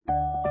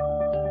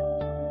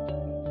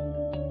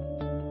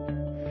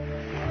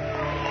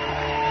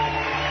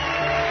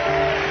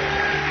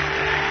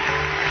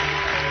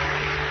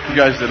You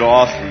guys did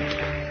awesome.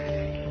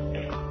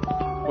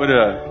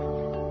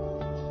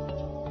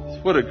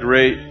 What a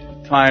great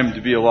time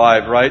to be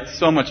alive, right?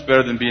 So much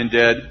better than being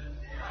dead.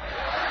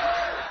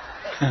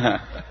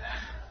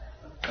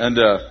 And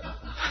of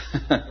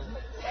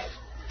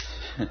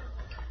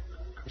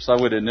course I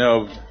wouldn't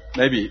know.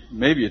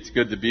 Maybe it's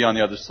good to be on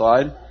the other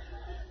side.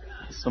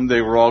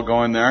 Someday we're all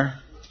going there.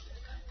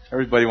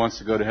 Everybody wants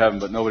to go to heaven,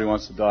 but nobody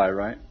wants to die,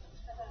 right?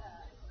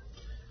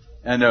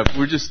 And it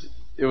was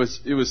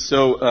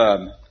so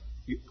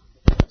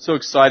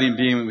exciting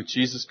being with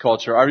Jesus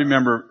Culture. I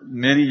remember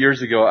many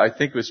years ago, I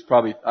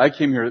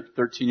came here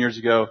 13 years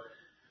ago,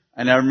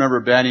 and I remember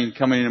Banning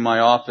coming into my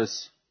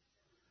office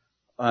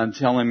and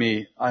telling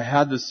me I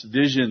had this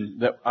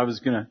vision that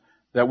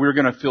we were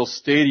gonna fill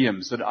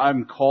stadiums, that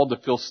I'm called to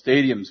fill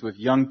stadiums with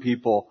young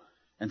people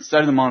and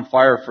setting them on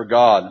fire for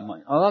God. I'm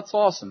like, oh, that's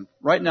awesome.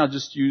 Right now,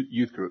 just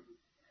youth group.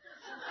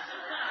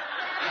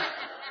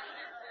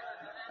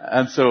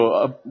 And so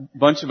a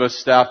bunch of us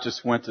staff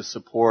just went to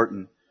support,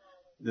 and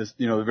this,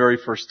 the very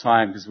first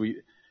time, because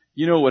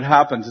what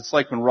happens, it's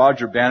like when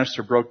Roger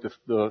Bannister broke the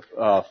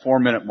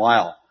 4-minute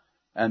mile.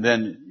 And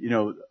then,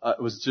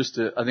 it was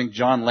I think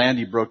John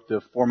Landy broke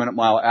the 4-minute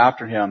mile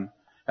after him,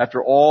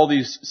 after all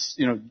these,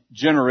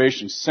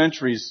 generations,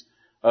 centuries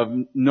of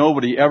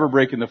nobody ever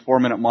breaking the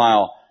 4-minute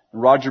mile.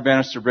 And Roger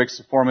Bannister breaks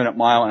the 4-minute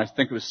mile, and I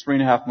think it was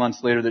 3.5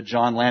 months later that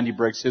John Landy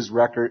breaks his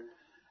record.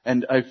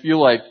 And I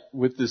feel like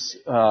with this,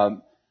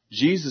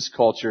 Jesus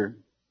Culture,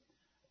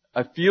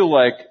 I feel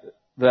like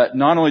that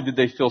not only did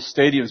they fill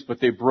stadiums,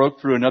 but they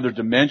broke through another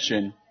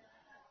dimension,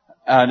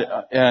 and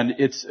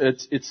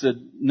it's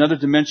another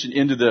dimension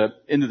into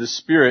the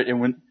spirit,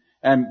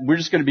 and we're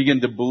just going to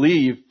begin to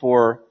believe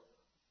for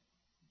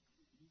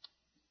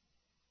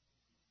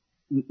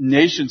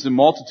nations and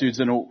multitudes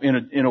in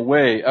a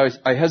way.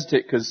 I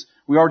hesitate because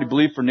we already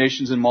believe for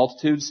nations and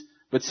multitudes,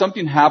 but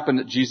something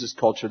happened at Jesus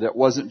Culture that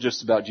wasn't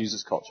just about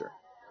Jesus Culture.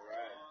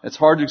 It's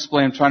hard to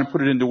explain. I'm trying to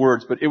put it into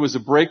words, but it was a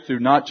breakthrough,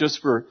 not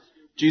just for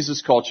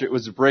Jesus Culture. It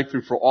was a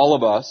breakthrough for all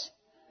of us.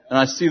 And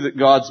I see that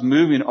God's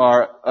moving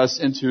us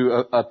into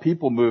a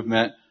people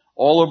movement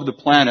all over the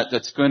planet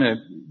that's going to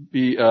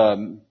be,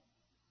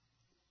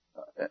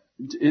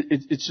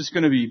 it's just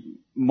going to be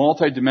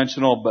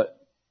multidimensional, but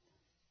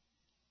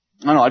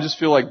I don't know, I just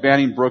feel like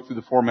Banning broke through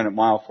the 4-minute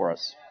mile for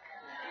us.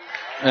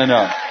 And,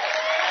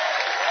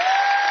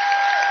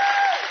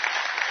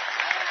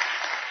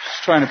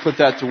 trying to put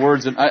that to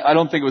words, and I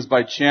don't think it was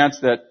by chance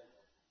that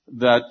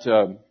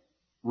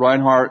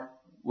Reinhardt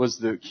was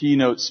the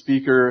keynote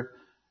speaker,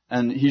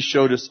 and he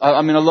showed us. I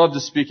loved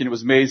his speaking; it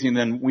was amazing.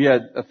 Then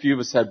a few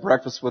of us had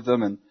breakfast with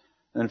him, and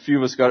a few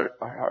of us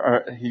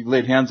he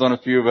laid hands on a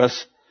few of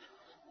us,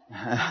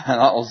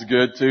 and that was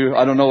good too.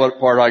 I don't know what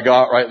part I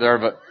got right there,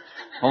 but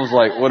I was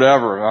like,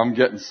 whatever, I'm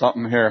getting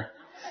something here.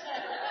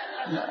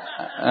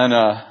 And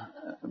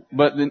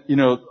but then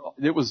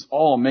it was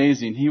all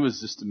amazing. He was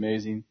just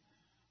amazing.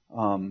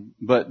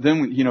 But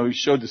then, he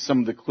showed us some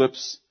of the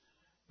clips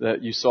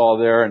that you saw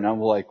there, and I'm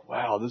like,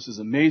 wow, this is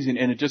amazing.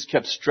 And it just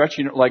kept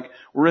stretching. Like,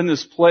 we're in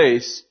this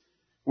place,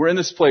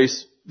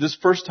 this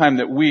first time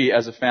that we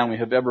as a family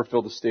have ever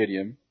filled a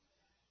stadium.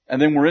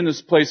 And then we're in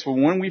this place where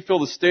when we fill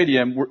the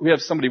stadium, we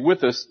have somebody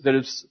with us that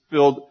has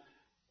filled,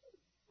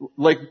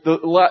 like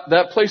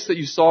that place that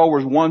you saw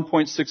where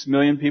 1.6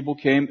 million people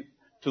came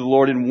to the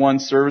Lord in one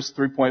service,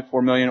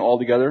 3.4 million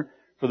altogether.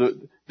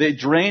 They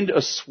drained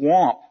a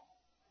swamp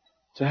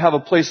to have a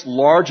place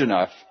large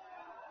enough.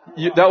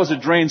 That was a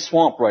drained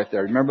swamp right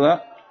there. Remember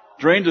that?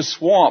 Drained a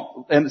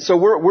swamp. And so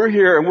we're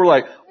here and we're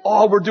like,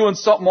 oh, we're doing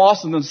something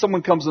awesome. Then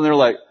someone comes in there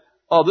like,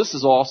 oh, this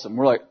is awesome.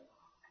 We're like,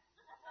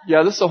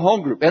 yeah, this is a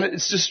home group. And it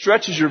just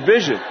stretches your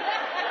vision.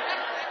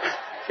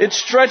 It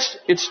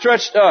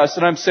stretched us,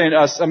 and I'm saying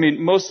us.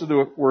 Most of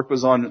the work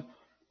was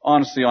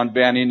honestly on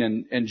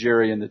Banning and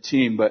Jerry and the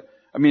team, but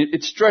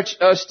it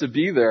stretched us to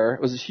be there.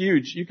 It was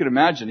you could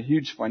imagine a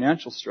huge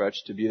financial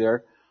stretch to be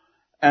there.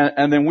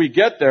 And then we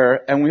get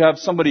there and we have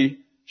somebody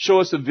show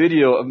us a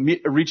video of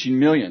reaching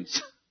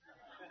millions.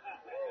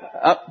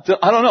 I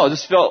don't know. I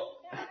just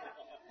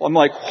I'm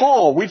like,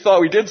 oh, we thought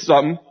we did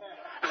something.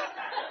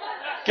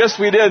 Guess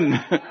we didn't.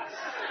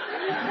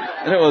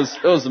 And it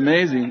was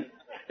amazing.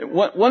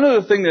 One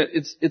other thing that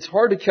it's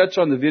hard to catch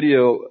on the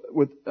video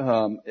with,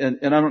 and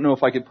I don't know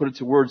if I could put it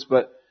to words,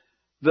 but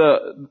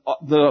the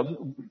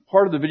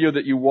part of the video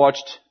that you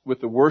watched with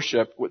the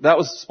worship, that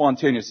was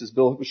spontaneous, as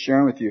Bill was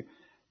sharing with you.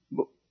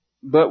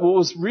 But what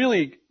was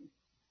really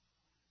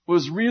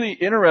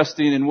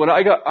interesting and what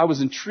I was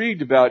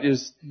intrigued about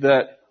is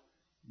that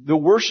the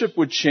worship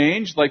would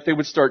change, like they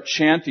would start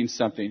chanting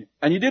something.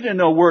 And you didn't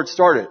know where it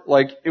started.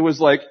 Like, it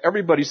was like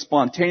everybody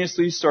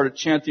spontaneously started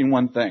chanting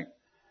one thing.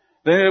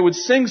 Then they would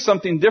sing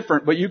something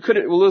different, but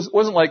it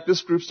wasn't like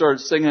this group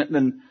started singing it and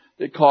then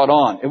it caught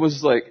on. It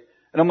was like,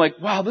 and I'm like,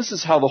 wow, this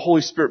is how the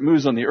Holy Spirit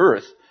moves on the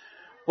earth.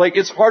 Like,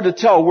 it's hard to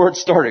tell where it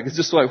started. It's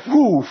just like,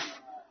 whoof.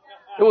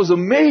 It was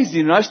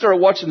amazing. And I started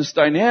watching this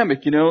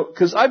dynamic,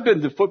 because I've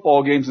been to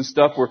football games and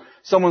stuff where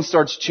someone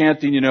starts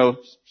chanting,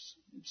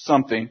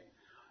 something.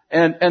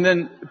 And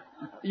then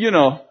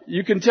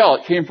you can tell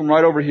it came from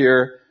right over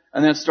here,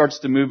 and then it starts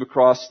to move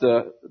across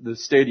the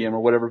stadium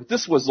or whatever. But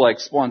this was like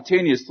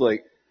spontaneous,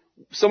 like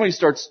somebody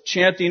starts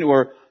chanting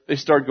or they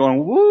start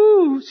going,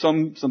 woo,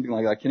 something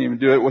like that. I can't even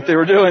do it, what they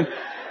were doing.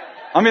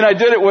 I mean, I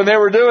did it when they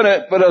were doing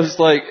it, but I was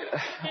like,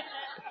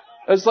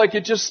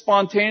 it just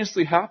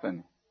spontaneously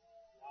happened.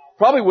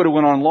 Probably would have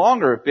went on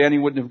longer if Danny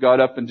wouldn't have got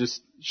up and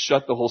just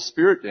shut the whole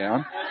spirit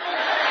down.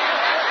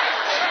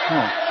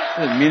 I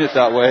didn't mean it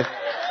that way.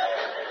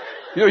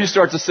 You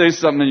start to say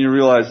something and you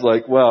realize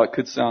like, wow, it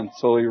could sound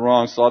totally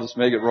wrong, so I'll just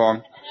make it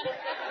wrong.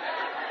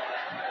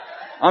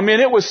 I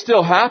mean, it was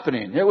still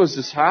happening. It was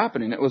just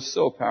happening. It was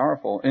so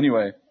powerful.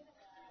 Anyway,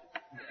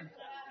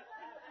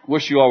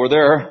 wish you all were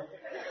there.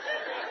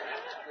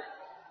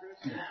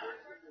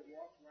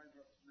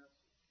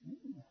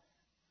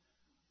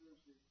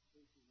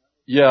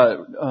 Yeah,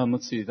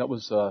 let's see. That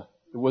was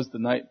it was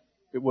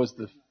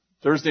the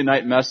Thursday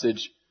night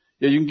message.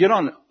 Yeah, you can get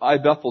on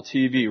iBethel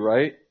TV,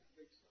 right?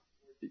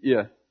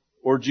 Yeah,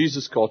 or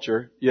Jesus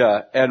Culture.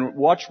 Yeah, and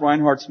watch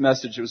Reinhardt's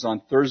message. It was on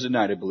Thursday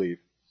night, I believe.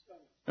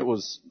 It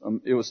was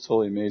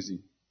totally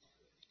amazing.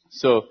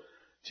 So,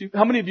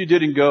 how many of you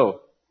didn't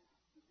go?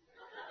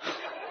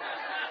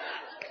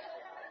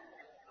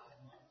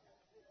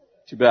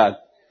 Too bad. I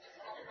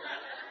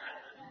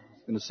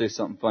was going to say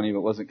something funny, but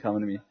it wasn't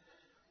coming to me.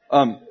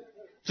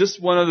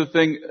 Just one other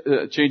thing,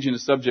 changing the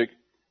subject.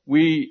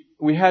 We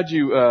had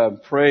you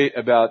pray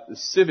about the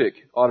Civic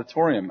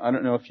Auditorium. I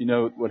don't know if you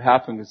know what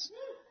happened.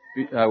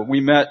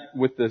 We met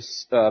with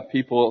this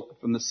people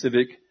from the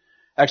Civic.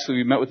 Actually,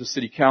 we met with the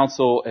City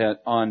Council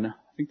on, I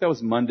think that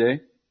was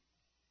Monday.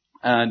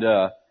 And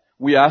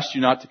we asked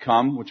you not to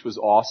come, which was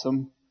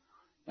awesome.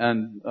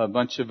 And a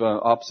bunch of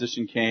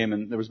opposition came,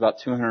 and there was about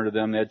 200 of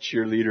them. They had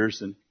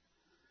cheerleaders, and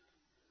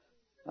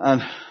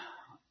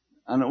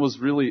it was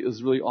really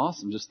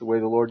awesome, just the way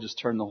the Lord just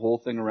turned the whole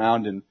thing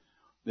around, and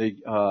they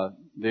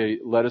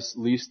let us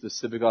lease the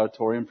Civic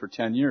Auditorium for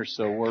 10 years.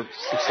 So we're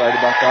excited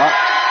about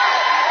that.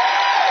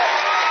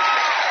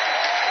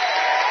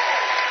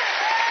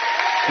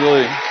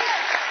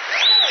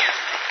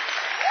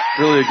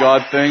 Really a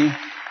God thing.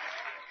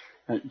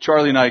 And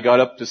Charlie and I got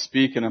up to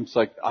speak, and I'm just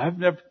like, I've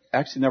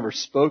never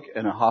spoke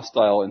in a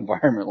hostile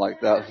environment like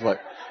that. It's like,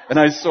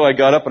 so I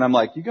got up and I'm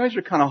like, you guys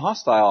are kind of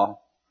hostile.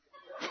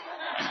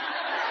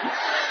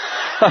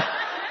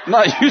 I'm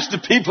not used to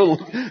people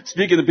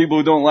speaking to people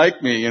who don't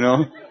like me,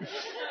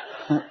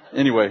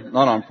 Anyway,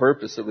 not on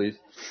purpose at least.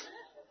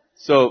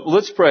 So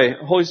let's pray.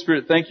 Holy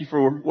Spirit, thank you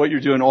for what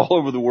you're doing all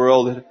over the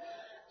world.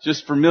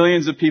 Just for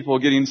millions of people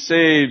getting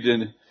saved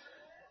and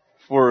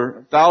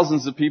for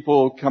thousands of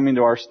people coming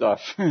to our stuff.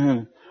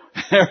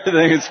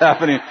 Everything is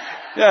happening.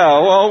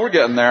 Yeah, well, we're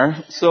getting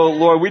there. So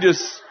Lord, we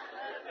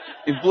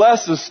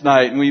bless this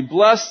night and we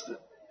bless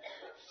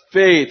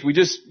faith.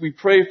 We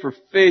pray for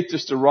faith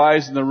just to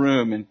rise in the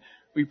room, and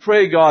we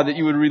pray, God, that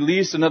you would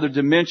release another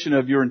dimension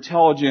of your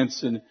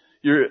intelligence and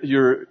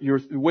your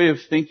way of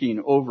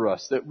thinking over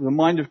us, that the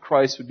mind of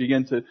Christ would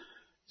begin to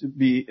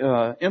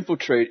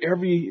infiltrate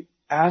every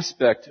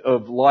aspect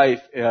of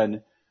life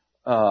and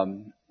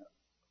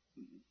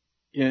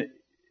in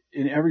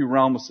every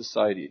realm of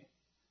society.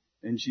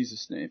 In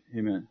Jesus' name,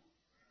 amen.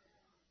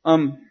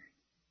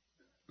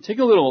 Take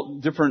a little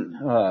different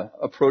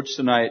approach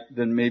tonight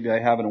than maybe I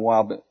have in a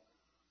while, but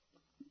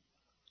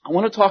I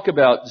want to talk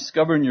about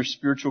discovering your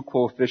spiritual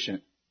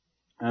coefficient.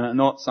 And I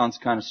know it sounds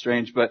kind of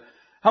strange, but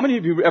how many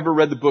of you ever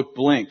read the book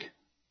Blink?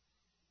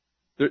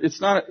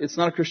 It's not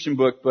a Christian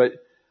book, but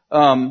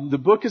the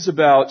book is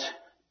about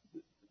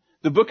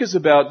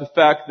the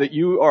fact that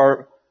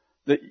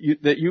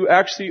that your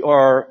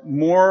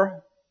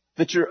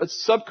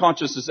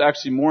subconscious is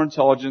actually more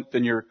intelligent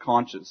than your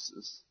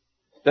consciousness.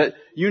 That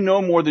you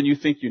know more than you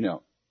think you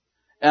know.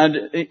 And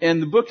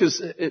the book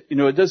is,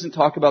 it doesn't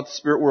talk about the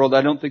spirit world.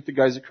 I don't think the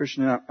guy's a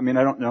Christian. I mean,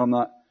 I don't know. I'm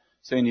not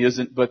saying he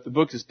isn't, but the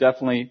book is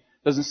definitely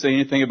doesn't say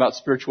anything about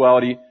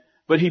spirituality.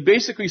 But he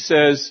basically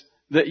says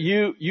that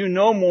you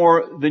know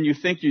more than you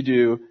think you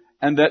do,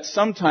 and that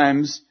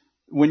sometimes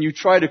when you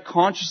try to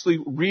consciously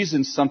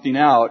reason something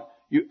out,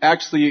 you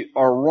actually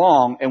are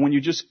wrong. And when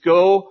you just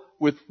go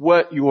with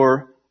what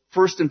your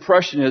first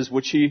impression is,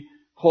 which he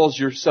calls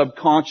your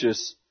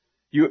subconscious,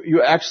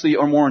 you actually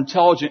are more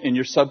intelligent in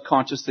your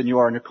subconscious than you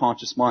are in your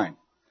conscious mind.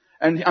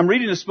 And I'm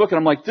reading this book and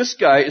I'm like, this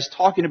guy is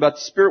talking about the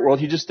spirit world.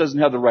 He just doesn't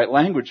have the right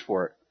language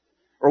for it.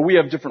 Or we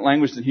have different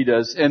language than he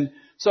does. And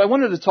so I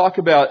wanted to talk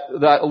about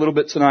that a little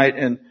bit tonight.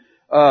 And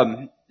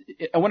I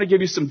want to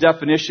give you some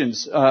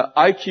definitions. I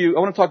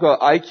want to talk about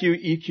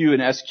IQ, EQ,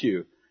 and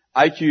SQ.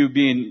 IQ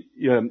being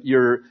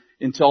your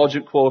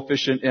intelligent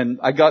coefficient.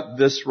 And I got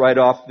this right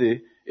off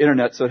the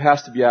internet, so it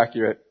has to be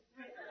accurate.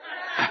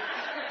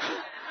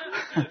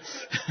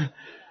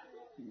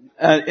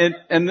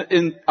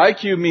 And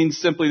IQ means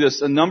simply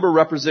this: a number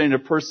representing a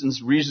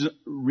person's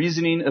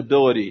reasoning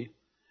ability,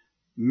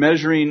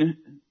 measured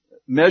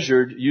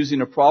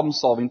using a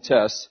problem-solving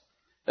test,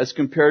 as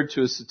compared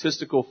to a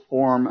statistical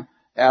form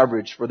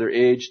average for their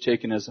age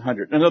taken as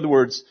 100. In other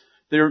words,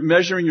 they're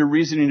measuring your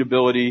reasoning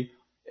ability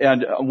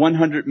And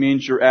 100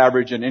 means you're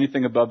average, and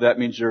anything above that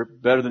means you're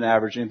better than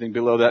average. Anything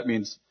below that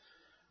means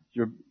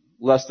you're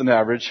less than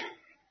average.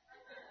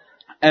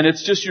 And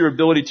it's just your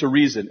ability to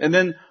reason. And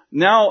then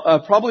now,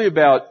 probably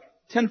about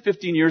 10,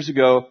 15 years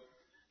ago,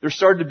 there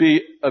started to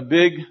be a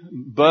big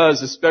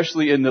buzz,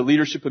 especially in the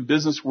leadership and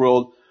business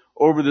world,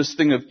 over this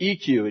thing of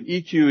EQ. And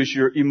EQ is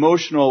your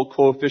emotional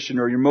coefficient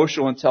or your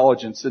emotional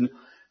intelligence. And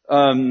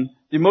the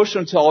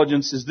emotional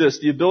intelligence is this: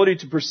 the ability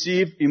to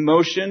perceive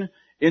emotion,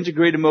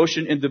 integrate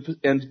emotion,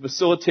 and to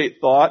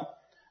facilitate thought,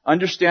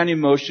 understand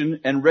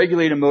emotion, and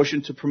regulate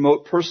emotion to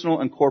promote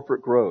personal and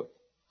corporate growth.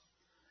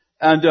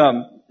 And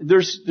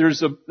there's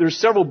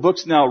several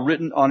books now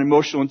written on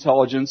emotional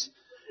intelligence.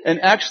 And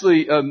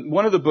actually,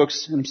 one of the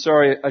books, I'm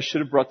sorry, I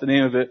should have brought the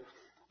name of it,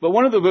 but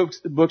one of the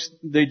books,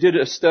 they did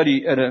a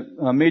study at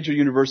a major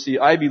university,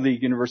 Ivy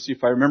League university,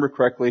 if I remember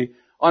correctly,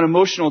 on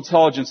emotional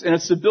intelligence, and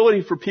its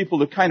ability for people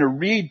to kind of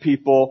read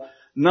people,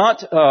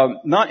 not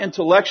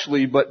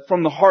intellectually, but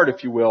from the heart,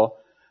 if you will.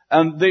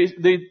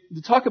 They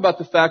talk about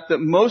the fact that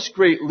most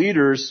great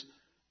leaders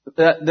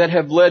that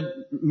have led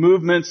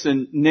movements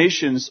and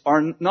nations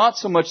are not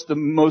so much the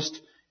most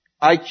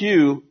high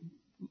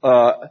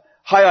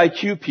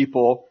IQ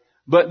people,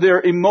 but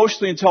they're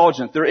emotionally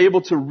intelligent. They're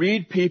able to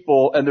read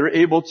people, and they're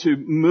able to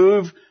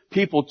move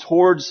people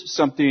towards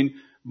something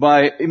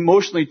by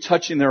emotionally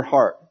touching their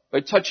heart, by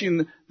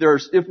touching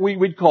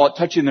we'd call it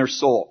touching their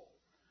soul.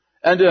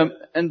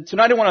 And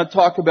tonight I want to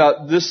talk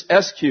about this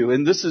SQ,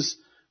 and this is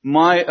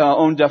my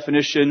own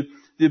definition: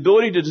 the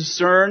ability to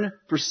discern,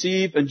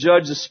 perceive, and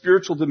judge the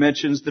spiritual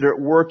dimensions that are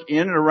at work in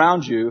and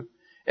around you,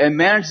 and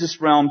manage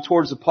this realm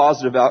towards a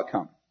positive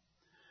outcome.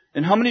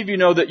 And how many of you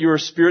know that you're a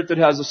spirit that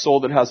has a soul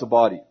that has a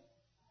body?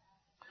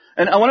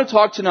 And I want to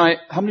talk tonight,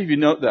 how many of you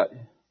know that?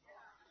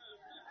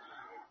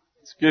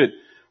 It's good.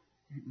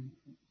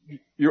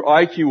 Your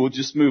IQ will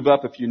just move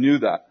up if you knew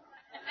that.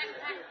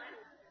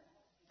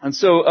 And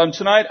so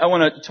tonight I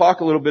want to talk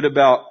a little bit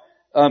about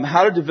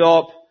how to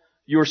develop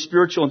your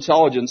spiritual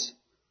intelligence.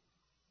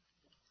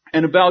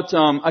 And about,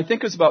 I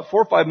think it was about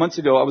 4 or 5 months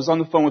ago, I was on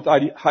the phone with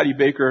Heidi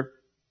Baker,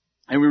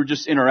 and we were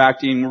just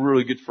interacting. We're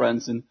really good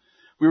friends, and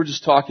we were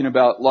just talking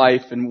about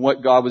life and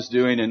what God was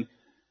doing.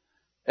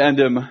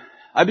 And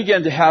I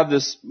began to have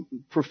this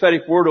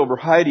prophetic word over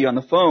Heidi on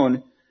the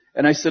phone,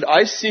 and I said,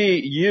 I see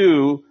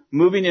you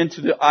moving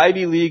into the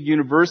Ivy League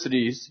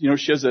universities. You know,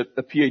 she has a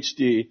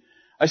PhD.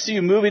 I see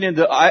you moving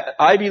into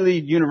Ivy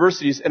League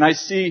universities, and I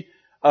see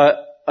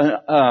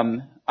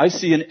an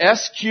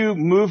SQ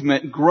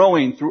movement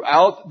growing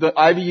throughout the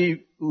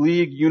Ivy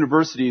League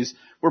universities,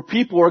 where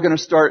people are going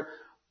to start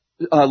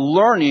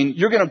learning.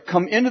 You're going to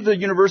come into the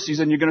universities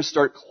and you're going to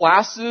start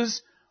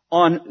classes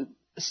on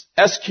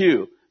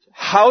SQ,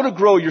 how to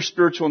grow your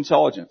spiritual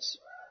intelligence.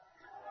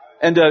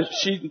 And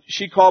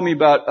she called me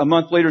about a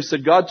month later and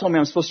said, God told me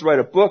I'm supposed to write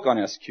a book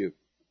on SQ.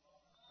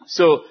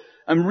 So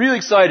I'm really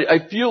excited.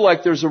 I feel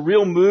like there's a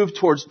real move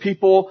towards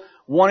people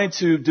wanting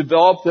to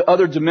develop the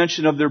other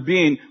dimension of their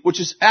being, which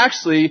is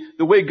actually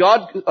the way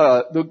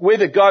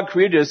that God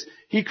created us.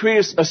 He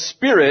created us a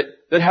spirit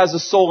that has a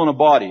soul and a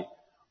body.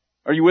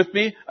 Are you with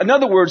me? In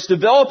other words,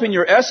 developing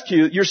your SQ,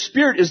 your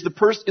spirit is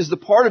the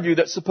part of you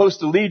that's supposed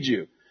to lead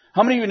you.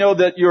 How many of you know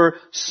that your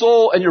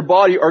soul and your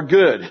body are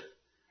good?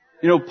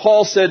 You know,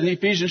 Paul said in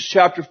Ephesians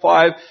chapter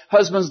 5,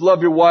 husbands,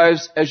 love your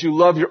wives as you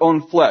love your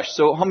own flesh.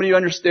 So how many of you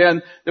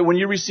understand that when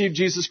you receive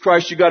Jesus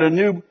Christ, you got a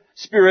new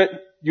spirit,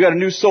 you got a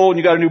new soul, and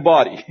you got a new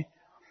body?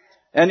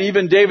 And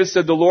even David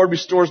said, the Lord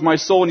restores my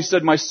soul. And he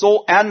said, my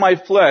soul and my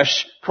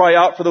flesh cry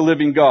out for the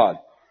living God.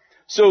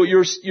 So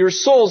your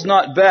soul's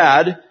not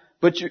bad,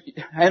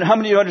 and how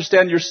many of you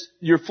understand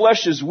your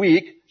flesh is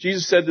weak?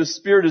 Jesus said the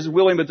spirit is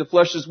willing, but the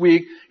flesh is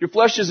weak. Your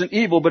flesh isn't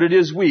evil, but it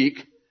is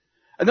weak.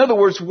 In other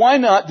words, why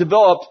not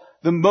develop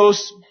the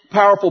most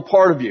powerful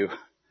part of you?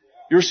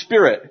 Your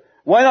spirit.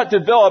 Why not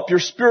develop your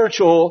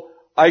spiritual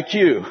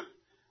IQ?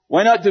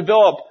 Why not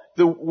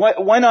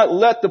why not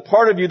let the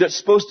part of you that's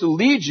supposed to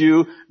lead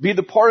you be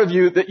the part of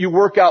you that you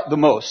work out the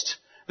most,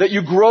 that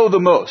you grow the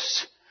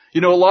most?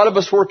 You know, a lot of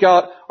us work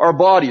out our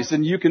bodies,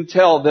 and you can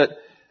tell that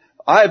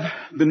I've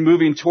been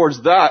moving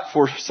towards that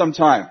for some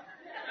time.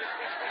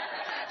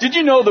 Did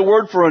you know the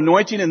word for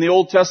anointing in the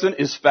Old Testament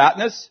is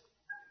fatness?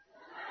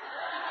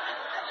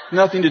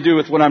 Nothing to do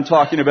with what I'm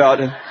talking about.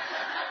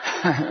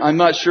 I'm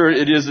not sure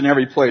it is in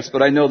every place,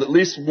 but I know that at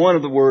least one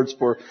of the words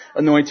for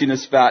anointing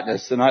is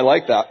fatness, and I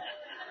like that.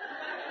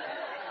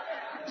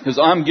 Because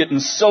I'm getting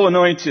so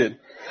anointed.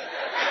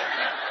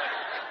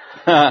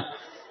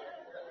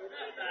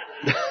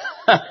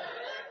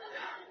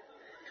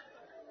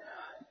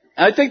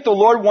 I think the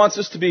Lord wants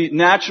us to be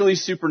naturally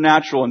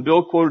supernatural. And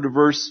Bill quoted a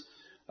verse,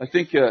 I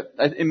think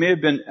it may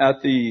have been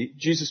at the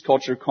Jesus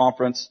Culture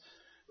Conference,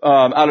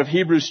 out of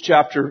Hebrews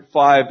chapter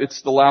 5.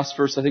 It's the last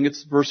verse. I think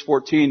it's verse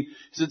 14.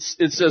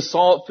 It says,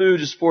 solid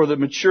food is for the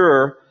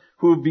mature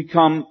who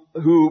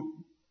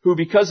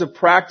because of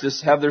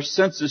practice have their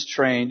senses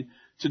trained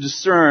to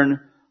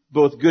discern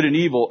both good and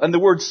evil. And the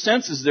word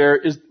senses there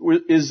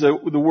is the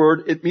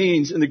word, it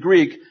means in the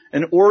Greek,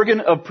 an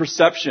organ of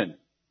perception.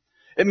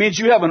 It means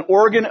you have an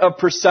organ of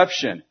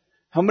perception.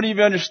 How many of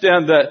you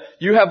understand that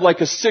you have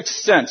like a sixth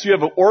sense? You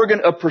have an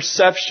organ of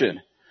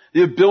perception.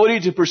 The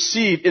ability to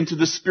perceive into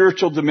the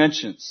spiritual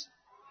dimensions.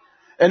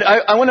 And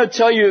I want to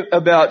tell you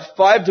about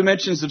 5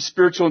 dimensions of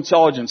spiritual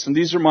intelligence. And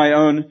these are my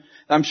own.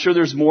 I'm sure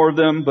there's more of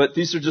them, but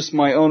these are just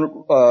my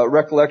own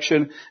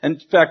recollection. And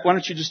in fact, why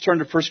don't you just turn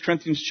to 1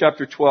 Corinthians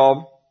chapter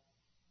 12.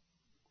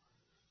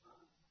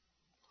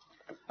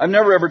 I've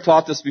never ever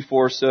taught this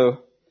before,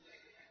 so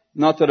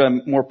not that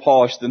I'm more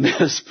polished than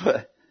this,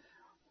 but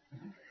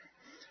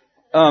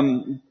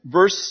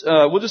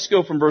we'll just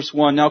go from verse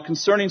 1. Now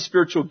concerning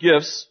spiritual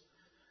gifts,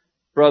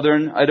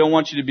 brethren, I don't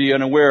want you to be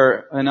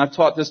unaware, and I've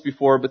taught this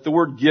before, but the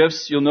word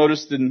gifts, you'll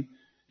notice in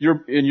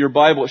your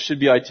Bible, it should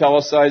be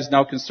italicized.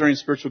 Now concerning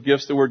spiritual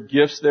gifts, the word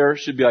gifts there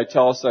should be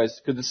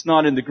italicized because it's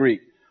not in the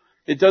Greek.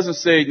 It doesn't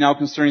say now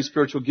concerning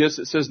spiritual gifts.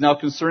 It says now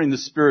concerning the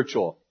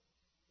spiritual.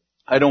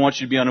 I don't want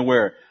you to be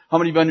unaware. How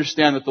many of you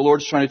understand that the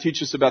Lord's trying to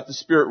teach us about the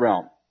spirit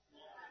realm?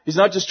 He's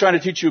not just trying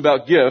to teach you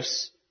about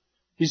gifts.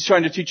 He's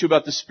trying to teach you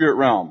about the spirit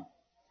realm.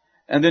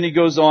 And then he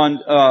goes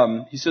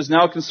on, he says,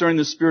 now concerning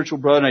the spiritual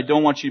brother, I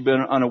don't want you to be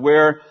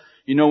unaware.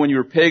 You know, when you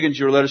were pagans,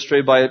 you were led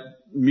astray by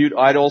mute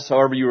idols,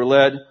 however you were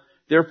led.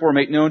 Therefore,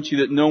 make known to you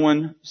that no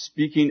one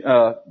speaking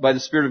by the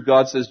Spirit of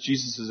God says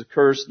Jesus is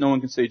accursed. No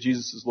one can say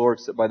Jesus is Lord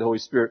except by the Holy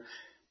Spirit.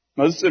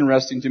 Now, this is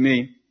interesting to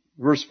me.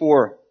 Verse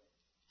 4.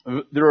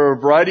 There are a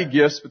variety of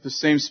gifts, but the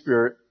same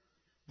Spirit.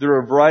 There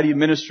are a variety of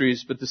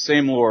ministries, but the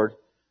same Lord.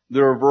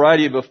 There are a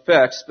variety of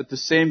effects, but the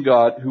same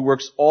God who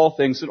works all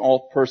things in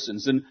all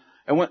persons. And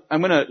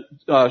I'm going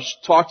to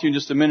talk to you in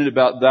just a minute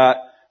about that.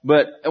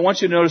 But I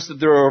want you to notice that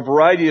there are a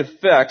variety of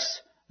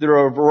effects. There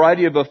are a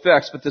variety of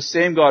effects, but the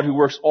same God who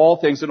works all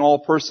things in all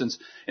persons.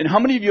 And how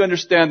many of you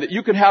understand that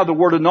you can have the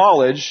word of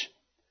knowledge?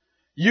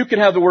 You can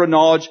have the word of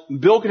knowledge.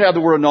 Bill could have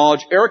the word of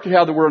knowledge. Eric could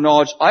have the word of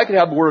knowledge. I could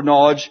have the word of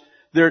knowledge.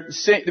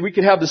 We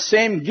could have the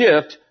same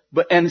gift,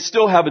 and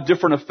still have a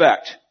different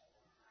effect.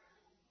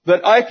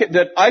 That I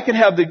can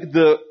have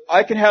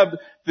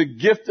the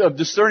gift of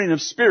discerning of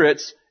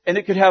spirits, and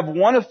it could have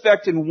one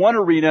effect in one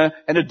arena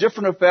and a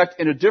different effect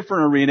in a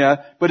different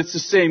arena, but it's the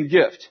same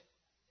gift.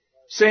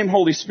 Same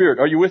Holy Spirit.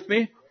 Are you with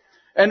me?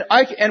 And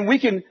we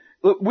can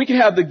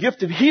have the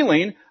gift of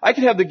healing. I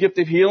could have the gift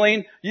of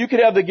healing. You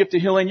could have the gift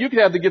of healing. You could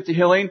have the gift of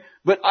healing.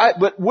 But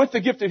with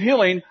the gift of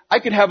healing, I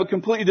could have a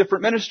completely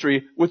different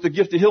ministry with the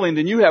gift of healing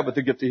than you have with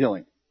the gift of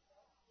healing.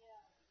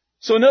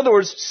 So in other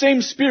words,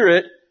 same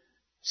Spirit,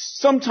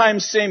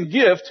 sometimes same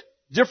gift,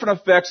 different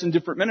effects and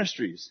different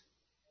ministries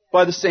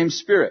by the same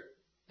Spirit.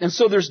 And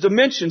so there's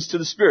dimensions to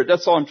the Spirit.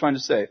 That's all I'm trying to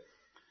say.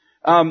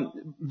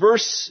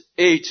 Verse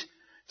 8,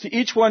 to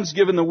each one's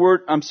given the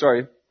word,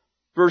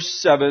 verse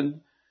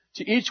 7,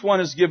 to each one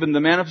is given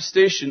the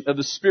manifestation of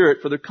the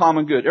Spirit for the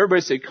common good.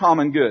 Everybody say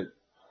common good.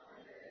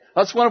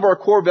 That's one of our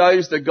core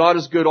values, that God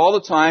is good all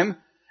the time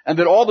and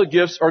that all the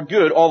gifts are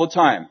good all the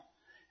time.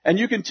 And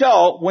you can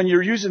tell when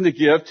you're using the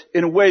gift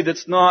in a way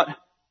that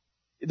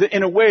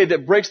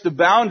breaks the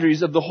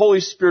boundaries of the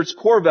Holy Spirit's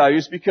core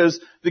values, because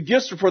the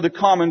gifts are for the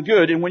common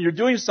good. And when you're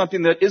doing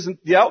something that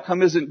the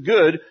outcome isn't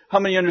good, how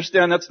many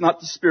understand that's not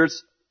the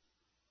Spirit's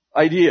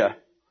idea?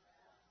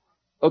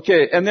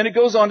 Okay, and then it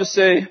goes on to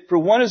say, for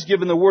one is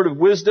given the word of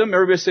wisdom.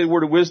 Everybody say the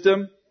word of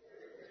wisdom.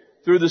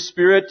 Through the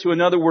Spirit, to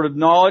another word of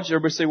knowledge.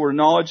 Everybody say word of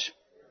knowledge.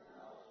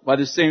 By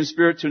the same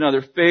Spirit, to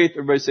another faith.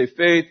 Everybody say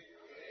faith.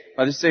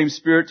 By the same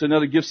Spirit, to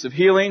another gifts of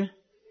healing.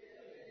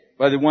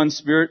 By the one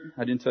Spirit.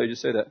 I didn't tell you to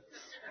say that.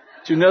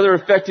 To another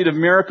effecting of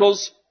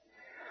miracles.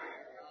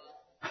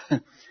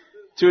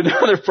 To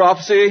another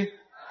prophecy.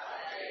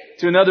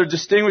 To another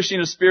distinguishing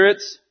of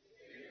spirits.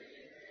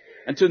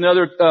 And to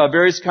another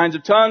various kinds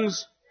of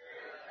tongues.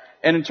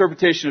 And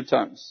interpretation of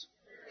tongues.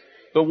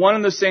 But one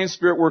and the same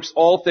Spirit works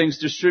all things,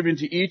 distributing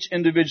to each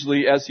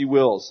individually as He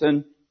wills.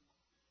 And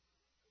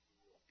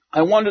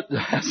I wanted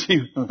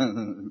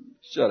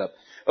shut up.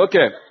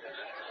 Okay.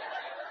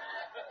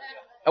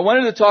 I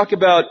wanted to talk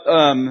about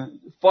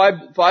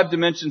five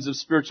dimensions of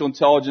spiritual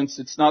intelligence.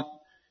 It's not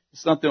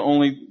the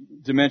only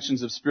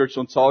dimensions of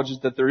spiritual intelligence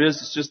that there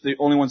is. It's just the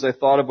only ones I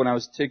thought of when I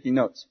was taking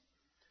notes.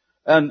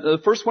 And the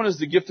first one is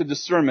the gift of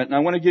discernment. And I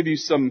want to give you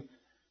some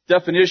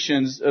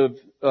definitions of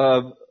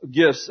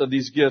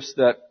these gifts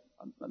that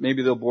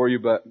maybe they'll bore you,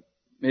 but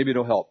maybe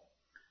it'll help.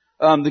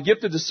 The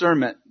gift of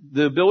discernment,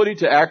 the ability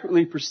to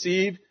accurately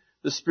perceive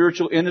the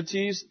spiritual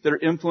entities that are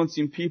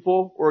influencing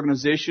people,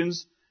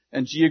 organizations,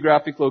 and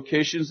geographic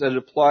locations that it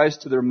applies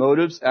to their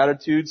motives,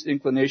 attitudes,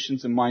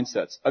 inclinations, and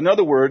mindsets. In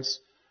other words,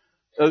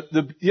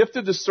 the gift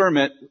of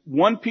discernment,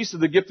 one piece of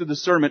the gift of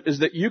discernment is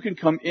that you can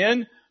come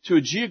in to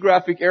a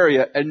geographic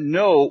area and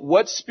know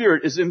what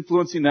spirit is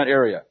influencing that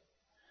area.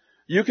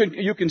 You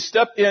can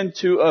step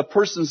into a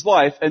person's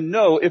life and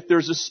know if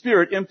there's a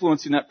spirit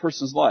influencing that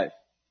person's life.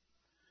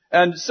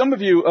 And some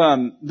of you,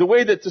 the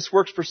way that this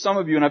works for some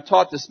of you, and I've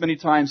taught this many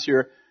times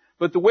here,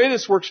 but the way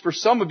this works for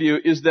some of you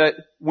is that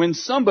when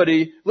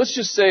somebody, let's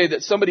just say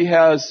that somebody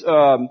has,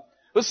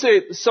 let's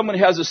say someone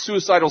has a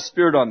suicidal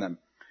spirit on them.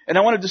 And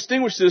I want to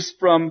distinguish this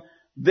from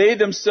they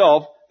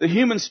themselves, the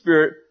human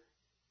spirit,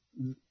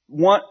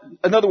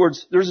 in other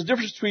words, there's a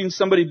difference between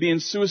somebody being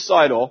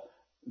suicidal.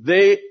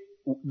 They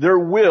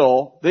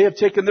have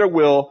taken their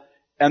will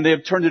and they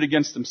have turned it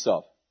against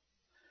themselves.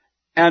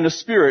 And a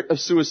spirit of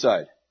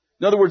suicide.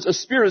 In other words, a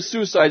spirit of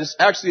suicide is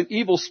actually an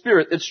evil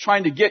spirit that's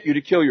trying to get you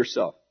to kill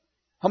yourself.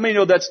 How many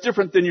know that's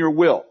different than your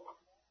will?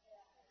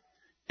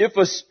 If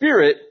an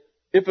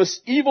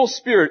evil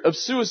spirit of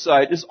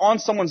suicide is on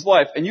someone's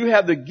life and you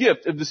have the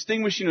gift of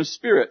distinguishing of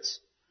spirits,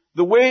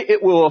 the way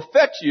it will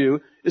affect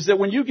you is that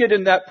when you get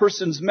in that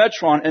person's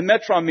metron, and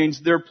metron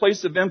means their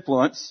place of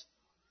influence,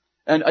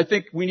 and I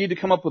think we need to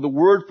come up with a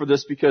word for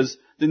this because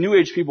the New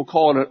Age people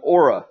call it an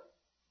aura.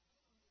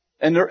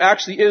 And there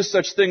actually is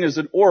such thing as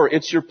an aura.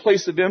 It's your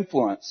place of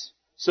influence.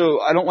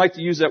 So I don't like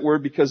to use that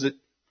word because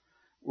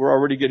we're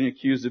already getting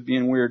accused of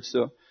being weird,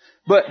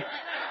 but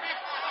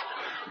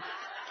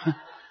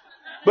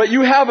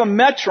you have a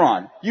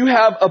metron. You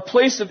have a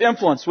place of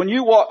influence. When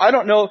you walk, I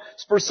don't know,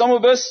 for some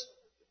of us,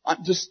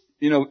 just,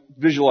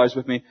 visualize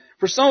with me.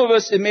 For some of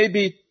us, it may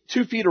be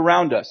 2 feet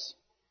around us.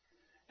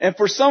 And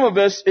for some of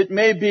us, it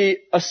may be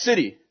a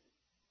city.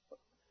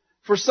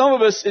 For some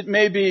of us, it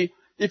may be,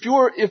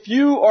 if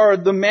you are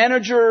the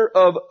manager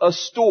of a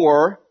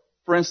store,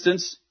 for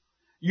instance,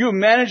 you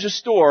manage a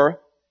store,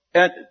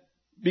 and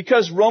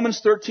because Romans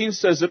 13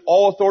 says that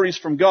all authority is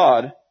from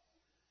God,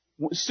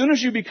 as soon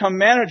as you become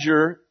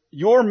manager,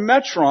 your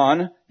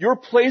metron, your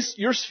place,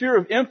 your sphere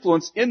of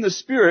influence in the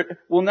Spirit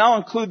will now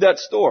include that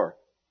store.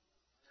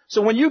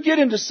 So when you get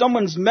into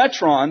someone's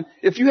metron,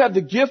 if you have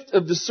the gift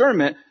of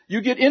discernment,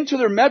 you get into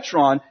their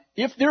metron,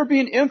 if they're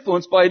being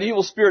influenced by an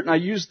evil spirit, and I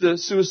use the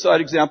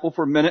suicide example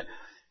for a minute,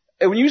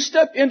 and when you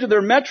step into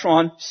their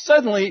metron,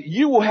 suddenly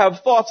you will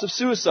have thoughts of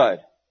suicide.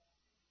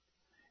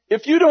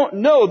 If you don't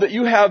know that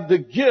you have the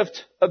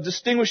gift of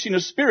distinguishing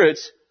of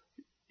spirits,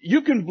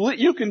 you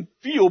can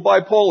feel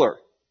bipolar.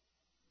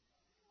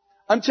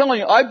 I'm telling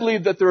you, I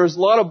believe that there is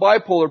a lot of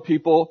bipolar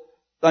people.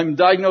 I'm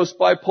diagnosed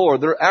bipolar.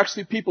 There are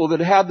actually people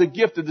that have the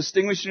gift of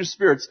distinguishing of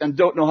spirits and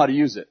don't know how to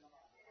use it.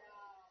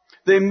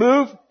 They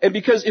move, and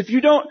because if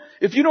you don't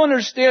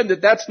understand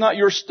that that's not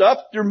your stuff,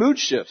 your mood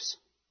shifts.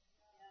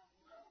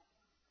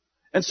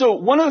 And so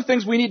one of the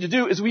things we need to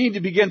do is we need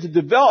to begin to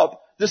develop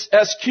this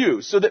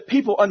SQ so that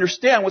people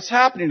understand what's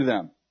happening to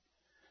them.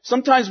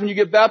 Sometimes when you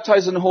get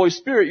baptized in the Holy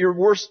Spirit,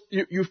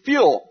 you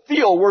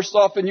feel worse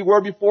off than you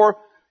were before,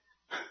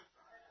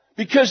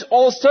 because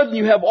all of a sudden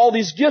you have all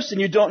these gifts and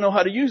you don't know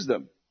how to use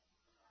them.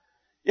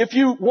 If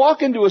you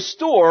walk into a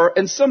store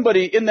and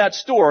somebody in that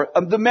store,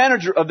 the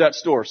manager of that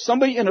store,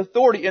 somebody in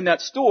authority in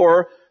that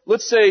store,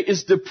 let's say,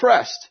 is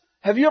depressed.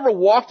 Have you ever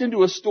walked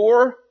into a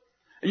store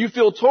and you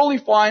feel totally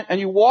fine, and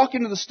you walk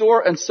into the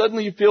store and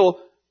suddenly you feel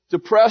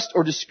depressed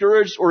or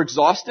discouraged or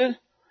exhausted?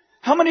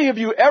 How many of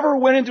you ever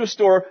went into a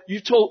store,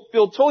 you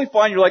feel totally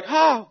fine, you're like,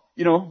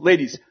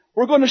 ladies,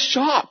 we're going to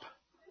shop.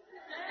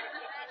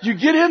 You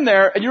get in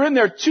there, and you're in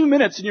there 2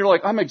 minutes, and you're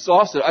like, I'm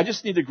exhausted. I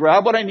just need to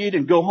grab what I need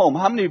and go home.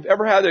 How many of you have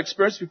ever had that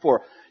experience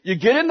before? You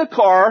get in the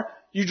car,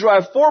 you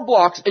drive 4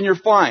 blocks, and you're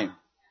fine.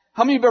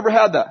 How many of you have ever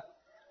had that?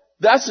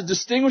 That's a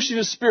distinguishing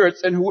of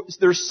spirits, and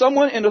there's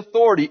someone in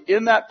authority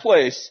in that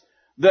place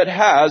that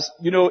has,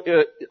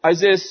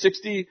 Isaiah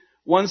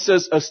 61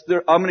 says,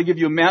 I'm going to give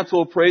you a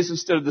mantle of praise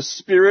instead of the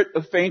spirit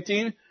of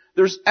fainting.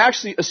 There's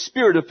actually a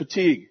spirit of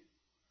fatigue.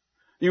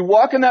 You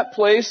walk in that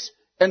place,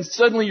 and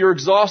suddenly you're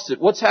exhausted.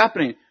 What's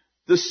happening?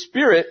 The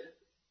spirit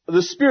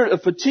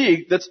of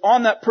fatigue that's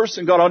on that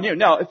person got on you.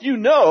 Now, if you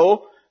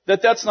know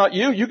that that's not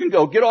you, you can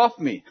go, get off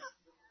me.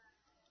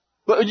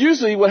 But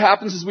usually what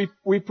happens is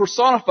we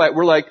personify it.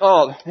 We're like,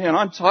 oh, man,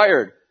 I'm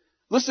tired.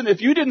 Listen,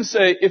 if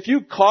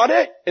you caught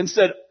it and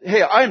said,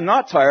 hey, I'm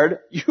not tired,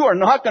 you are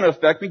not going to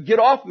affect me, get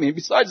off me.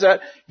 Besides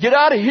that, get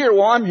out of here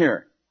while I'm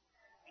here.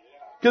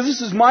 Because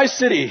this is my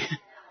city.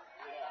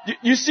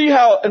 You see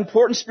how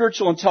important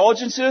spiritual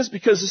intelligence is?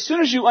 Because as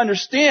soon as you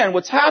understand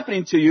what's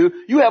happening to you,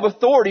 you have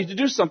authority to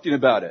do something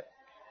about it.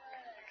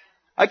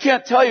 I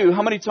can't tell you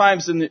how many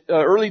times in the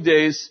early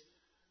days,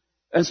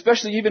 and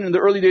especially even in the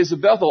early days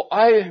of Bethel,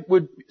 I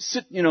would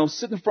sit in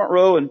the front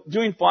row and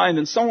doing fine,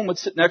 and someone would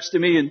sit next to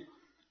me, and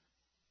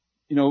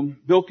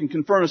Bill can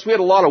confirm this. We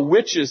had a lot of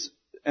witches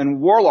and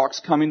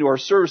warlocks coming to our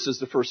services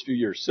the first few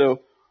years.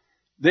 So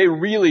they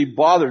really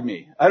bothered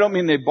me. I don't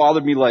mean they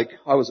bothered me like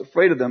I was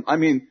afraid of them. I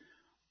mean,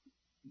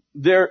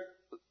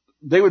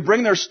 they would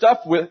bring their stuff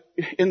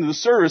into the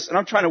service, and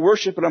I'm trying to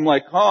worship, and I'm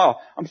like,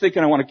 I'm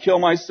thinking I want to kill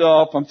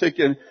myself. I'm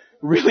thinking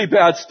really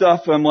bad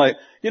stuff. I'm like,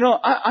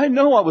 I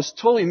know I was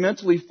totally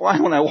mentally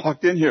fine when I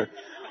walked in here.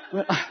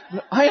 But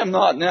I am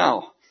not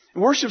now.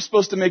 Worship's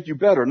supposed to make you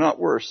better, not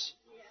worse.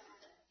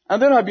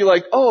 And then I'd be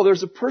like,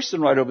 there's a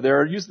person right over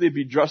there. Usually they'd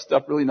be dressed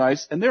up really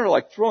nice, and they were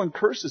like throwing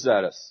curses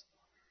at us.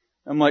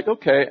 I'm like,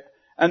 okay.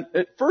 And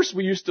at first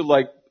we used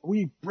to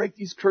we break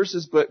these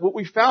curses, but what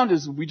we found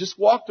is we just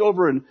walked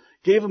over and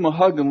gave them a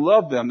hug and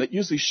loved them. That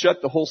usually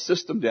shut the whole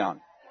system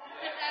down.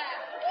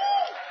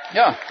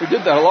 Yeah, we did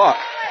that a lot.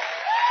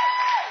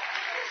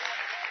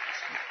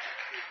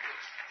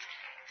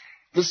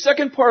 The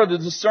second part of the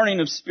discerning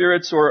of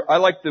spirits, or I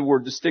like the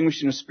word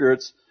distinguishing of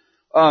spirits,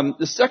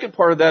 The second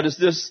part of that is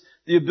this: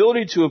 the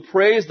ability to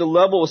appraise the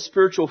level of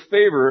spiritual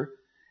favor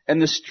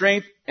and the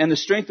strength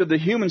of the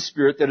human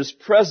spirit that is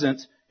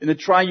present in the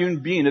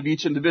triune being of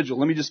each individual.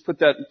 Let me just put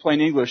that in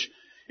plain English.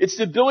 It's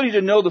the ability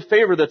to know the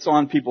favor that's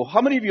on people.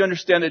 How many of you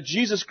understand that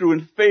Jesus grew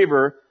in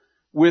favor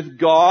with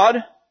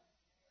God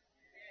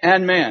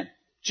and man?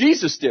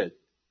 Jesus did.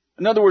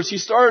 In other words, he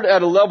started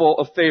at a level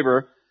of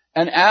favor,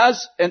 and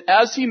as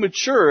he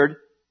matured,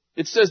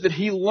 it says that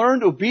he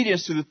learned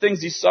obedience to the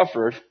things he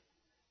suffered.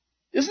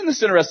 Isn't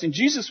this interesting?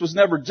 Jesus was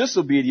never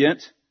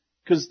disobedient,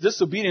 because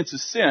disobedience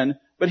is sin,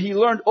 but he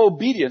learned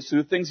obedience to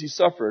the things he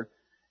suffered,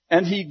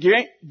 and he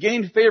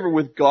gained favor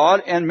with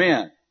God and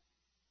man.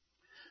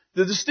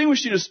 The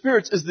distinguishing of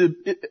spirits is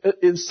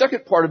the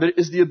second part of it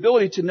is the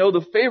ability to know the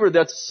favor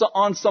that's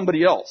on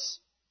somebody else.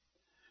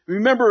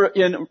 Remember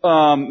in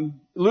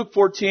Luke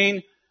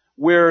 14,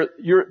 where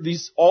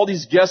all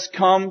these guests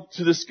come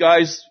to this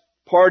guy's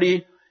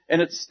party,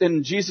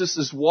 and Jesus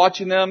is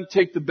watching them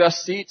take the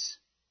best seats.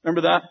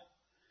 Remember that?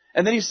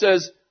 And then he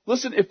says,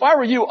 listen, if I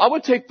were you, I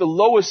would take the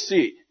lowest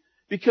seat,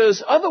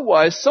 because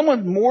otherwise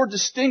someone more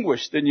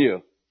distinguished than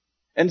you.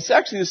 And it's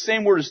actually the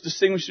same word as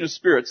distinguishing of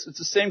spirits. It's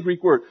the same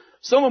Greek word.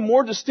 Someone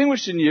more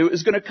distinguished than you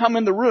is going to come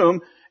in the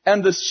room,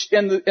 and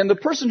the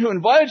person who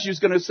invited you is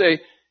going to say,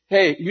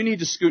 hey, you need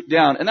to scoot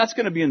down. And that's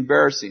going to be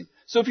embarrassing.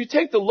 So if you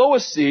take the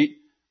lowest seat,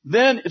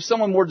 then if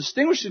someone more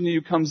distinguished than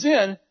you comes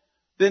in,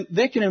 then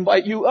they can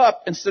invite you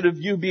up instead of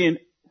you being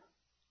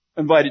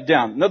invited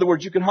down. In other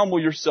words, you can humble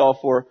yourself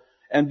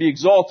and be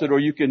exalted, or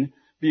you can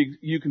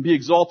be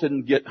exalted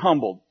and get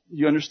humbled.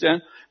 You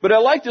understand? But I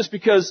like this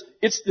because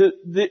it's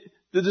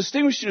the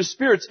distinguishing of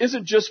spirits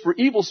isn't just for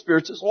evil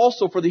spirits, it's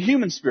also for the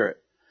human spirit.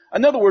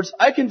 In other words,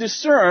 I can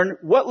discern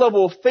what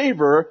level of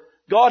favor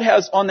God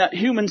has on that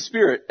human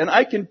spirit, and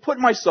I can put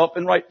myself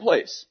in right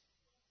place.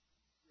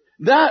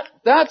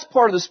 That's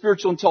part of the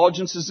spiritual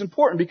intelligence is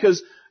important,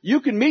 because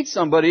you can meet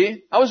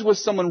somebody. I was with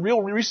someone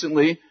real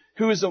recently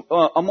who is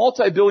a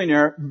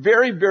multi-billionaire,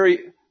 very,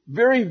 very,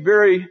 very,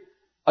 very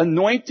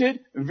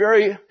anointed,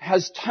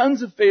 has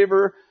tons of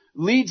favor,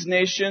 leads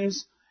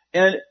nations,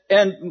 and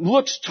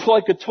looks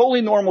like a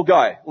totally normal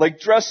guy. Like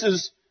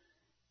dresses,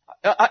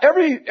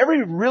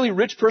 every really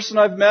rich person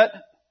I've met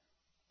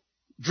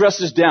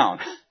dresses down.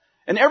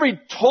 And every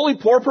totally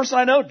poor person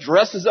I know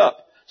dresses up.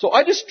 So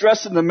I just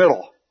dress in the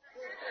middle.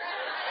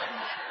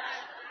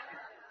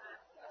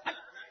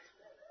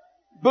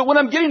 But what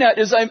I'm getting at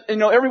is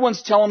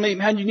everyone's telling me,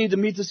 man, you need to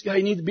meet this guy,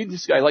 you need to meet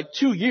this guy. Like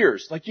 2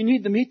 years. Like, you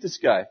need to meet this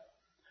guy.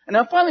 And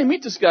I finally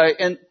meet this guy,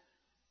 and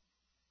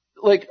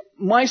like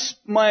my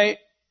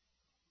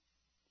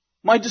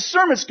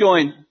discernment's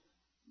going,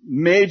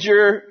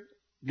 major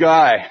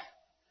guy,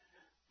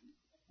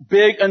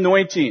 big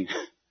anointing,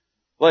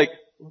 like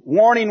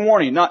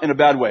warning, not in a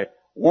bad way.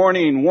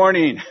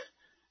 Warning,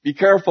 be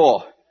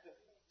careful,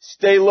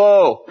 stay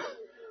low,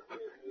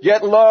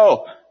 get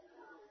low.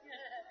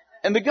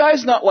 And the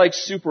guy's not like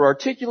super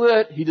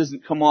articulate. He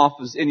doesn't come off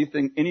as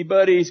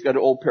anybody. He's got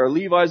an old pair of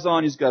Levi's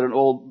on. He's got an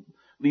old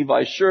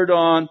Levi's shirt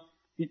on.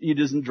 He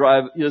doesn't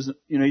drive.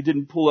 He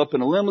didn't pull up in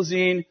a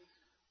limousine.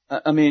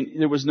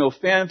 There was no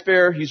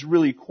fanfare. He's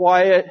really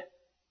quiet.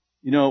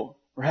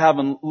 We're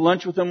having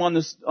lunch with him on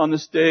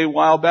this day a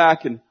while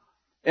back,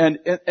 and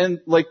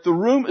like the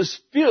room is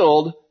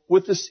filled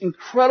with this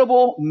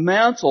incredible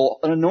mantle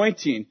and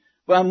anointing.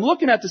 But I'm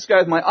looking at this guy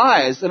with my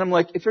eyes, and I'm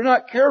like, if you're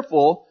not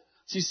careful,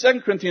 see,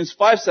 2 Corinthians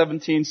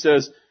 5:17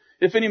 says,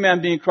 if any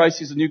man be in Christ,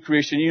 he's a new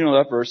creation. You know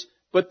that verse.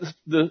 But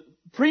the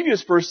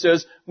previous verse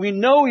says, we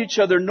know each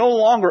other no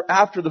longer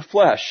after the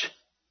flesh.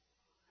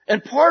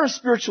 And part of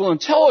spiritual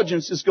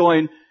intelligence is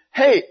going,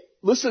 hey,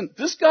 listen,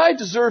 this guy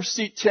deserves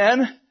seat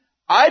 10.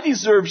 I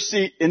deserve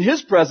seat in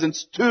his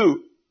presence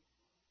too.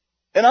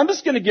 And I'm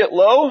just going to get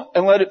low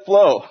and let it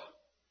flow.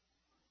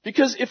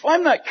 Because if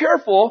I'm not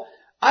careful,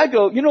 I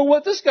go, you know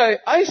what, this guy,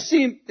 I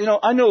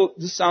know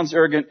this sounds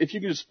arrogant. If you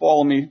can just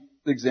follow me,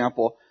 the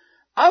example.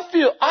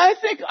 I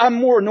think I'm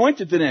more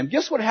anointed than him.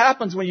 Guess what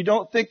happens when you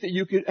don't think that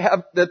you could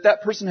have,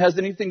 that person has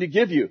anything to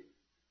give you?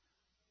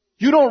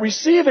 You don't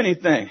receive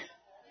anything.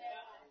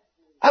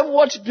 I've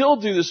watched Bill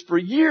do this for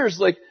years.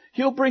 Like,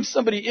 he'll bring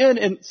somebody in,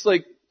 and it's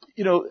like,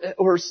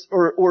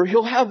 or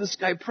he'll have this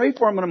guy pray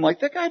for him, and I'm like,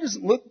 that guy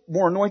doesn't look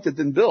more anointed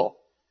than Bill.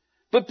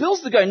 But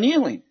Bill's the guy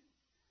kneeling.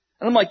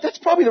 And I'm like, that's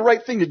probably the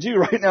right thing to do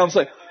right now. It's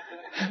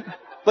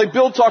like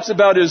Bill talks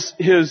about his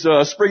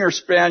Springer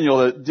Spaniel,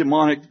 the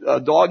demonic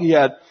dog he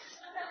had.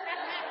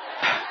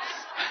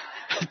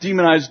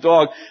 Demonized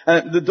dog.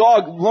 And the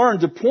dog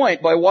learned to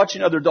point by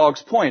watching other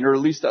dogs point, or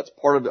at least that's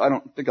part of it. I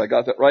don't think I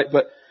got that right,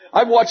 but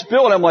I've watched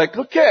Bill, and I'm like,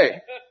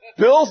 okay,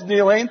 Bill's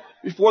kneeling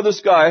before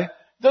this guy.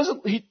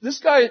 This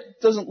guy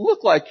doesn't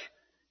look like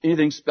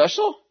anything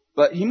special,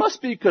 but he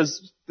must be,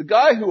 because the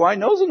guy who I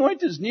know is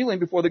anointed is kneeling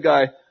before the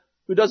guy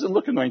who doesn't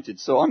look anointed.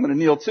 So I'm going to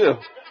kneel too.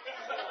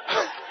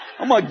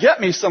 I'm going to get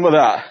me some of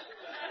that.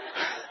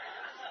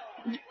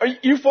 Are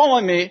you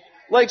following me?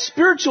 Like,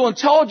 spiritual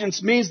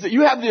intelligence means that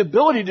you have the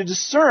ability to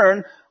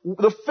discern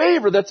the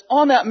favor that's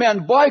on that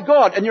man by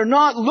God, and you're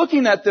not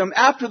looking at them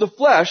after the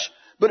flesh,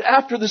 but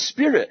after the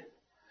Spirit.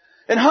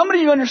 And how many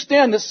of you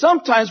understand that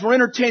sometimes we're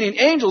entertaining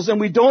angels and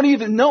we don't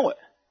even know it?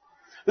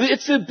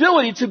 It's the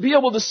ability to be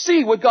able to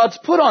see what God's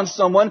put on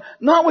someone,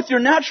 not with your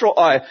natural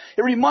eye.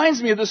 It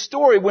reminds me of the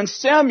story when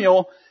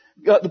Samuel,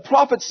 the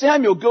prophet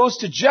Samuel, goes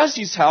to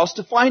Jesse's house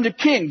to find a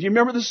king. Do you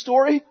remember the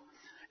story?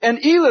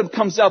 And Eliab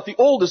comes out, the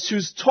oldest,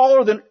 who's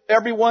taller than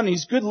everyone.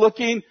 He's good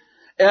looking.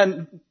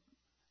 And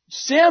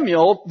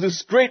Samuel,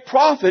 this great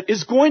prophet,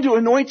 is going to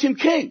anoint him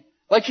king.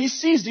 Like he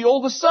sees the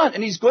oldest son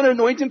and he's going to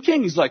anoint him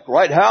king. He's like,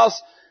 right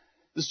house.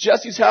 This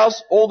Jesse's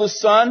house, oldest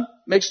son,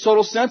 makes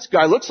total sense.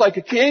 Guy looks like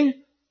a king.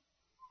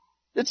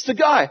 It's the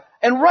guy.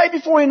 And right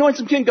before he anoints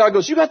him king, God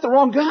goes, you got the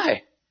wrong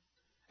guy.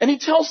 And he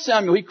tells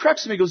Samuel, he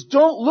corrects him, he goes,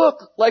 don't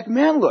look like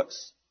man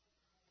looks.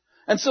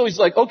 And so he's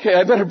like, okay,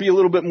 I better be a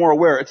little bit more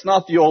aware. It's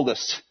not the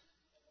oldest.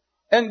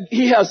 And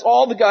he has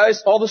all the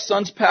guys, all the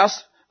sons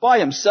pass by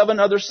him. 7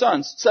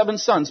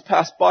 sons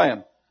pass by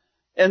him.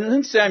 And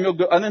then Samuel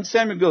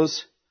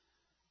goes,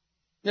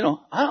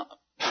 I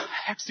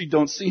actually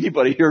don't see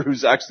anybody here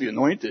who's actually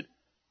anointed.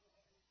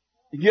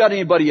 You got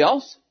anybody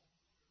else?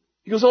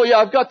 He goes, oh yeah,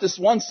 I've got this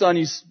one son.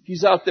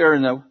 He's out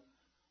there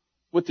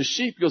with the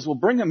sheep. He goes, well,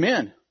 bring him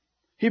in.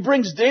 He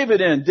brings David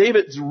in.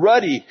 David's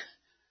ruddy.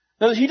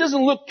 Now, he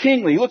doesn't look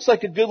kingly. He looks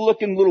like a good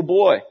looking little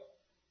boy.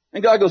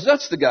 And God goes,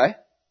 that's the guy.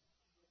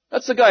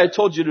 That's the guy I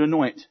told you to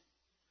anoint.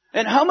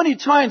 And how many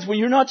times when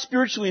you're not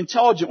spiritually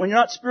intelligent, when you're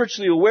not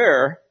spiritually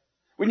aware,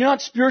 when you're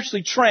not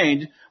spiritually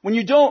trained, when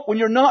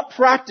you're not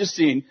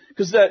practicing,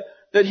 because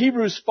that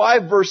Hebrews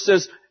 5 verse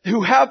says,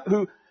 who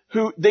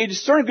they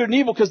discern good and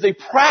evil because they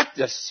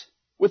practice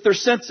with their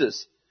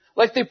senses.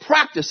 Like they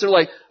practice. They're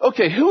like,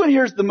 okay, who in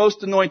here is the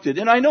most anointed?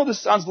 And I know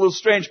this sounds a little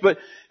strange, but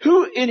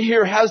who in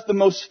here has the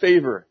most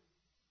favor?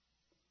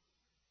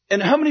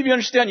 And how many of you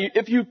understand?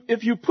 If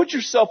you put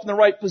yourself in the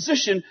right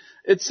position,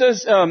 it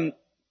says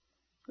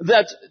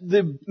that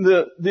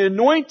the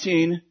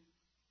anointing,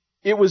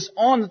 it was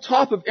on the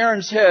top of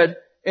Aaron's head,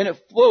 and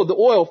the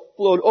oil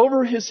flowed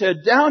over his head,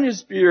 down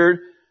his beard,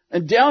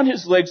 and down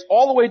his legs,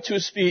 all the way to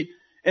his feet.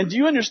 And do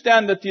you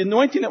understand that the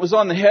anointing that was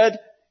on the head,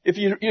 if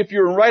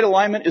you're in right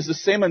alignment, is the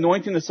same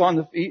anointing that's on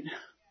the feet?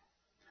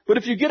 But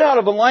if you get out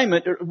of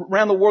alignment,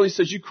 around the world, he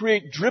says you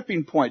create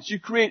dripping points. You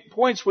create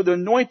points where the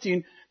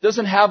anointing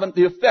doesn't have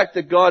the effect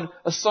that God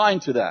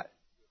assigned to that.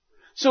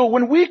 So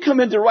when we come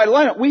into right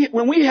alignment,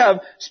 when we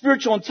have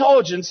spiritual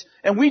intelligence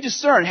and we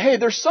discern, hey,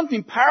 there's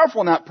something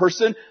powerful in that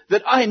person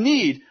that I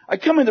need. I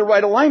come into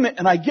right alignment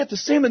and I get the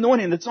same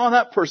anointing that's on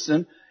that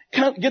person,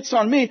 gets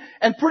on me,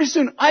 and pretty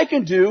soon I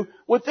can do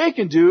what they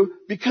can do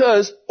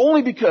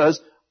only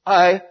because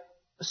I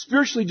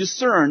spiritually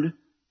discerned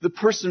the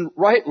person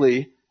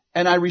rightly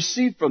and I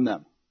received from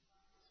them.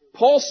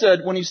 Paul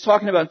said when he's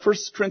talking about 1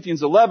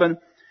 Corinthians 11,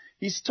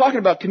 he's talking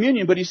about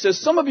communion, but he says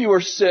some of you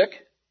are sick,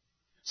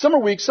 some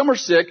are weak, some are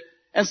sick,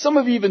 and some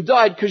of you even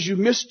died because you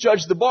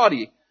misjudged the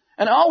body.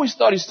 And I always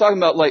thought he's talking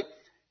about like,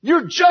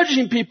 you're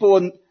judging people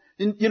and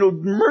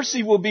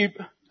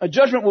a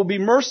judgment will be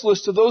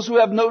merciless to those who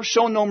have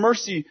shown no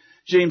mercy,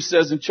 James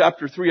says in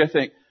chapter 3, I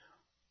think.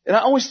 And I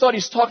always thought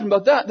he's talking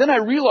about that. Then I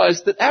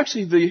realized that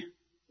actually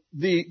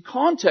the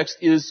context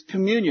is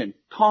communion,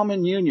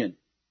 common union.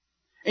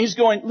 And he's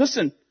going,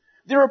 listen,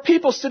 there are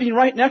people sitting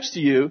right next to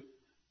you.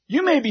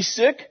 You may be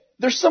sick.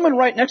 There's someone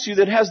right next to you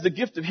that has the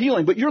gift of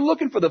healing, but you're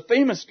looking for the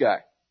famous guy.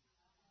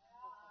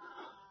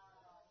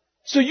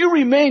 So you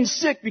remain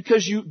sick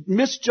because you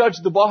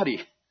misjudged the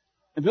body.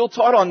 And Bill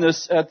taught on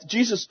this at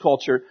Jesus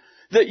Culture,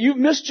 that you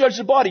misjudged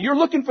the body. You're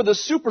looking for the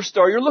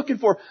superstar. You're looking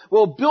for,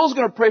 well, Bill's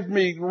going to pray for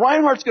me.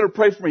 Reinhardt's going to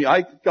pray for me.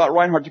 I got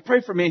Reinhardt to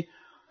pray for me.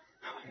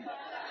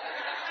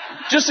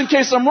 Just in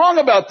case I'm wrong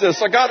about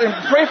this, I got him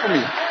to pray for me.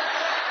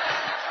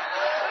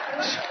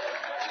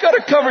 You got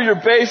to cover your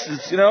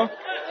bases, you know.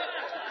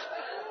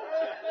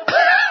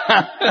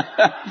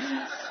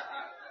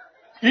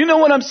 You know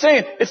what I'm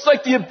saying? It's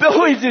like the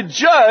ability to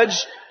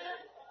judge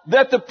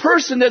that the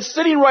person that's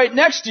sitting right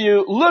next to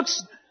you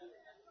looks,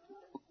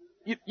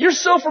 you're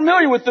so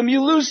familiar with them,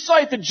 you lose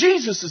sight that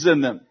Jesus is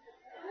in them.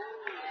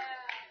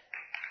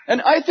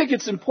 And I think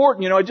it's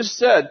important, I just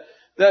said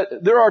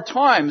that there are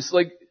times,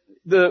 like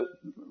the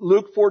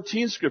Luke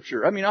 14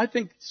 scripture. I mean, I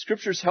think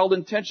scripture's held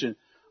in tension.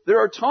 There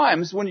are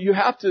times when you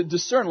have to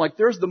discern, like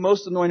there's the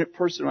most anointed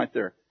person right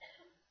there.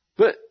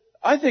 But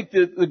I think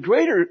that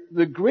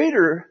the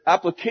greater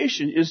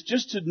application is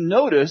just to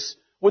notice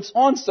what's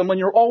on someone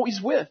you're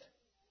always with.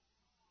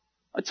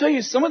 I tell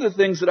you, some of the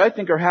things that I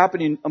think are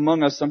happening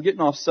among us, I'm getting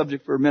off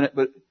subject for a minute,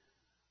 but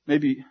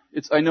maybe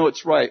I know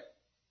it's right,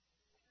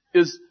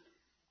 is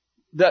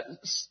that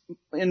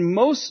in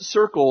most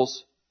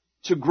circles,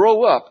 to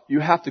grow up, you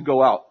have to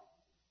go out.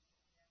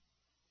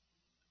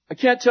 I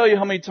can't tell you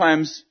how many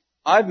times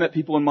I've met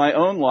people in my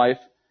own life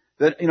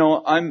that,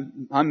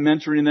 I'm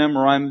mentoring them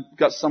or I'm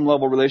got some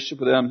level of relationship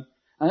with them.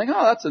 I think,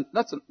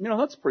 that's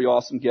a pretty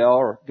awesome gal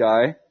or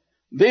guy.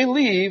 They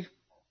leave,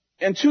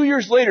 and 2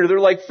 years later, they're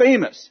like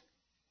famous.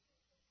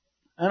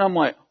 And I'm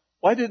like,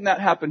 why didn't that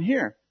happen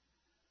here?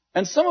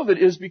 And some of it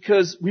is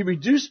because we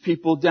reduce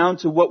people down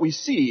to what we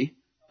see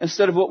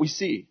instead of what we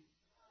see.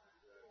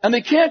 And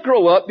they can't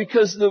grow up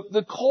because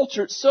the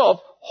culture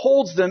itself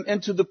holds them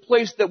into the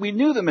place that we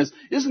knew them as.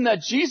 Isn't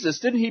that Jesus?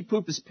 Didn't he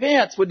poop his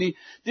pants? Didn't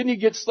he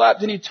get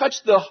slapped? Didn't he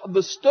touch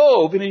the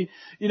stove? And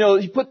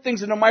he put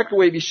things in a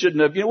microwave he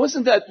shouldn't have.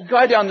 Wasn't that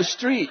guy down the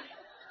street?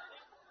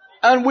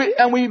 And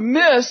we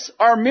miss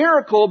our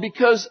miracle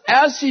because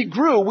as he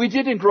grew, we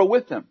didn't grow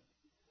with him.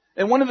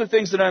 And one of the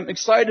things that I'm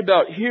excited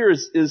about here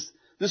is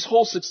this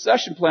whole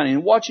succession planning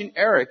and watching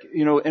Eric,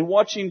 and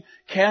watching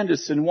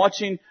Candace and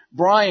watching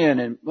Brian,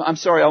 and I'm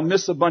sorry, I'll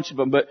miss a bunch of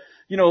them, but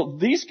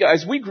these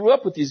guys, we grew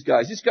up with these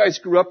guys. These guys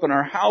grew up in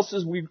our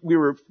houses. We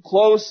were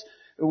close.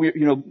 I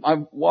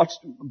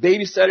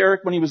babysat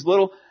Eric when he was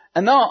little,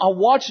 and now I'm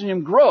watching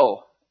him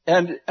grow.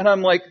 And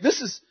I'm like,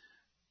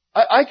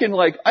 I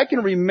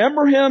can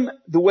remember him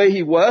the way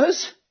he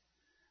was,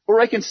 or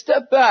I can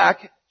step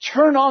back,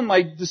 turn on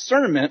my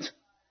discernment,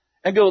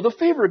 and go, the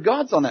favor of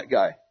God's on that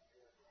guy.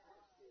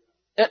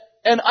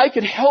 And I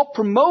can help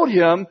promote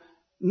him,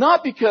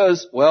 not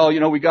because,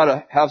 we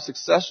gotta have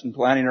succession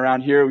planning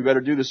around here, we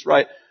better do this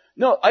right.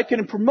 No, I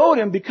can promote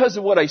him because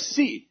of what I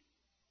see.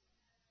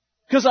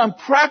 Because I'm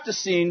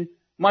practicing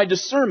my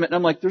discernment, and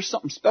I'm like, there's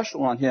something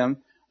special on him.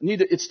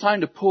 It's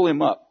time to pull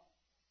him up.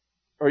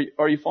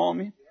 Are you following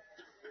me?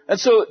 And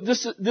so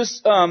this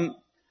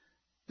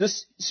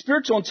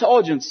spiritual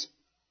intelligence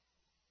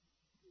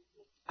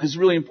is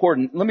really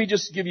important. Let me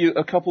just give you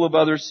a couple of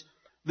others.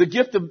 The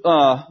gift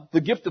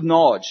of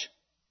knowledge.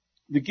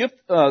 The gift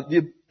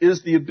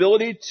is the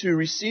ability to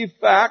receive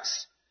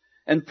facts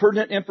and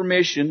pertinent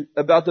information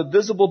about the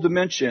visible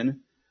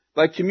dimension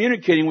by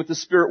communicating with the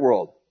spirit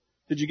world.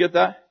 Did you get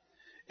that?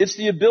 It's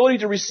the ability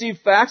to receive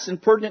facts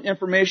and pertinent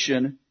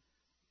information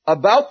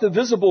about the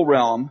visible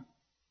realm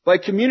by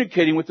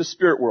communicating with the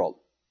spirit world.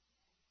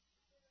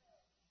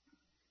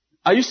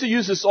 I used to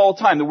use this all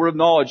the time, the word of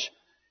knowledge,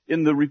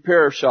 in the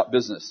repair shop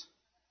business.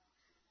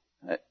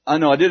 I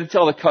know I didn't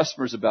tell the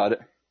customers about it.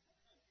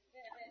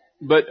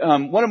 But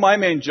one of my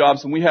main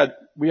jobs, and we had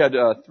 3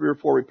 or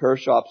 4 repair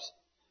shops. I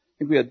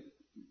think we had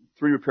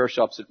 3 repair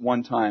shops at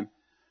one time.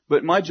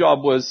 But my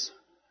job was,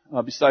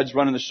 besides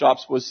running the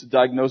shops, was to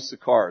diagnose the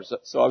cars.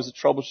 So I was a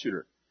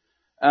troubleshooter.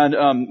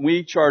 And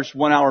we charged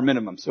 1 hour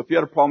minimum. So if you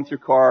had a problem with your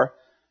car,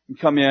 you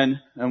come in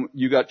and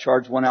you got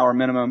charged 1 hour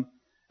minimum.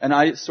 And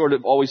I sort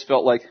of always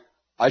felt like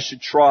I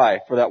should try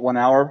for that 1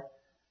 hour.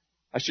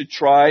 I should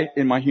try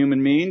in my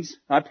human means.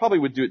 I probably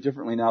would do it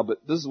differently now,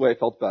 but this is the way I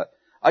felt about it.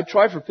 I'd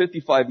try for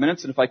 55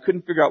 minutes, and if I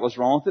couldn't figure out what's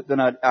wrong with it, then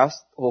I'd ask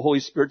the Holy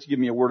Spirit to give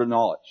me a word of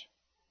knowledge.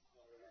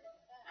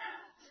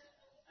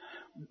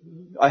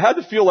 I had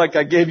to feel like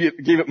I gave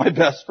it my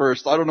best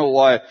first. I don't know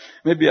why.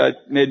 Maybe I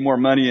made more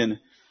money and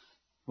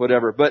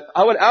whatever. But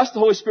I would ask the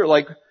Holy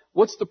Spirit,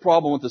 what's the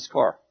problem with this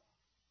car?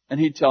 And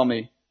he'd tell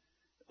me,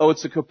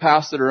 it's a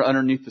capacitor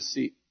underneath the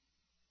seat.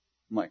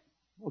 I'm like,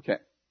 okay.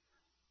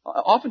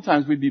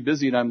 Oftentimes we'd be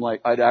busy and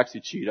I'd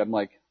actually cheat.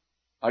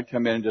 I'd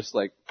come in and just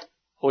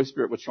Holy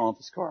Spirit, what's wrong with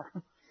this car?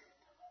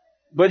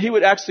 But he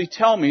would actually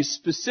tell me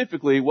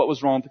specifically what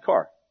was wrong with the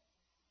car.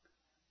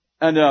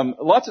 And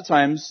lots of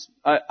times,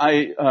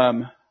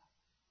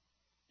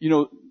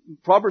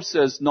 Proverbs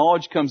says,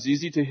 knowledge comes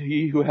easy to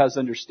he who has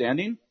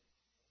understanding.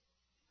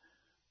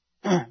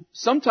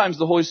 Sometimes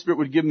the Holy Spirit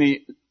would give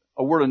me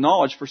a word of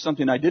knowledge for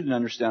something I didn't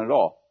understand at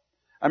all.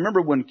 I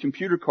remember when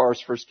computerized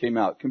cars first came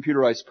out.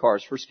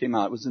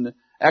 It was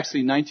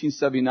actually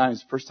 1979 is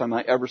the first time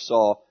I ever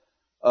saw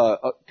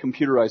a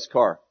computerized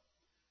car.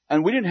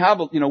 And we didn't have,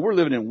 we're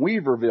living in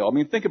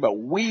Weaverville. Think about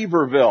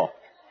Weaverville.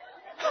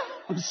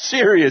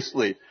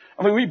 Seriously.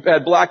 We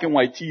had black and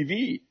white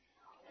TV.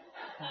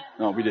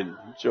 No, we didn't.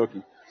 I'm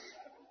joking.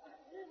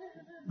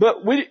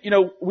 But we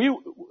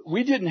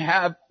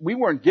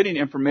weren't getting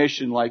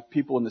information like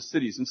people in the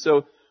cities. And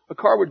so a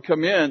car would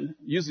come in,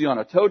 usually on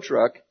a tow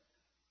truck,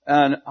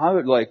 and I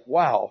would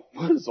wow,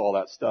 what is all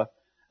that stuff?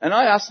 And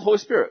I asked the Holy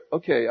Spirit,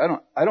 okay,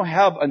 I don't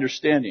have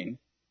understanding,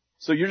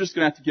 so you're just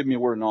going to have to give me a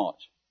word of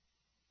knowledge.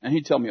 And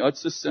he'd tell me,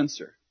 it's this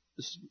sensor.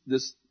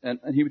 And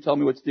he would tell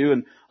me what to do,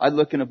 and I'd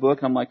look in a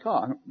book, I'm like,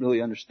 I don't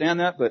really understand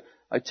that, but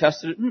I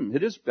tested it,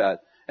 it is bad.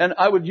 And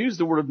I would use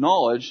the word of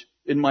knowledge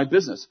in my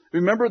business.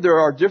 Remember, there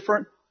are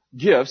different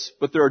gifts,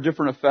 but there are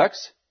different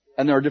effects,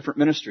 and there are different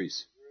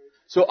ministries.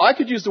 So I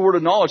could use the word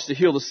of knowledge to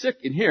heal the sick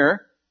in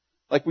here,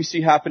 like we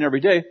see happen every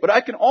day, but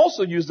I can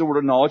also use the word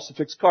of knowledge to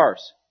fix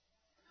cars.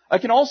 I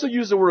can also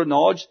use the word of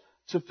knowledge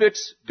to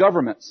fix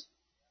governments.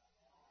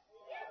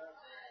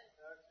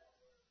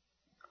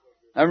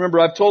 I remember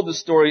I've told this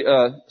story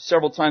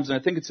several times, and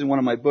I think it's in one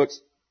of my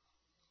books.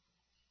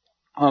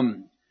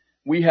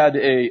 We had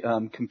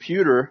a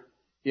computer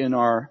in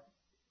our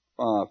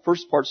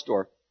first parts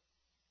store,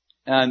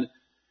 and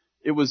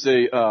it was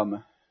a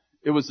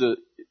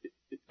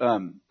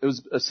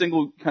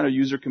single kind of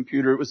user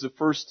computer. It was the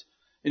first.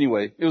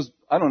 Anyway,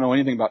 I don't know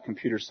anything about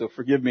computers, so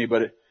forgive me,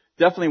 but it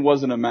definitely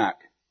wasn't a Mac.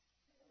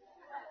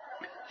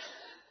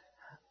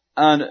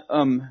 And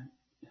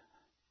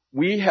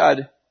we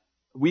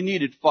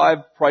needed 5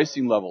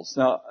 pricing levels.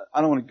 Now,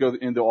 I don't want to go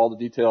into all the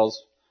details.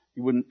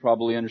 You wouldn't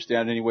probably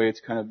understand anyway.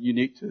 It's kind of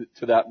unique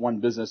to that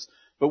one business.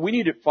 But we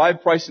needed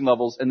 5 pricing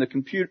levels, and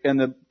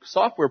the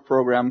software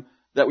program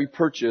that we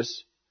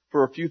purchased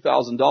for a few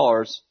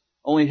 $1,000s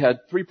only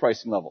had 3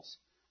 pricing levels.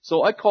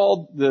 So I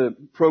called the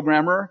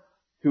programmer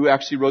who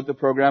actually wrote the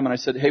program, and I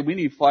said, hey, we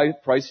need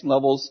 5 pricing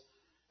levels.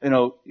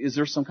 Is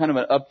there some kind of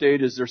an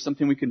update? Is there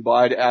something we can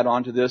buy to add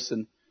on to this?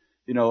 And,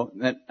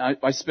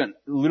 I spent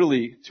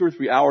literally 2 or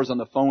 3 hours on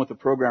the phone with the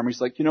programmer. He's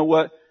like, you know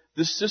what?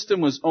 This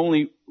system was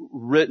only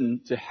written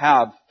to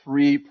have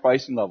 3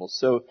 pricing levels.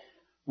 So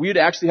we'd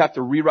actually have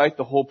to rewrite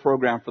the whole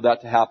program for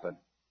that to happen. And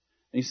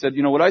he said,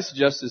 what I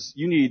suggest is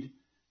you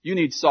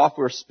need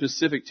software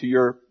specific to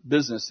your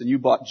business, and you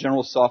bought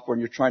general software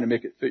and you're trying to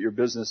make it fit your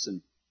business.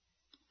 And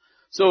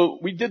so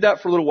we did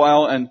that for a little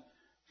while, and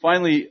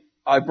finally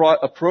I brought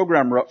a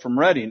programmer up from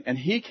Reading, and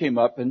he came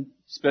up and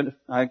spent,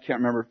 I can't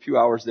remember, a few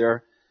hours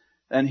there.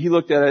 And he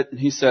looked at it and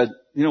he said,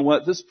 you know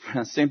what, this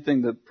same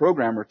thing the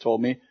programmer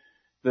told me,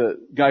 the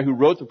guy who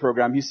wrote the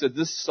program, he said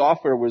this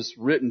software was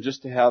written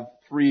just to have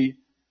 3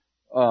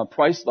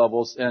 price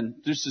levels, and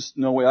there's just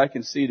no way I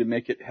can see to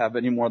make it have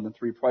any more than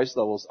 3 price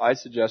levels. I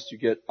suggest you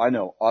get,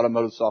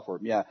 automotive software.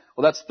 Yeah,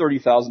 well that's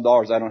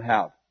 $30,000 I don't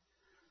have.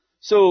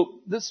 So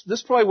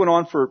this probably went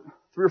on for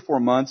 3 or 4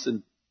 months,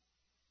 and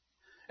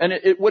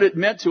what it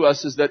meant to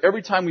us is that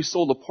every time we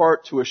sold a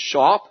part to a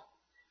shop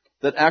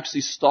that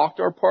actually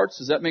stocked our parts,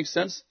 does that make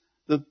sense?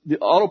 The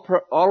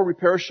auto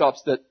repair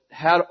shops that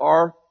had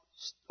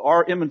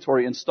our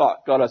inventory in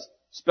stock got a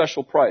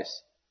special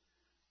price.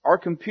 Our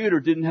computer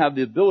didn't have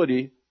the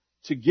ability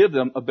to give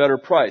them a better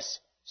price.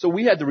 So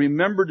we had to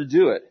remember to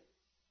do it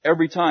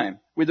every time.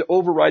 We had to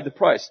override the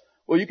price.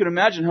 Well, you can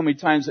imagine how many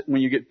times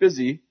when you get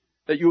busy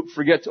that you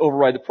forget to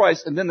override the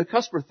price, and then the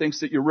customer thinks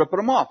that you're ripping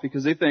them off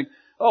because they think,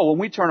 oh, when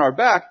we turn our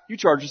back, you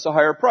charge us a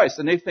higher price.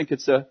 And they think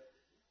it's an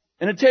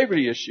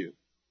integrity issue.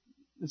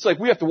 It's like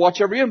we have to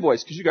watch every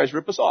invoice because you guys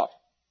rip us off.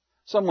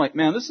 So I'm like,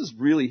 man, this is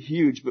really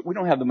huge, but we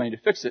don't have the money to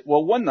fix it.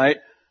 Well, one night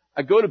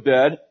I go to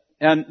bed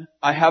and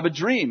I have a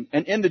dream.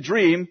 And in the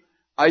dream,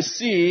 I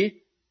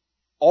see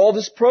all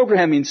this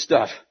programming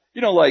stuff.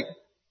 Like,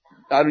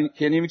 can't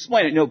even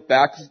explain it.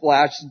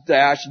 Backslash,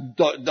 dash,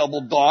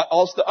 double dot,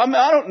 all stuff.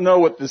 I don't know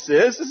what this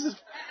is. This is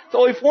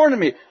totally foreign to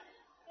me.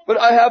 But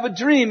I have a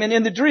dream, and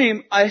in the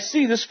dream, I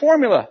see this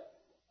formula.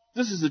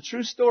 This is a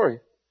true story.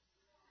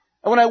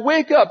 And when I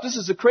wake up, this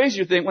is the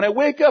crazier thing, when I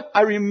wake up,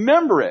 I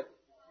remember it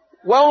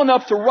well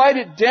enough to write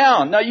it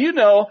down. Now,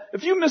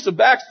 if you miss a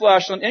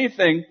backslash on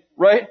anything,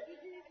 right?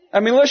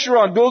 Unless you're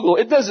on Google,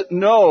 it doesn't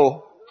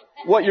know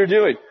what you're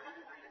doing.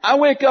 I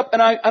wake up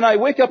and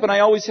I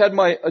always had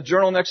a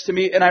journal next to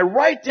me, and I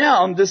write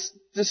down this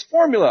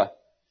formula.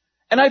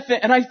 And I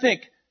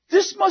think,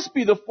 this must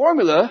be the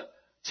formula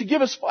to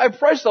give us 5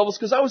 price levels,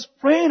 because I was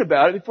praying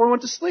about it before I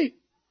went to sleep.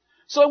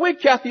 So I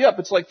wake Kathy up.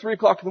 It's like 3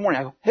 o'clock in the morning.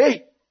 I go,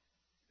 hey,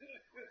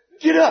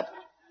 get up.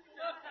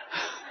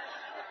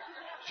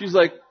 She's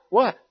like,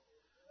 what?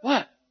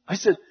 What? I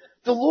said,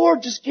 the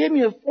Lord just gave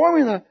me a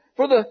formula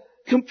for the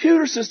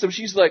computer system.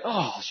 She's like,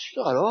 oh,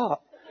 shut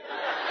up.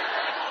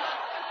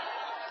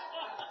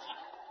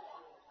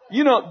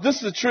 This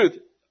is the truth.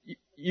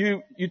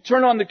 You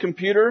turn on the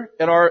computer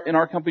in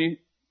our company.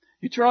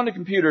 You turn on the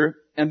computer,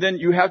 and then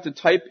you have to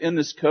type in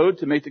this code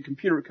to make the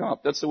computer come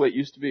up. That's the way it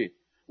used to be.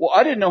 Well,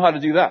 I didn't know how to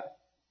do that.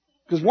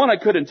 Because 1, I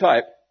couldn't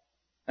type.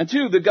 And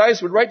 2, the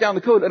guys would write down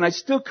the code, and I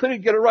still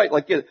couldn't get it right.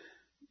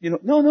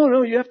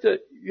 No, you have to,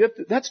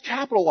 that's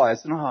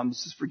capitalized. No,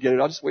 just forget it.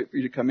 I'll just wait for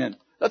you to come in.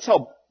 That's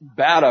how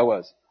bad I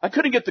was. I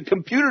couldn't get the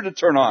computer to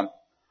turn on.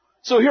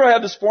 So here I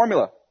have this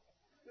formula.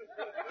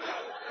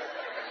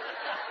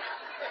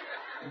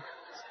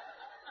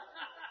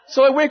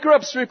 So I wake her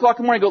up, it's 3 o'clock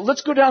in the morning, I go,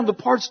 let's go down to the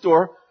parts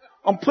store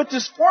and put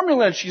this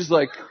formula in. She's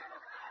like,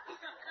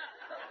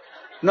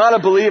 not a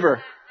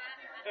believer.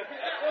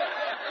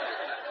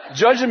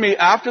 Judging me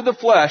after the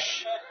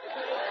flesh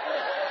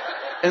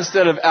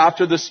instead of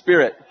after the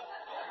Spirit.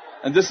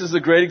 And this is a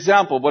great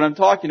example of what I'm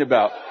talking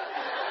about.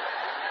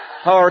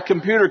 How our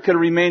computer can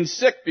remain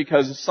sick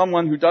because of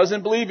someone who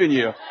doesn't believe in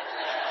you.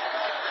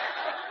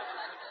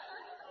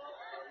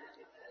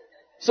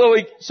 So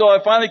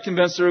I finally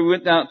convinced her. We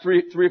went down at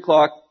 3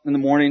 o'clock in the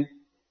morning.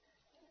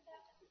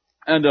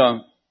 And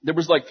there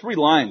was like 3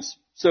 lines.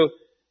 So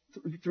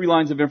 3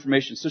 lines of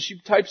information. So she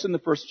types in the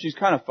first. She's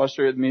kind of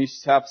frustrated with me.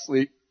 She's half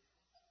asleep.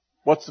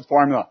 What's the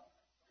formula?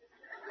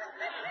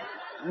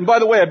 And by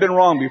the way, I've been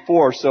wrong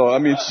before. So,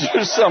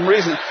 there's some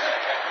reason.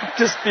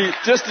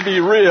 Just to be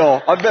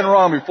real, I've been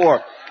wrong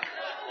before.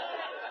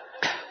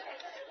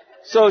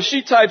 So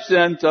she types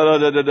in,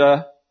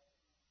 da-da-da-da-da.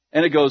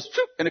 And it goes,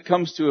 and it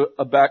comes to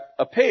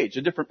a page,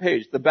 a different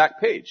page, the back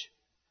page.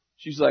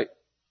 She's like,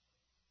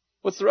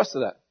 what's the rest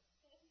of that?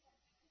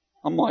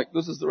 I'm like,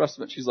 this is the rest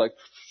of it. She's like,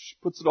 she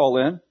puts it all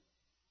in.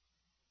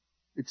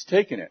 It's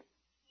taking it.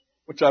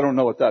 Which I don't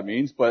know what that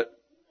means, but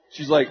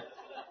she's like,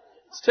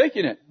 it's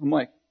taking it. I'm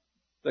like,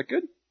 is that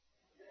good?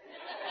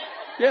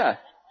 Yeah.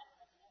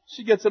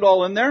 She gets it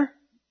all in there.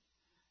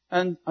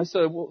 And I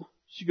said,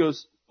 she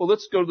goes, well,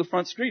 let's go to the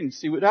front screen and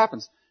see what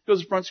happens. goes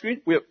to the front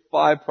screen. We have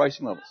 5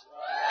 pricing levels.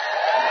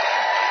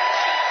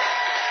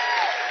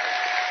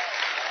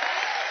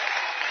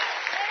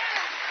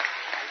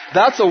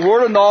 That's a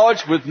word of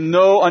knowledge with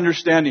no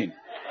understanding.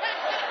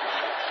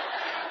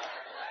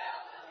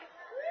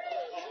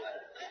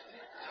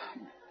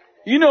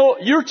 You know,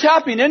 you're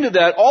tapping into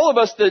that. All of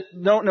us that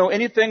don't know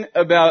anything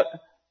about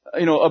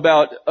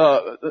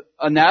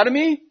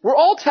anatomy, we're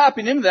all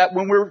tapping into that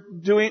when we're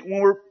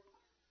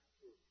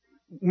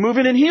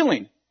moving and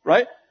healing,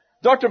 right?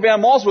 Dr.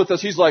 Van Maal's with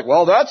us. He's like,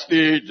 well, that's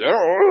the,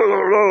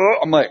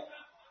 I'm like,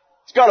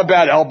 he's got a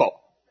bad elbow.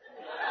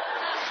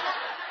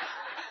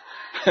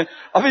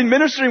 I mean,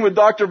 ministering with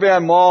Dr.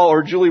 Van Maal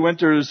or Julie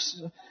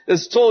Winters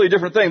is a totally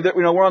different thing. That,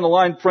 we're on the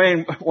line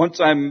praying one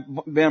time,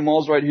 Van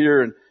Maal's right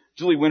here, and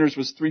Julie Winters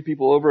was 3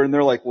 people over, and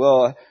they're like,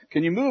 well,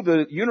 can you move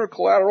the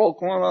unilateral?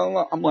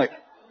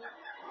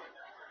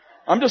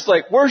 I'm just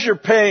like, where's your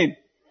pain?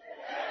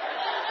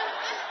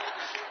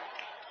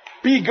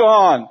 Be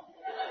gone.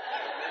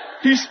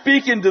 He's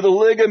speaking to the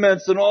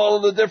ligaments and all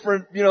of the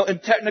different, in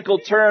technical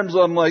terms.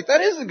 I'm like,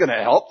 that isn't going to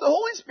help. The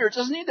Holy Spirit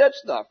doesn't need that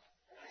stuff.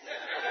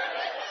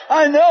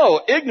 I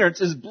know.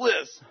 Ignorance is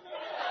bliss.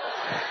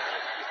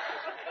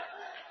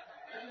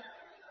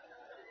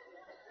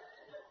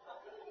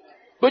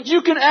 But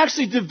you can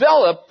actually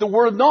develop the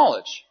word of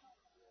knowledge.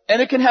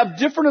 And it can have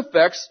different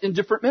effects in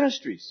different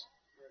ministries.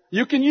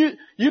 You can,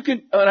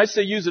 and I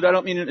say use it, I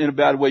don't mean it in a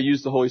bad way,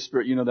 use the Holy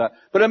Spirit, you know that.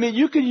 But I mean,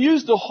 you can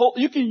use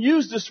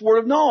this word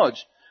of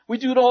knowledge. We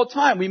do it all the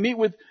time. We meet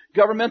with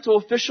governmental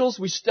officials,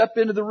 we step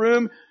into the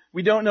room,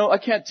 we don't know, I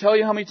can't tell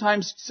you how many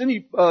times.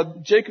 Cindy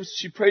Jacobs,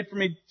 she prayed for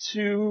me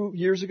 2.5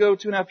 years ago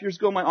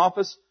in my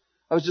office.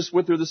 I was just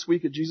with her this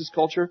week at Jesus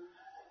Culture.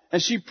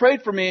 And she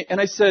prayed for me, and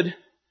I said,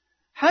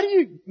 how do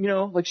you,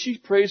 she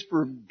prays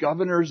for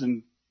governors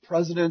and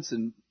presidents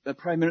and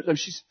prime ministers.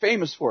 She's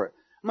famous for it.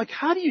 I'm like,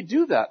 how do you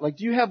do that? Like,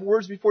 do you have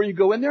words before you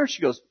go in there?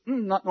 She goes,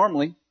 not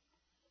normally.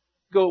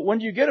 I go, when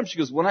do you get them? She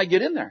goes, when I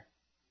get in there.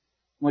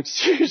 I'm like,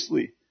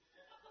 seriously?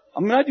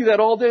 I do that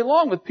all day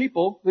long with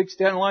people. They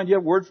stand in line, do you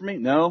have a word for me?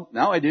 No,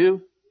 now I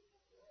do.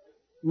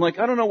 I'm like,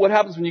 I don't know what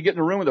happens when you get in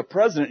a room with a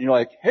president and you're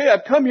like, hey,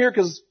 I've come here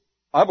because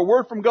I have a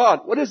word from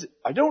God. What is it?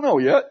 I don't know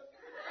yet.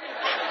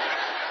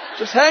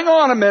 Just hang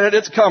on a minute,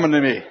 it's coming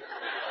to me.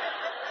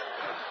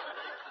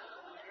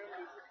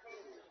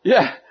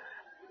 Yeah,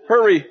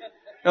 hurry.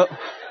 No.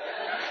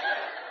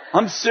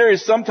 I'm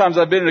serious. Sometimes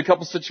I've been in a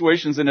couple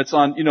situations and it's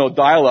on,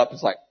 dial-up.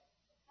 It's like,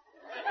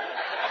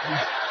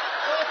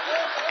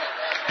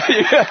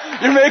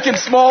 yeah, you're making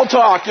small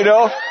talk,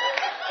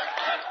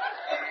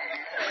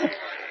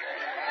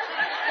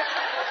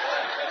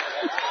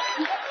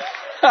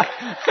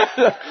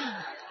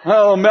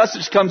 Oh, a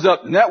message comes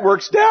up,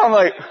 network's down,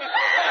 like,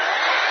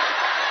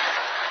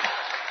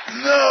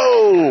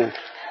 no!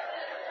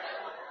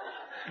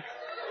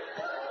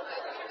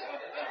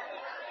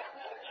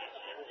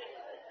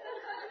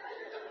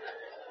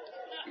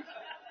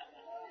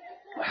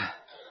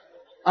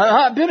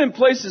 I've been in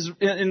places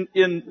in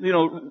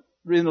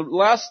the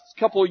last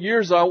couple of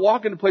years. I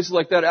walk into places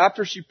like that.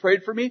 After she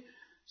prayed for me,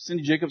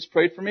 Cindy Jacobs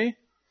prayed for me,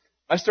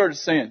 I started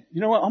saying, you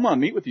know what? I'm going to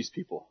meet with these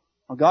people.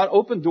 God,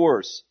 open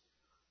doors.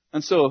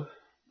 And so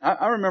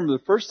I remember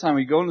the first time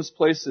we go in this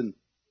place and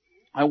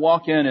I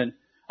walk in and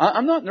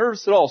I'm not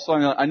nervous at all. So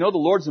I know the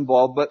Lord's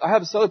involved, but I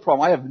have this other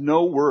problem. I have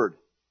no word.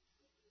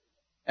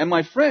 And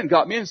my friend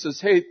got me in and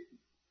says, hey,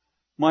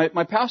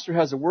 my pastor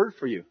has a word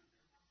for you.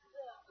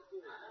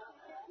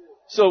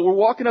 So we're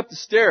walking up the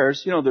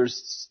stairs,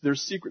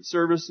 there's Secret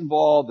Service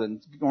involved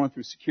and going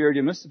through security.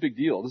 And this is a big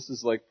deal. This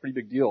is like pretty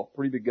big deal,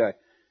 pretty big guy.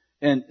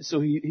 And so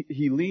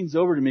he leans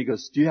over to me and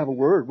goes, do you have a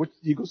word?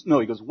 He goes, no.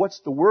 He goes,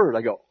 what's the word?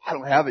 I go, I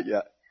don't have it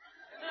yet.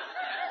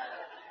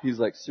 He's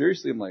like,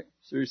 seriously? I'm like,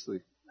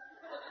 seriously.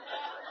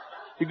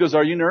 He goes,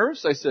 are you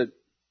nervous? I said,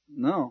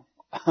 no.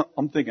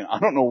 I'm thinking, I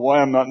don't know why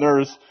I'm not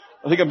nervous.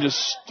 I think I'm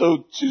just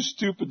too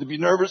stupid to be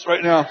nervous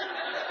right now.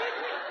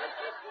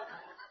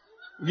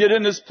 Get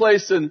in this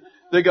place and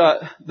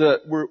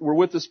we're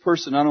with this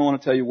person. I don't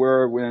want to tell you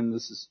where or when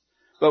this is,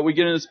 but we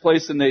get in this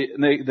place and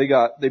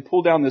they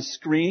pull down this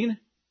screen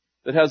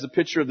that has a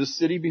picture of the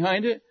city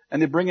behind it,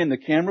 and they bring in the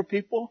camera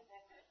people.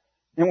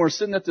 And we're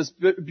sitting at this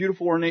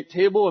beautiful ornate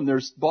table, and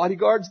there's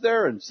bodyguards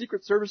there and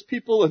Secret Service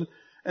people,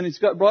 and he's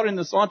brought in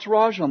this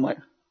entourage. I'm like,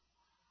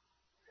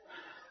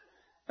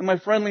 and my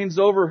friend leans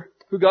over,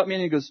 who got me,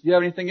 and he goes, you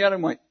have anything yet?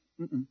 I'm like,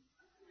 mm-mm.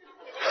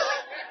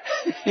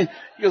 He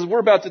goes, we're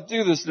about to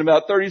do this in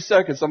about 30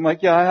 seconds. I'm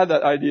like, yeah, I had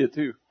that idea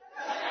too.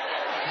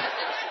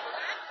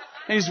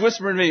 And he's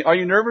whispering to me, are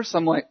you nervous?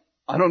 I'm like,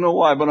 I don't know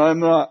why, but I'm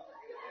not.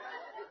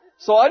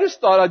 So I just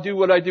thought I'd do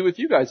what I do with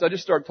you guys. I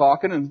just start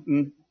talking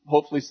and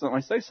hopefully I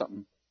say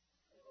something.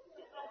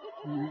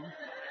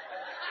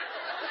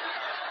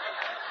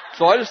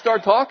 So I just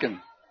start talking.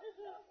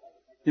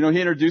 He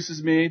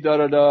introduces me,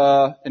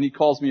 and he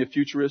calls me a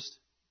futurist.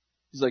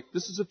 He's like,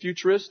 this is a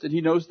futurist, and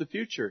he knows the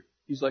future.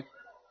 He's like,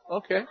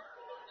 okay.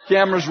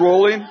 Camera's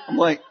rolling. I'm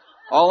like,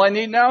 all I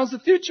need now is the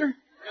future.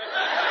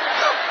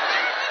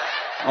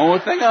 Only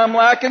thing I'm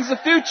lacking is the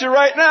future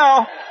right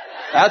now.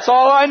 That's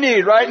all I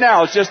need right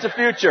now. It's just the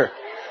future.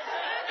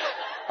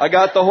 I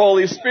got the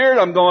Holy Spirit.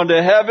 I'm going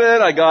to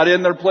heaven. I got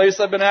in the place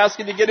I've been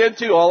asking to get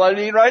into. All I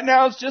need right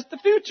now is just the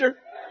future.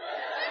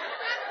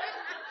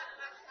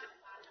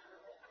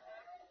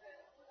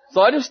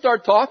 So I just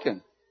start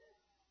talking.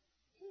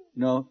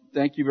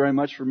 Thank you very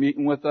much for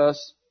meeting with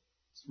us.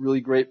 It's a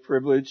really great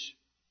privilege.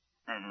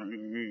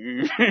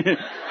 And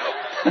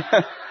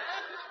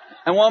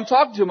while I'm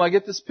talking to him, I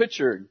get this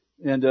picture.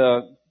 And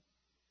I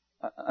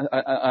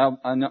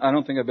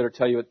don't think I better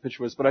tell you what the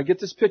picture was, but I get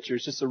this picture.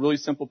 It's just a really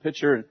simple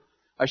picture. And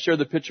I share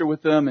the picture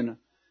with them. And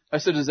I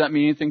said, does that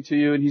mean anything to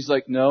you? And he's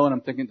like, no. And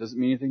I'm thinking, it doesn't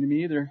mean anything to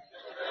me either.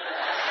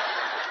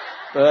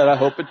 But I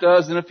hope it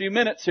does in a few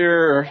minutes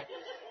here.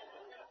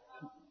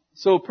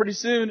 So pretty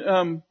soon,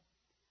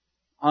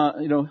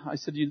 I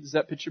said, does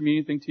that picture mean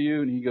anything to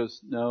you? And he goes,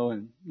 no.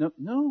 And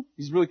no,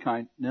 he's really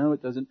kind. No,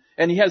 it doesn't.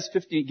 And he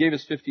gave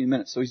us 15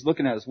 minutes. So he's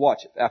looking at his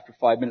watch. After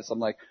 5 minutes, I'm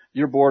like,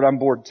 you're bored. I'm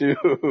bored too.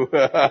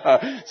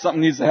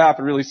 Something needs to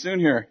happen really soon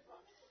here.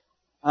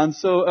 And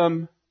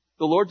so,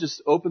 the Lord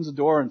just opens the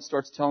door and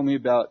starts telling me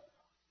about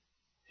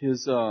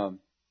his, a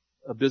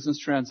business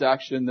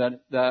transaction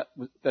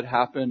that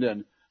happened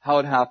and how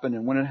it happened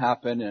and when it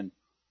happened.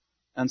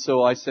 And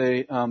so I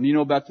say, you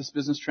know about this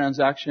business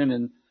transaction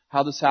and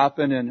how this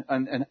happened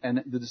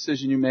and the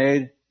decision you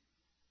made?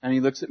 And he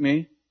looks at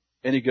me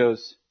and he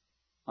goes,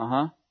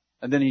 uh-huh.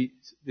 And then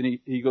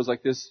he goes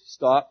like this,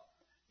 stop.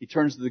 He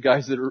turns to the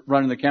guys that are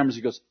running the cameras.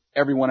 He goes,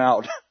 everyone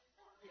out.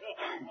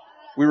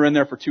 We were in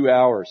there for 2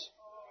 hours.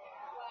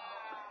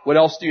 What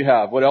else do you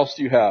have? What else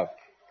do you have?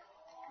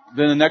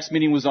 Then the next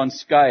meeting was on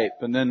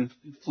Skype and then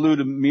flew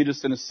to meet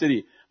us in a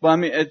city. But I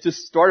mean, it just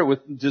started with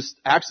just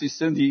actually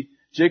Cindy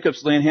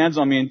Jacobs laying hands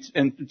on me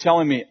and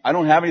telling me, I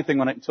don't have anything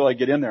until I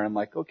get in there. I'm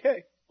like,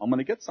 okay, I'm going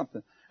to get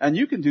something. And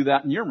you can do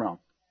that in your realm.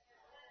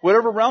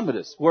 Whatever realm it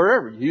is,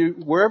 wherever you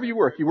work.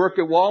 You work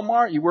at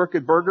Walmart, you work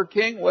at Burger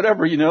King,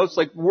 whatever, it's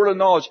like word of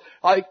knowledge.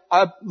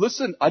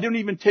 Listen, I didn't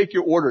even take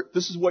your order.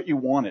 This is what you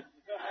wanted.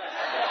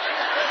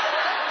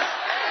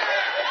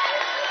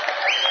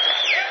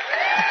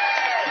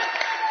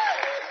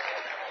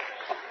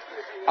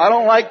 I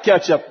don't like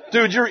ketchup.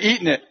 Dude, you're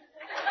eating it.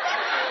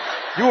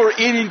 You are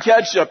eating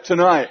ketchup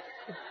tonight.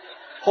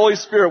 Holy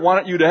Spirit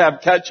wanted you to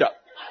have ketchup.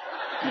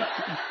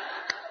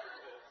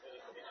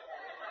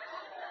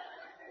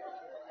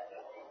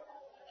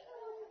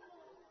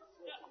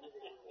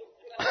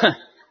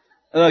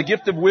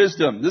 Gift of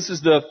wisdom. This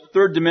is the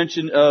third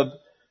dimension of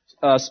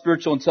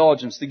spiritual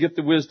intelligence, the gift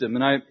of wisdom.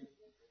 And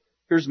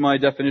here's my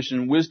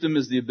definition. Wisdom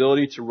is the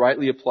ability to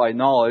rightly apply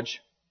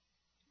knowledge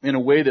in a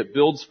way that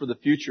builds for the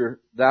future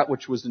that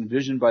which was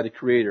envisioned by the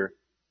Creator,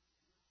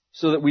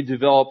 so that we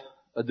develop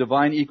a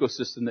divine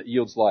ecosystem that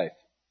yields life.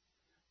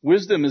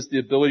 Wisdom is the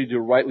ability to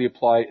rightly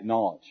apply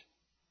knowledge.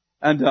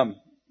 And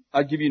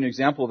I'll give you an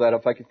example of that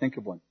if I can think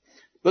of one.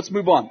 Let's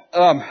move on.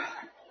 I'm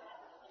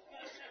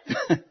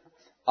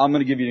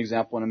going to give you an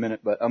example in a minute,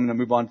 but I'm going to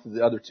move on to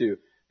the other two.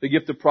 The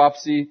gift of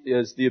prophecy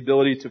is the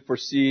ability to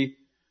foresee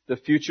the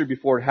future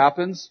before it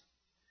happens,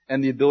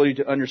 and the ability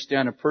to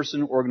understand a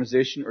person,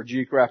 organization, or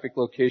geographic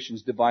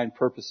location's divine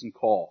purpose and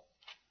call.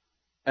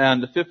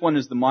 And the fifth one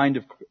is the mind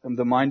of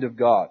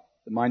God,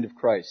 the mind of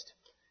Christ.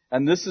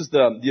 And this is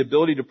the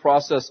ability to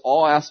process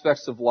all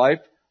aspects of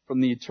life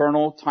from the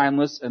eternal,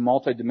 timeless, and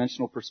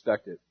multidimensional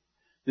perspective.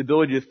 The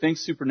ability to think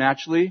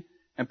supernaturally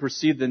and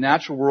perceive the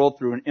natural world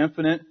through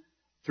infinite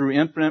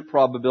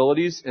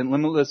probabilities and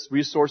limitless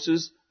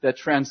resources that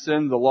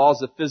transcend the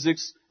laws of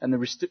physics and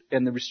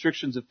the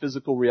restrictions of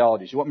physical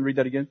realities. You want me to read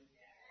that again?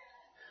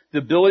 The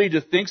ability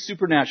to think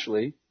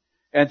supernaturally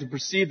and to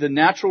perceive the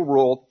natural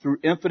world through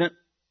infinite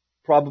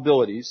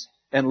probabilities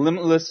and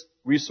limitless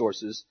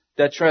resources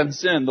that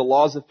transcend the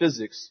laws of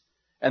physics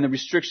and the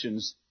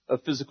restrictions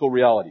of physical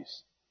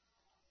realities.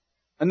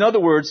 In other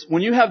words,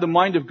 when you have the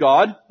mind of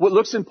God, what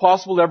looks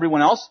impossible to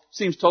everyone else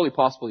seems totally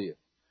possible to you.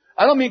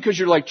 I don't mean because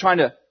you're like trying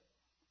to,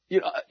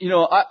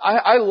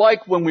 I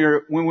like when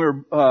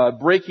we're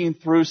breaking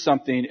through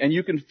something and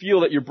you can feel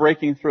that you're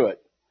breaking through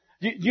it.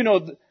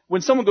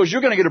 When someone goes,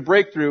 you're going to get a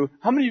breakthrough,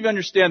 how many of you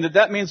understand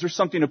that means there's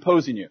something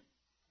opposing you?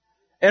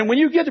 And when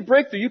you get a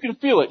breakthrough, you can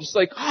feel it. Just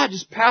like, I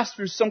just passed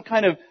through some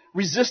kind of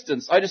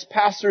resistance. I just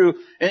passed through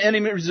an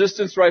enemy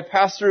resistance, or I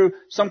passed through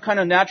some kind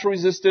of natural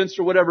resistance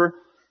or whatever.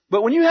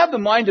 But when you have the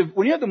mind of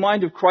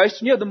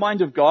Christ, and you have the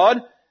mind of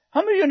God,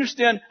 how many of you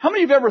understand, how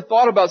many of you have ever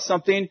thought about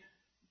something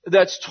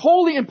that's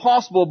totally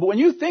impossible, but when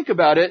you think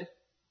about it,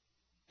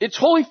 it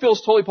totally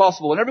feels totally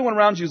possible. And everyone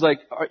around you is like,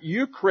 are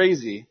you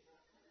crazy?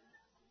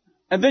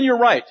 And then you're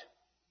right.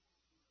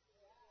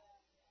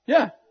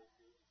 Yeah.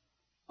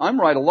 I'm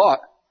right a lot.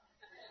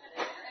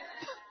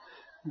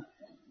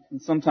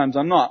 And sometimes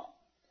I'm not.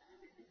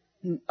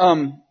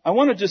 I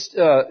want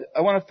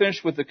to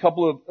finish with a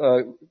couple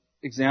of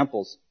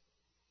examples.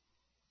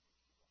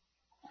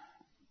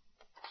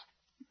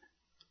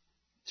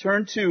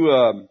 Turn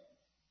to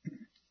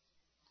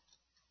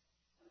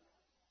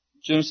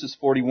Genesis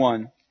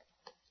 41.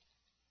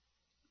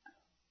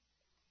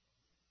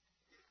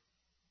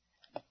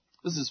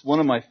 This is one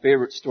of my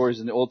favorite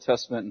stories in the Old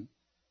Testament.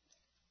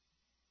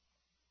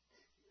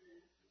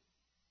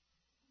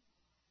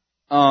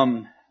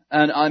 And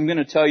I'm going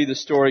to tell you the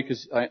story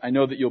because I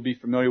know that you'll be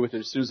familiar with it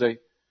as soon as you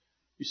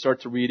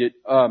start to read it.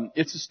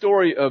 It's a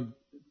story of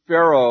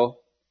Pharaoh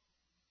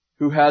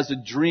who has a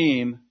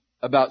dream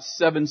about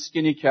 7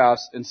 skinny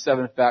calves and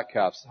 7 fat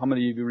calves. How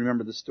many of you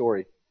remember the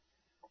story?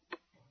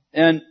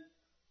 And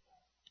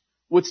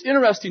what's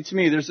interesting to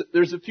me,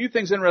 there's a few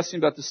things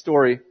interesting about the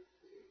story.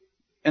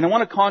 And I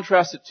want to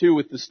contrast it too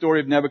with the story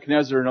of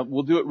Nebuchadnezzar, and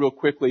we'll do it real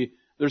quickly.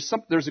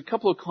 There's a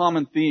couple of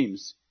common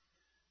themes.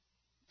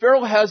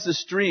 Pharaoh has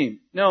this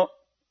dream. Now,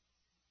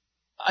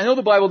 I know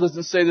the Bible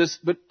doesn't say this,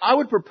 but I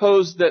would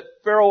propose that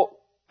Pharaoh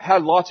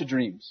had lots of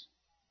dreams.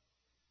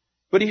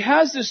 But he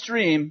has this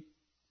dream,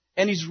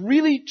 and he's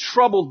really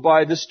troubled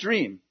by this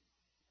dream.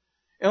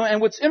 And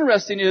what's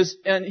interesting is,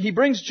 and he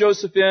brings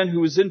Joseph in,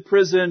 who is in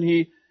prison.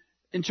 He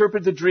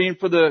interprets the dream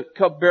for the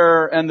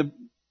cupbearer and the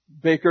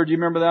baker. Do you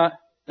remember that?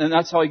 And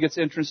that's how he gets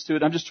entrance to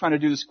it. I'm just trying to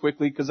do this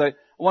quickly because I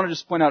want to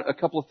just point out a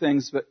couple of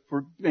things, but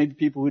for maybe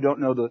people who don't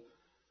know the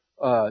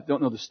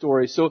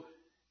story.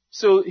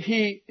 So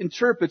he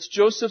interprets,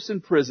 Joseph's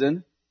in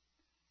prison,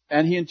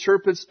 and he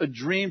interprets a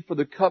dream for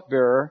the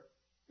cupbearer,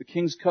 the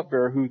king's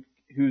cupbearer,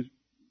 who's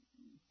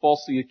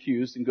falsely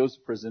accused and goes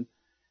to prison,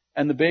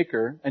 and the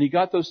baker, and he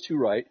got those two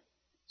right.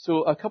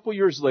 So a couple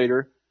years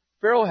later,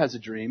 Pharaoh has a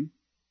dream.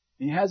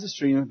 He has this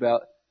dream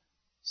about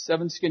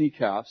 7 fat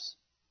calves,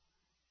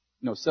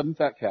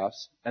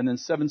 and then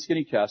 7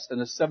 skinny calves, and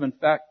the 7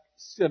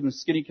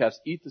 skinny calves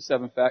eat the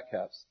 7 fat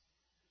calves.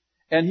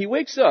 And he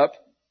wakes up,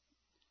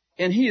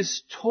 and he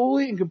is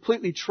totally and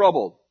completely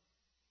troubled.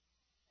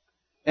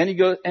 And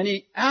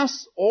he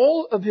asks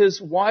all of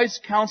his wise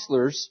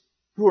counselors,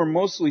 who are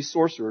mostly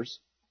sorcerers,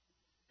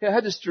 "Hey, I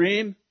had this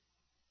dream.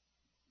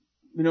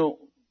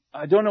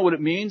 I don't know what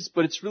it means,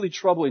 but it's really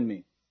troubling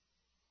me."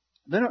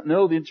 They don't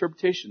know the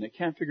interpretation. They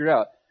can't figure it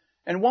out.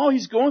 And while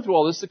he's going through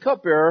all this, the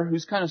cupbearer,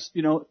 who's kind of,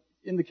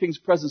 in the king's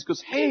presence,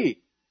 goes,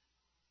 "Hey,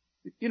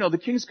 the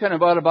king's kind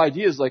of out of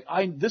ideas. Like,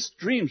 this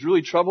dream's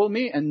really troubled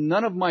me, and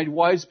none of my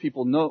wise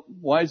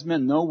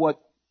men know what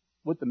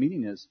the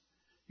meaning is."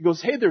 He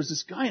goes, "Hey, there's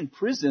this guy in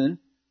prison.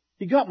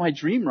 He got my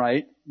dream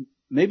right.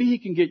 Maybe he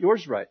can get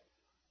yours right."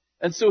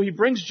 And so he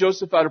brings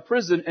Joseph out of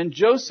prison, and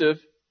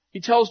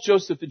he tells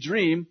Joseph the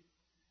dream,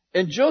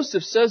 and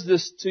Joseph says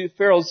this to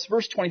Pharaoh. It's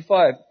verse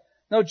 25.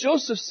 "Now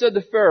Joseph said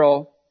to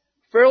Pharaoh,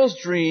 Pharaoh's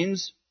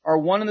dreams are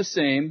one and the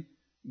same.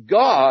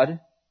 God,"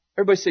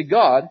 everybody say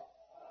God,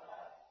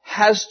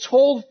 "has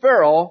told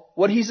Pharaoh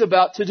what he's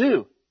about to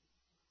do."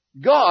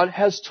 God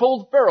has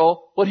told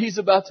Pharaoh what he's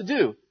about to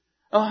do.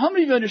 Now, how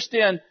many of you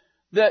understand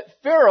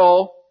that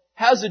Pharaoh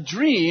has a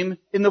dream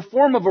in the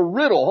form of a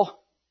riddle,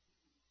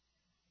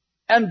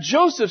 and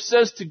Joseph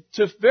says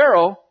to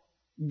Pharaoh,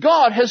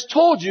 God has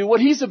told you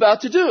what he's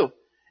about to do.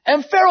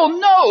 And Pharaoh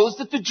knows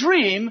that the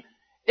dream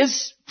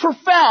is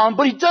profound,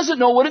 but he doesn't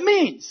know what it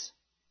means.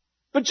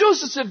 But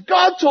Joseph said,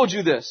 God told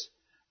you this.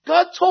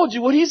 God told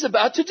you what he's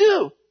about to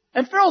do.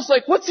 And Pharaoh's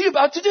like, what's he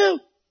about to do?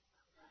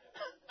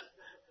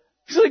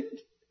 He's like,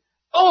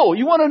 oh,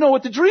 you want to know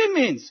what the dream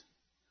means?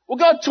 Well,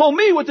 God told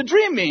me what the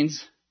dream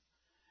means.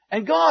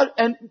 And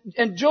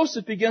and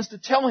Joseph begins to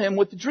tell him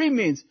what the dream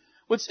means.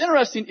 What's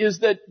interesting is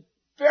that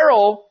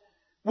Pharaoh,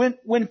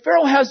 when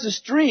Pharaoh has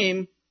this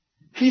dream,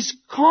 he's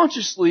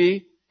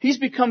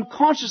become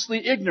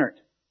consciously ignorant,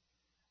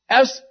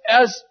 as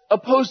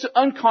opposed to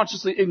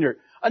unconsciously ignorant.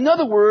 In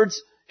other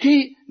words,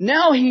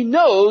 now he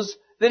knows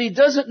that he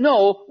doesn't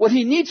know what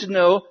he needs to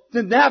know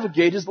to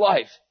navigate his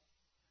life.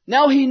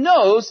 Now he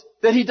knows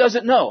that he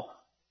doesn't know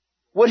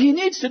what he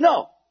needs to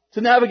know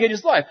to navigate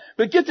his life.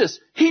 But get this,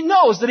 he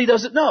knows that he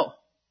doesn't know.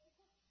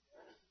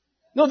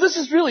 No, this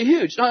is really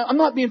huge. I'm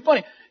not being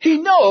funny. He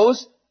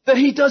knows that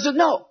he doesn't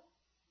know.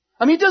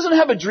 I mean, he doesn't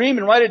have a dream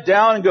and write it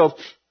down and go,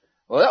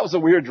 well, that was a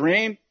weird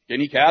dream.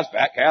 Skinny calves,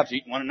 fat calves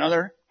eating one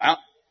another.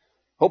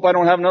 Hope I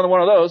don't have another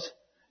one of those.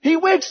 He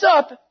wakes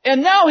up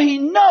and now he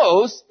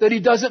knows that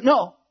he doesn't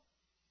know.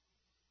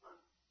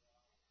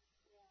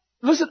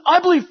 Listen,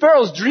 I believe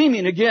Pharaoh's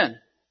dreaming again.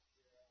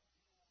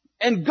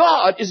 And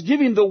God is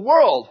giving the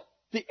world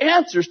the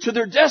answers to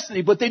their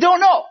destiny, but they don't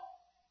know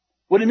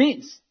what it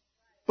means.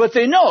 But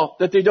they know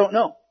that they don't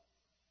know.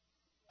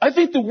 I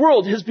think the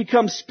world has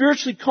become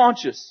spiritually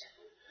conscious.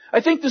 I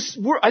think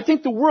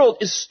the world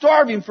is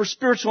starving for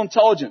spiritual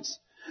intelligence.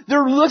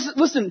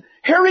 Listen,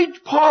 Harry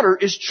Potter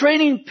is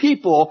training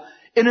people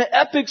in an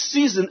epic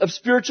season of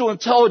spiritual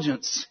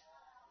intelligence.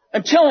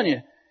 I'm telling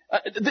you.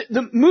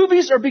 The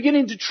movies are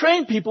beginning to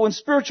train people in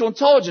spiritual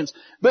intelligence,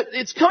 but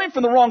it's coming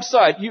from the wrong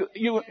side.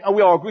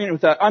 We all agree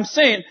with that. I'm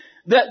saying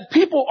that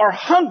people are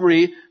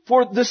hungry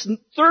for this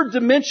third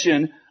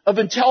dimension of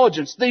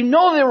intelligence. They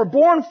know they were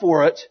born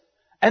for it,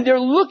 and they're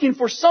looking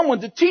for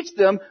someone to teach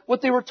them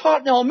what they were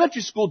taught in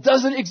elementary school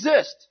doesn't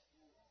exist.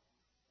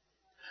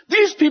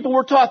 These people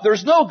were taught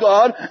there's no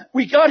God.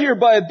 We got here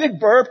by a big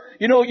burp.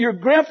 Your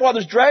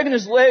grandfather's dragging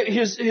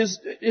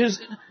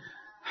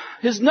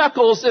his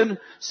knuckles in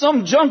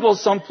some jungle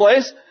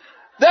someplace.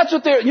 That's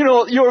what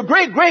your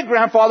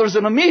great-great-grandfather's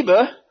an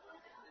amoeba.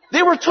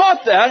 They were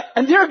taught that,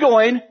 and they're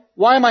going,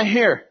 why am I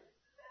here?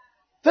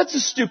 That's a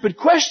stupid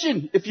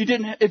question. If you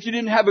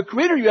didn't have a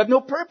creator, you have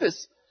no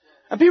purpose.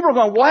 And people are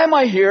going, why am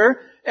I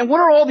here? And what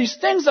are all these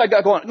things I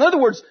got going on? In other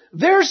words,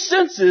 their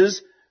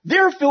senses,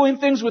 they're feeling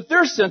things with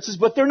their senses,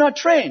 but they're not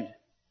trained.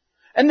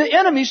 And the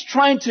enemy's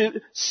trying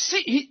to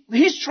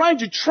he's trying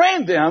to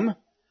train them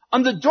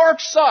on the dark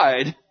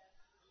side.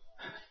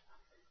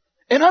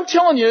 And I'm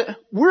telling you,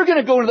 we're going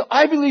to go to the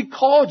Ivy League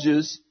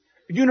colleges,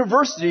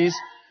 universities,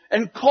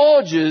 and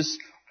colleges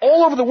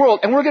all over the world,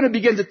 and we're going to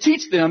begin to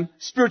teach them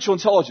spiritual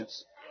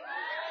intelligence.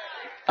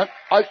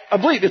 I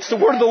believe it's the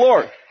word of the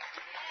Lord.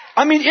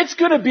 I mean, it's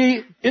going to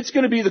be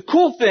the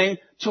cool thing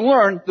to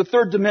learn the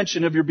third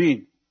dimension of your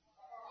being.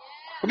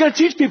 We're going to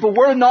teach people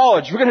word of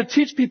knowledge. We're going to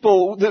teach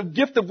people the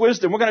gift of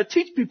wisdom. We're going to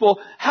teach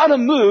people how to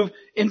move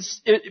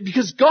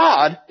because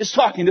God is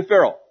talking to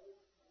Pharaoh.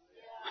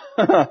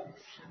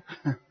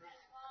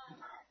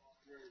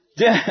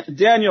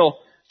 Daniel,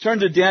 turn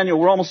to Daniel.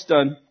 We're almost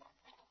done.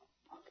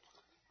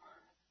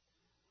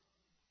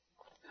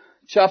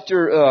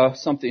 Chapter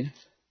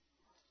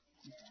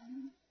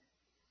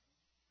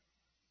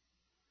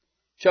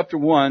Chapter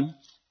 1.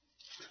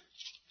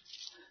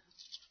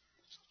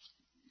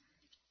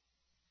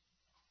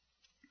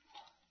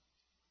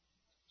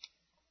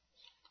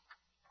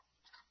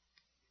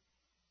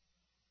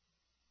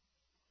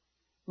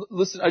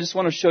 Listen, I just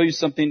want to show you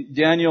something.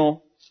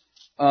 Daniel,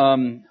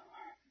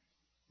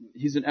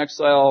 he's in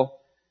exile.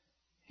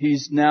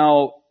 He's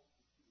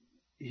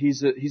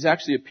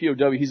actually a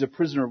POW. He's a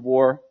prisoner of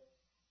war.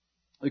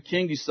 The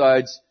king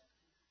decides,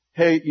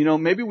 hey,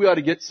 maybe we ought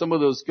to get some of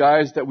those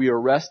guys that we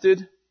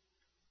arrested.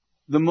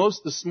 The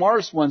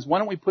smartest ones, why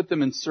don't we put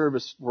them in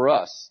service for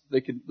us?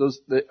 We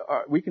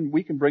can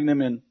bring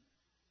them in.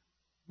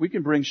 We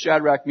can bring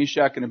Shadrach,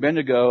 Meshach, and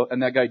Abednego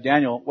and that guy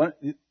Daniel.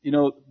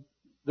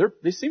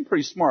 They seem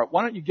pretty smart.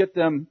 Why don't you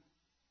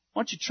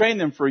train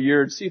them for a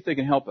year and see if they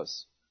can help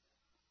us?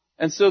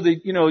 And so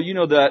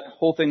that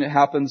whole thing that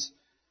happens,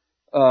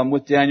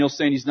 with Daniel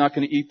saying he's not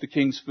going to eat the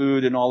king's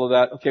food and all of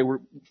that. Okay,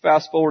 we're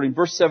fast forwarding.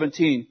 Verse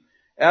 17.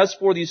 As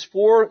for these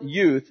 4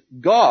 youth,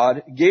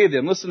 God gave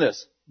them, listen to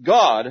this,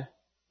 God,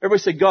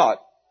 everybody say God.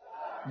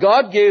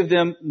 God gave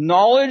them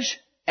knowledge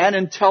and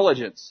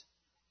intelligence.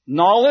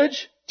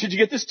 Knowledge, did you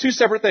get this? 2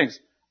 separate things.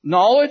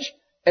 Knowledge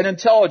and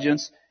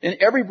intelligence in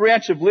every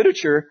branch of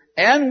literature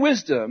and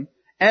wisdom,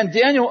 and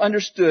Daniel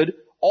understood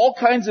all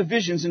kinds of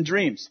visions and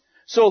dreams.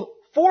 So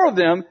 4 of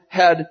them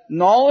had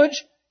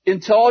knowledge,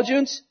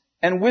 intelligence,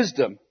 and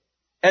wisdom.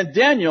 And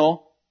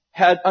Daniel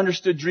had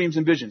understood dreams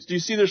and visions. Do you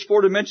see there's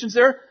 4 dimensions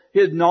there? He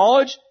had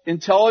knowledge,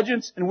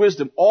 intelligence, and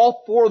wisdom.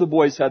 All 4 of the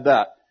boys had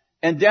that.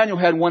 And Daniel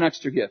had 1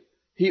 extra gift.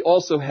 He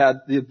also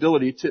had the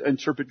ability to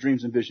interpret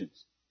dreams and visions.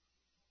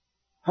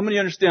 How many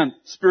understand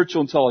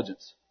spiritual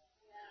intelligence?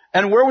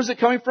 And where was it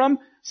coming from?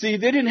 See,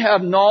 they didn't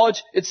have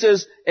knowledge. It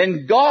says,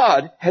 and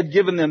God had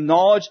given them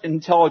knowledge and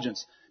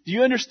intelligence. Do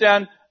you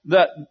understand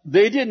that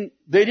they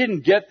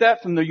didn't get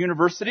that from the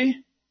university?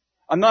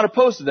 I'm not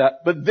opposed to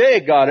that, but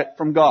they got it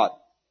from God.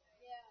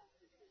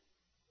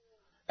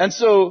 And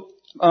so,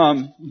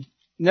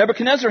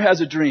 Nebuchadnezzar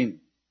has a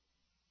dream.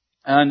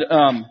 And,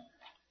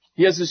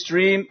 he has this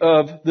dream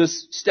of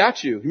this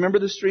statue. Remember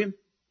this dream?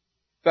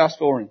 Fast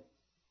forwarding.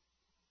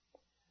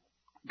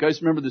 You guys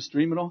remember this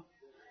dream at all?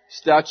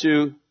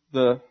 Statue,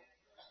 the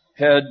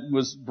head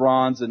was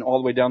bronze and all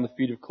the way down the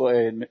feet of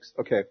clay and mixed.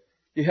 Okay.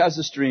 He has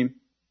this dream.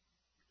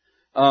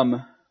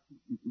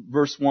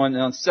 Verse 1,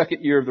 and on the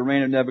 2nd year of the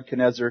reign of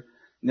Nebuchadnezzar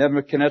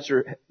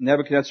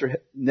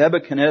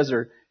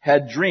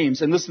had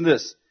dreams, and listen to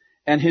this,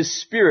 and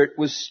his spirit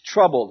was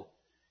troubled.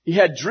 He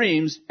had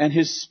dreams, and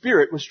his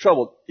spirit was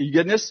troubled. Are you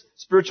getting this?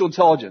 Spiritual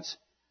intelligence.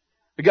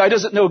 The guy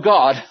doesn't know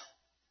God,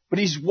 but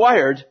he's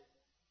wired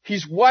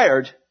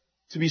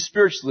to be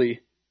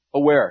spiritually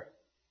aware.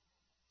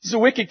 He's a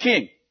wicked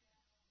king.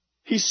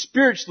 He's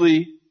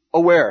spiritually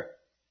aware.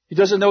 He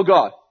doesn't know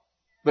God,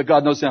 but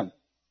God knows him.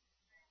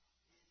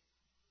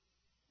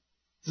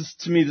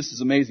 To me, this is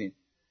amazing.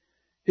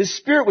 His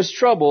spirit was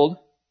troubled,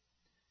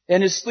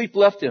 and his sleep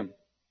left him.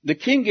 The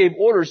king gave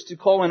orders to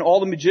call in all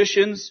the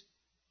magicians.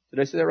 Did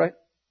I say that right?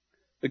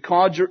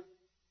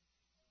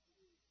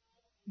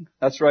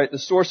 That's right. The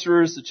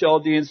sorcerers, the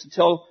Chaldeans, to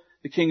tell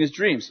the king his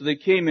dreams. So they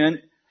came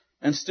in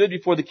and stood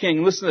before the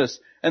king. Listen to this.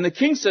 And the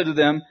king said to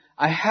them,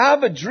 I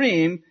have a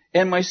dream,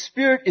 and my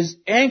spirit is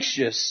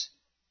anxious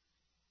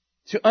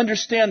to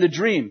understand the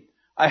dream.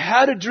 I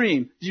had a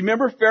dream. Do you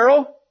remember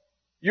Pharaoh?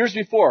 Years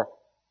before.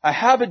 I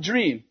have a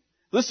dream.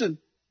 Listen,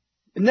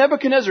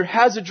 Nebuchadnezzar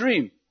has a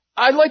dream.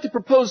 I'd like to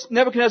propose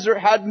Nebuchadnezzar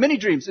had many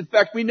dreams. In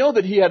fact, we know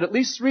that he had at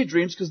least 3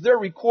 dreams because they're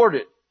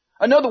recorded.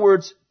 In other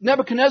words,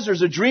 Nebuchadnezzar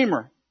is a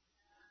dreamer.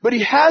 But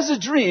he has a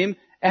dream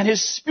and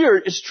his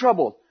spirit is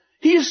troubled.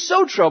 He is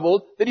so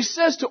troubled that he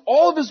says to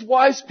all of his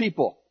wise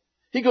people,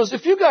 you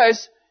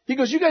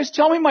guys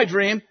tell me my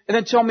dream and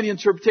then tell me the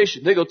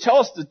interpretation. They go, tell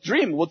us the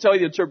dream, we'll tell you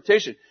the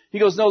interpretation. He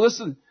goes, no,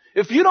 listen,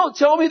 if you don't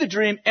tell me the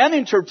dream and the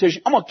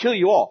interpretation, I'm going to kill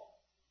you all.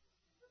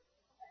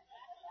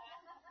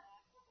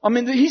 I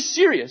mean, he's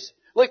serious.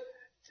 Like,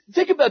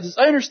 think about this.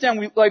 I understand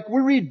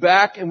we read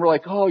back and we're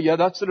like, oh yeah,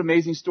 that's an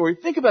amazing story.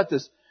 Think about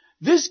this.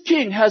 This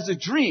king has a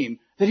dream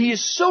that he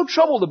is so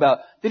troubled about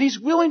that he's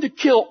willing to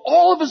kill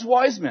all of his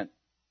wise men.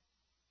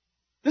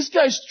 This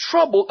guy's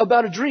troubled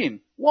about a dream.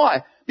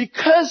 Why?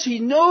 Because he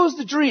knows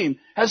the dream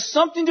has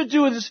something to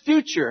do with his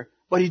future,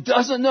 but he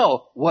doesn't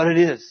know what it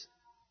is.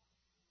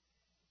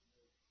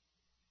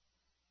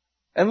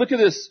 And look at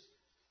this.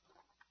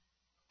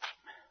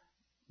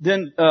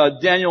 Then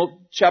Daniel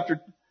chapter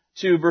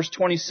 2 verse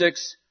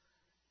 26.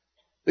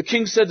 The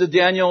king said to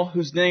Daniel,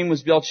 whose name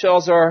was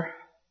Belshazzar,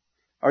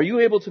 are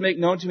you able to make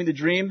known to me the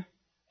dream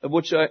of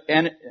which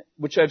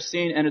I've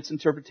seen and its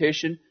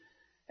interpretation?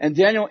 And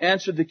Daniel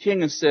answered the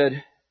king and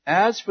said,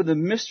 as for the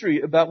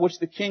mystery about which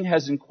the king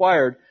has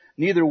inquired,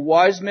 neither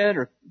wise men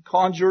or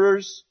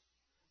conjurers,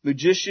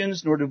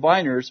 magicians, nor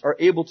diviners are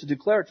able to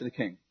declare it to the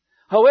king.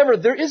 However,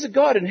 there is a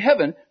God in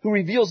heaven who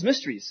reveals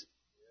mysteries.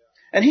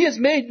 And he has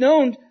made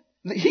known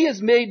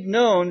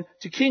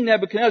to King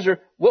Nebuchadnezzar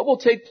what will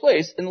take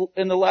place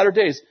in the latter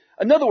days.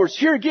 In other words,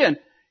 here again,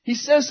 he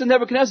says to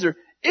Nebuchadnezzar,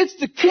 it's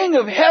the king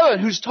of heaven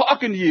who's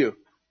talking to you.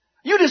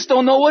 You just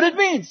don't know what it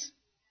means.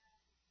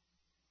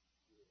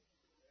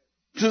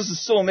 This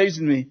is so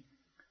amazing to me.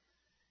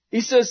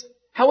 He says,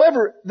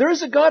 however, there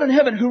is a God in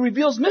heaven who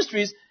reveals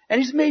mysteries,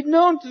 and he's made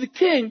known to the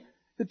king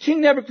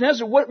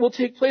Nebuchadnezzar, what will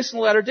take place in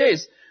the latter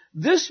days.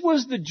 This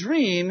was the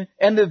dream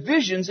and the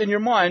visions in your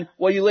mind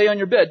while you lay on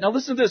your bed. Now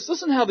listen to this.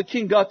 Listen how the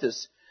king got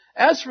this.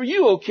 As for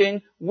you, O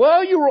king,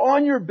 while you were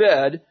on your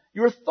bed,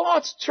 your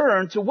thoughts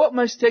turned to what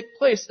must take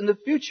place in the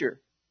future.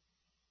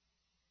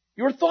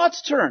 Your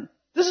thoughts turned.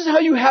 This is how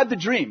you had the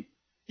dream.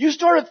 You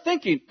started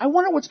thinking, I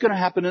wonder what's going to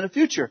happen in the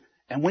future.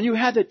 And when you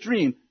had that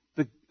dream,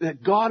 the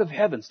God of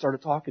heaven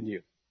started talking to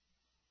you.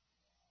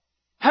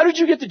 How did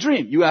you get the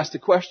dream? You asked a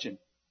question.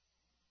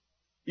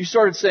 You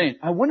started saying,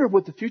 I wonder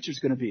what the future is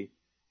going to be.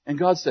 And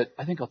God said,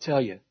 I think I'll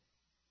tell you.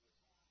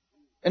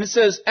 And it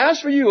says, as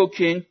for you, O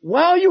king,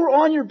 while you were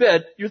on your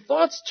bed, your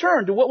thoughts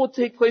turned to what will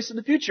take place in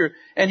the future.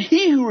 And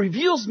he who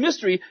reveals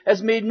mystery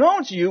has made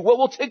known to you what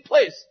will take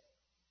place.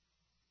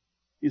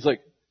 He's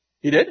like,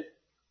 he did?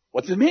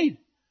 What's it mean?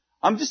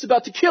 I'm just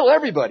about to kill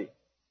everybody.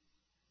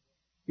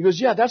 He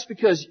goes, yeah, that's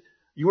because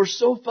you were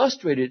so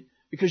frustrated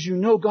because you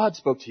know God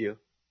spoke to you,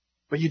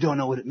 but you don't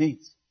know what it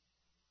means.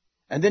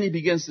 And then he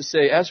begins to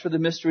say, as for the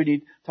mystery,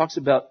 he talks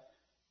about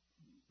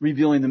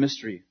revealing the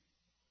mystery.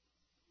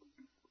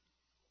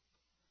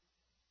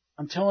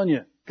 I'm telling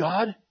you,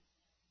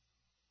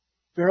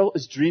 Pharaoh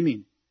is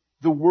dreaming.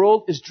 The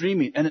world is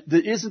dreaming. And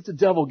it isn't the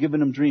devil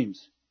giving him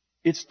dreams.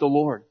 It's the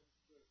Lord.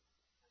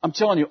 I'm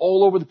telling you,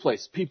 all over the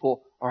place,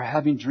 people are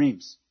having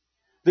dreams.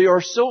 They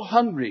are so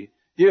hungry.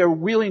 They are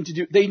willing to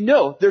do. They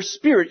know their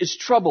spirit is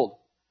troubled.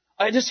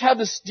 I just have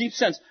this deep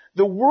sense.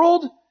 The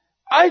world,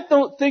 I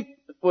don't think,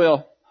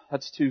 well,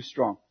 that's too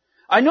strong.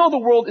 I know the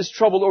world is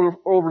troubled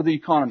over the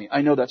economy.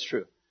 I know that's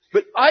true.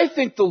 But I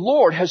think the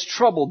Lord has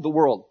troubled the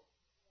world.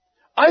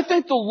 I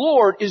think the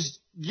Lord is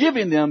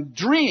giving them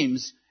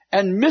dreams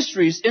and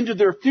mysteries into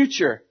their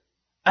future,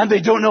 and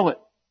they don't know it.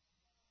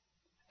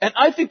 And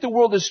I think the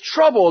world is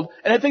troubled,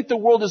 and I think the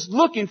world is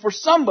looking for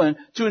someone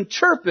to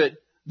interpret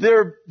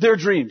their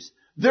dreams,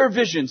 their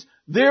visions,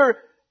 their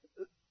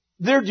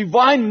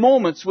divine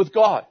moments with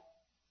God.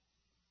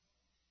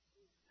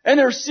 And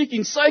they're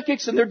seeking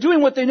psychics, and they're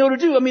doing what they know to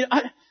do. I mean,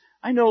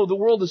 I know the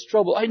world is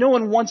troubled. I know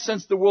in one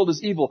sense the world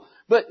is evil.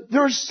 But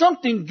there's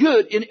something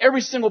good in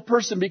every single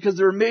person because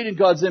they're made in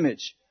God's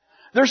image.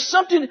 There's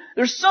something,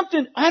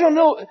 I don't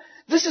know,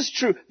 this is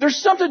true. There's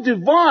something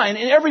divine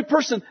in every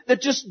person that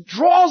just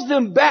draws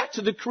them back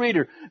to the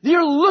Creator.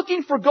 They're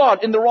looking for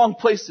God in the wrong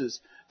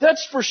places.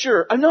 That's for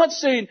sure. I'm not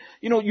saying,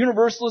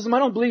 universalism. I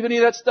don't believe any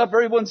of that stuff.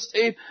 Everyone's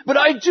saved. But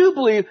I do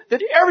believe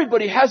that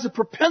everybody has a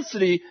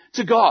propensity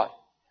to God.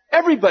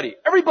 Everybody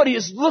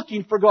is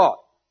looking for God.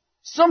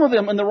 Some of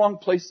them in the wrong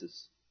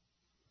places.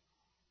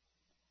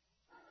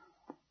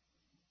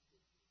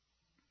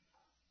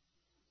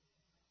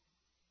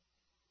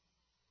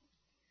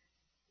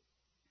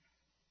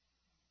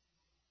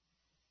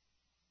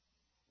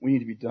 We need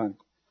to be done.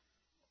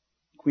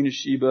 Queen of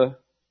Sheba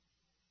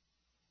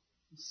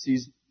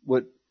sees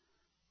what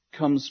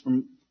comes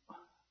from,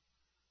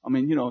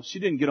 she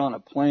didn't get on a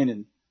plane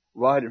and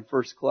ride in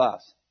first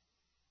class.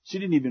 She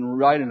didn't even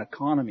ride in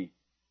economy.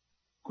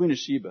 Queen of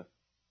Sheba.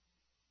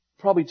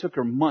 Probably took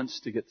her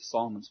months to get to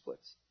Solomon's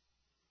place.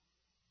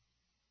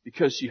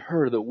 Because she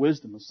heard the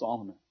wisdom of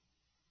Solomon.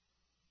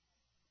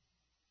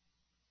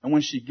 And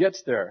when she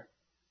gets there,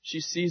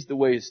 she sees the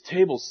way his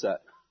table's set.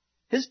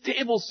 His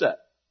table's set.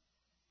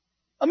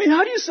 I mean,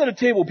 how do you set a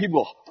table?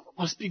 People go,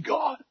 must be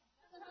God.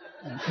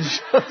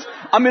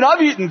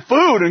 I've eaten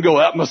food and go,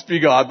 that must be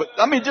God. But,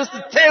 just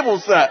the table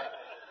set.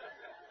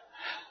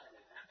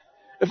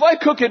 If I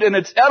cook it and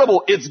it's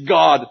edible, it's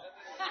God.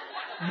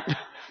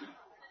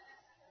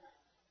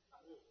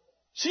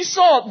 She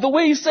saw the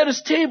way he set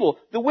his table,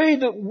 the way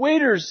the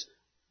waiters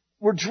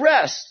were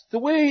dressed, the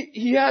way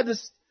he had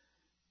this,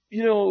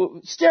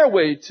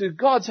 stairway to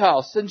God's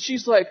house. And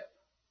she's like,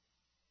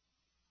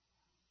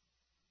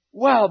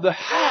 wow, the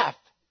half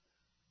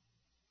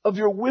of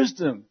your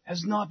wisdom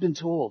has not been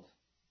told.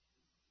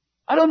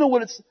 I don't know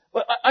what it's,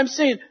 but I'm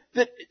saying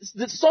that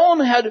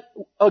Solomon had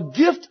a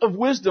gift of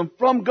wisdom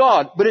from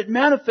God, but it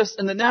manifests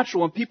in the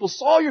natural. When people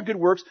saw your good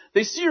works,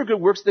 they see your good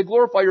works, they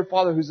glorify your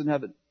Father who's in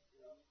heaven.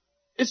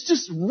 It's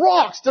just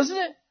rocks, doesn't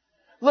it?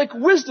 Like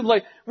wisdom,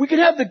 like we can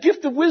have the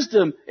gift of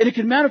wisdom and it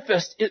can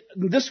manifest it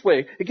in this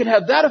way. It can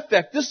have that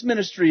effect, this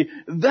ministry,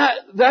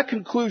 that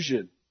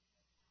conclusion.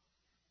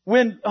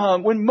 When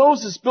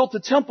Moses built the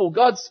temple,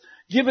 God's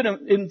given him,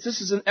 and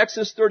this is in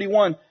Exodus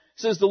 31, it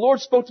says, the Lord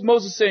spoke to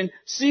Moses saying,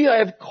 see, I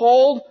have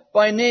called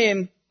by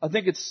name, I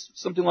think it's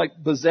something like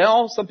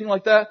Bezalel, something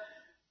like that,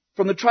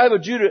 from the tribe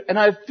of Judah, and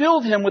I have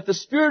filled him with the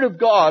Spirit of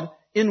God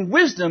in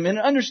wisdom, in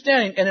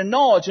understanding, and in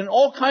knowledge, and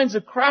all kinds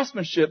of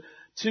craftsmanship,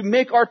 to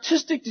make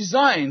artistic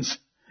designs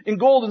in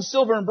gold and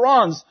silver and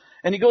bronze.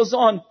 And he goes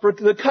on, for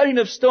the cutting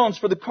of stones,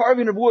 for the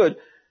carving of wood.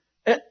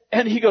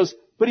 And he goes,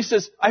 but he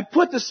says, I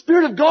put the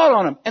Spirit of God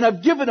on him, and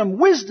I've given him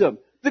wisdom,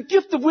 the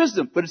gift of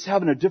wisdom, but it's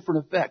having a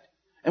different effect.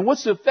 And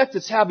what's the effect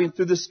it's having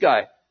through this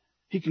guy?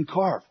 He can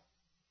carve.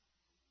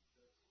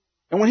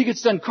 And when he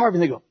gets done carving,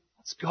 they go,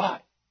 that's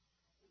God.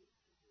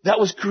 That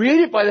was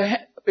created by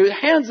the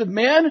hands of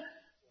man,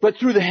 but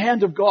through the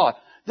hand of God.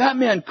 That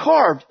man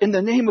carved in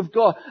the name of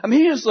God. I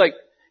mean, he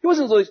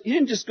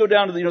didn't just go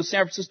down to the,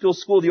 San Francisco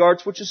School of the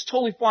Arts, which is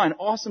totally fine.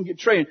 Awesome, get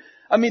trained.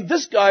 I mean,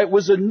 this guy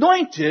was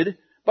anointed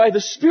by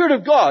the Spirit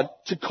of God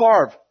to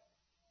carve.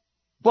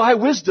 By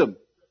wisdom.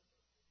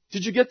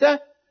 Did you get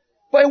that?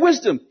 By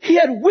wisdom. He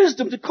had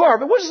wisdom to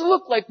carve. And what does it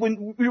look like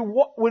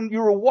when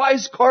you're a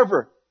wise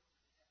carver?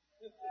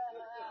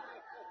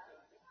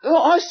 No,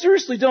 I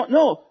seriously don't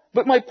know.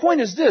 But my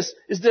point is this,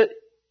 is that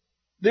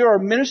there are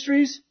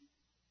ministries.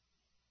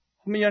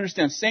 Let me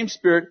understand. Same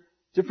Spirit,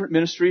 different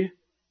ministry,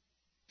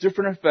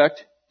 different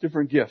effect,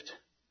 different gift.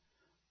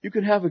 You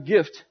can have a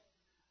gift.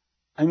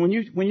 And when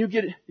you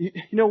get, you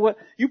know what?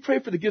 You pray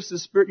for the gifts of the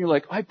Spirit and you're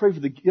like, I pray for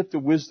the gift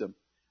of wisdom.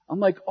 I'm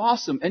like,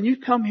 awesome. And you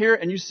come here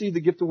and you see the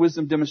gift of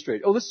wisdom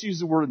demonstrated. Oh, let's use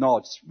the word of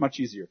knowledge. It's much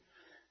easier.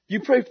 You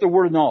pray for the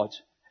word of knowledge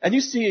and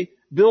you see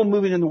Bill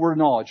moving in the word of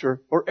knowledge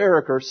or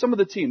Eric or some of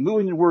the team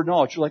moving in the word of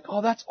knowledge. You're like,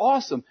 oh, that's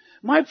awesome.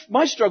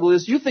 My struggle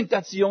is you think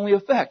that's the only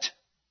effect.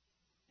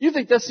 You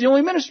think that's the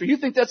only ministry. You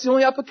think that's the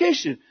only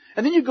application.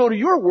 And then you go to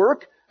your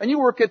work and you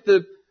work at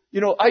the,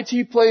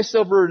 IT place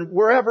over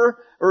wherever,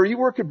 or you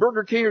work at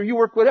Burger King or you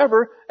work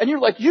whatever. And you're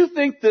like, you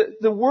think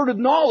that the word of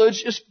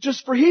knowledge is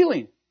just for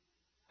healing.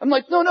 I'm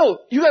like, no,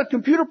 you got a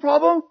computer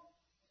problem?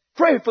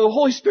 Pray for the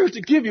Holy Spirit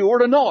to give you a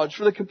word of knowledge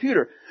for the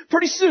computer.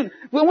 Pretty soon,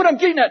 what I'm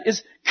getting at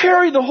is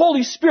carry the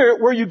Holy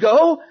Spirit where you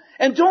go,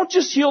 and don't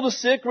just heal the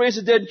sick, raise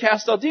the dead, and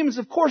cast out demons.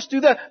 Of course,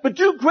 do that, but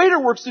do greater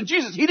works than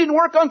Jesus. He didn't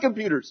work on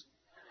computers.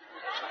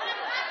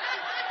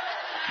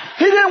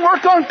 He didn't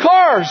work on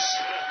cars.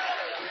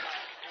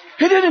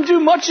 He didn't do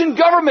much in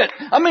government.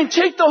 I mean,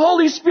 take the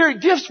Holy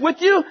Spirit gifts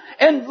with you,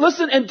 and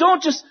listen, and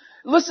don't just,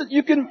 listen,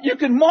 you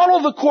can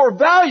model the core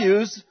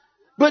values,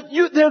 but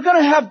they're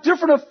going to have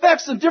different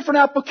effects and different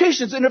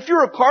applications. And if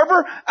you're a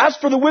carver,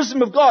 ask for the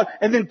wisdom of God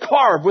and then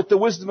carve with the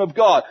wisdom of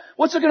God.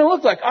 What's it going to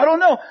look like? I don't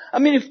know. I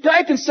mean, if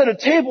guy can set a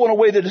table in a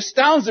way that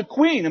astounds a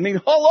queen, I mean,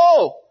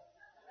 hello.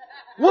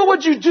 What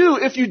would you do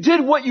if you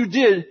did what you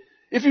did?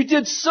 If you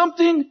did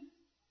something.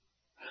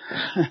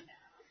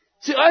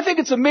 See, I think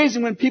it's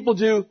amazing when people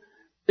do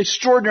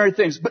extraordinary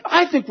things. But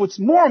I think what's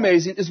more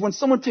amazing is when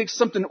someone takes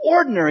something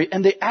ordinary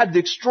and they add the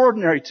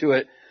extraordinary to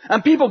it.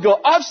 And people go,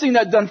 I've seen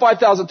that done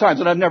 5,000 times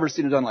and I've never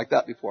seen it done like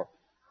that before.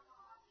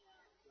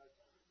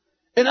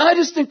 And I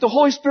just think the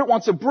Holy Spirit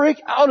wants to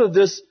break out of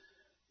this,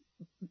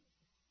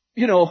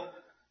 I don't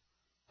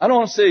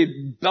want to say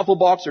Bethel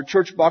box or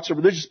church box or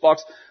religious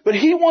box, but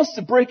He wants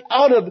to break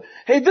out of,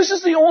 hey, this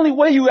is the only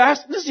way you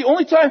ask, this is the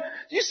only time,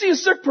 you see a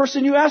sick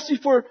person, you ask you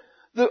for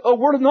a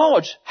word of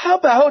knowledge. How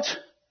about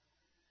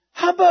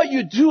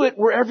you do it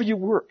wherever you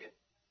work?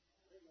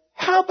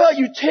 How about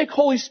you take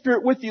Holy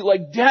Spirit with you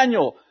like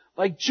Daniel,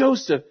 like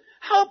Joseph?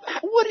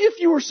 What if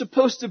you were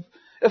supposed to,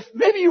 if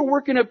maybe you're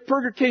working at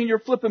Burger King, you're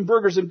flipping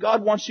burgers and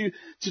God wants you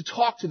to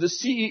talk to the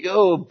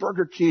CEO of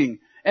Burger King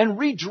and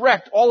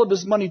redirect all of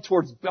his money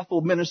towards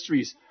Bethel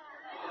Ministries.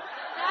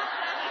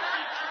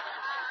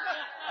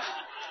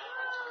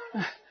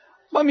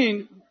 I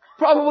mean,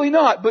 probably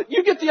not, but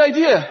you get the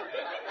idea.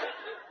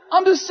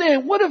 I'm just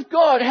saying, what if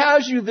God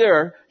has you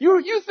there?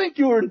 You think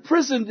you were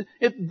imprisoned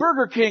at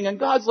Burger King and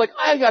God's like,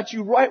 I got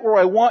you right where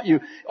I want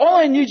you. All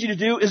I need you to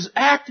do is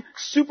act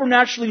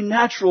supernaturally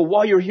natural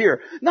while you're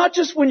here. Not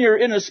just when you're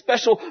in a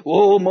special,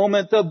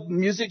 moment, the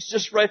music's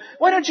just right.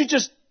 Why don't you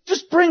just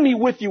bring me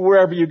with you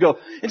wherever you go?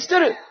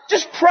 Instead of,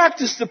 just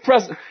practice the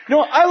presence.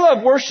 I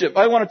love worship.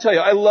 I want to tell you,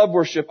 I love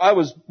worship. I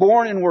was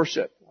born in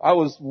worship. I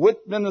was with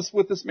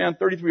this man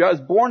 33. I was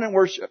born in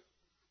worship.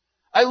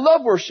 I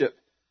love worship.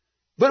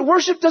 But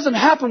worship doesn't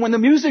happen when the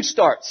music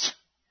starts.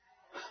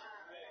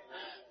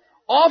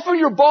 Offer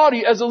your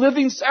body as a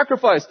living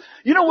sacrifice.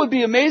 You know what would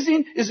be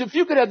amazing is if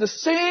you could have the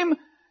same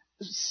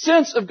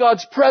sense of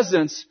God's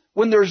presence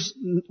when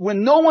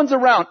no one's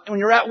around, when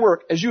you're at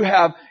work, as you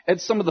have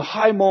at some of the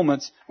high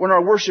moments when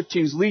our worship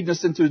team's leading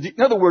us into, in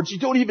other words, you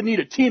don't even need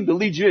a team to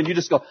lead you in. You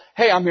just go,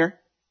 hey, I'm here.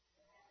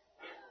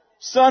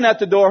 Son at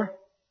the door.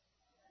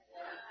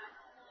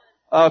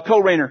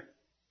 Co-rainer.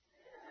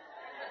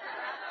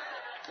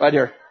 Right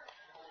here.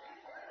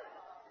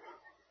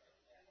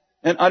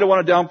 And I don't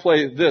want to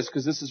downplay this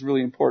because this is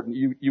really important.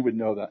 You would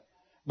know that.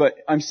 But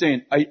I'm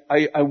saying,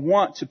 I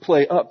want to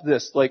play up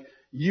this. Like,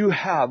 you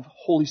have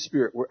Holy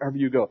Spirit wherever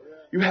you go.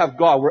 You have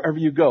God wherever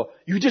you go.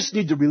 You just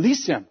need to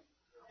release Him.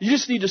 You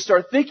just need to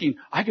start thinking,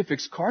 I could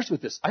fix cars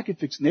with this. I could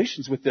fix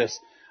nations with this.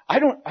 I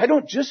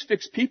don't just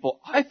fix people.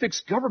 I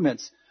fix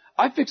governments.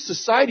 I fix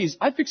societies.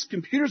 I fix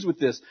computers with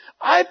this.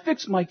 I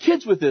fix my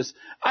kids with this.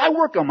 I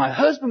work on my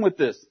husband with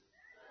this.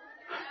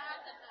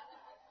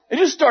 And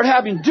just start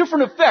having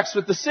different effects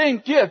with the same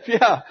gift.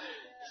 Yeah.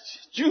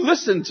 You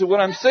listen to what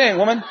I'm saying,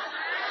 woman.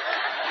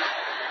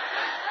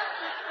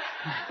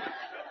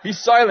 Be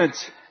silent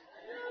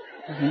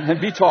and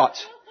be taught.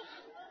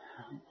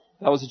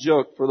 That was a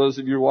joke for those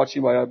of you who are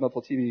watching by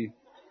Bethel TV.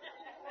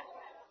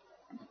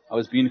 I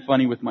was being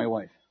funny with my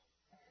wife.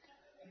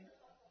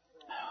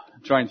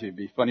 I'm trying to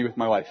be funny with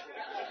my wife.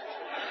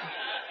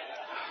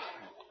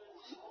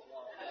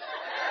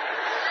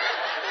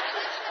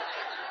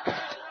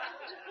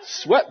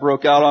 Sweat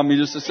broke out on me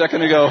just a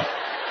second ago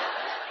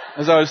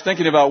as I was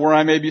thinking about where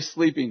I may be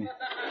sleeping.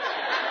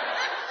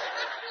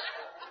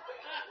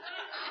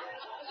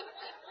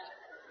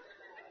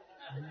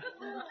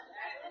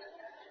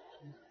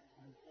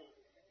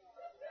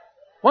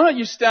 Why don't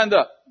you stand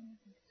up?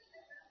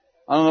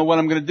 I don't know what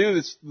I'm going to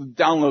do. The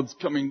download's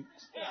coming.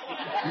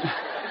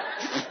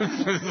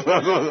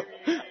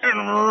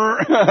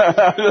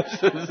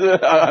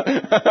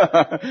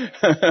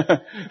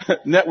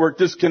 Network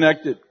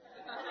disconnected.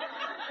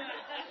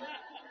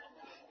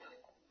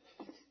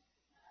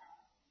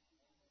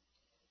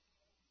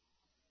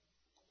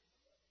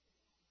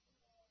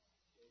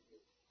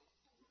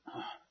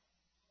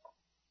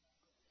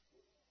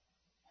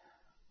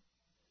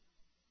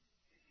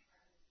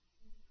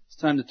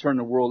 Time to turn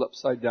the world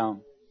upside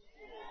down.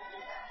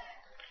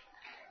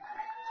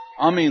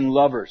 I mean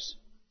lovers,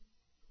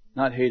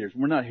 not haters.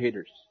 We're not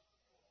haters.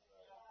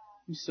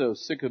 I'm so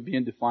sick of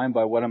being defined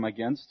by what I'm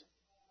against.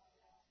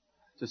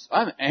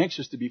 I'm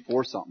anxious to be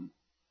for something.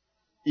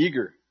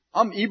 Eager.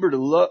 I'm eager to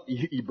love.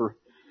 Eager.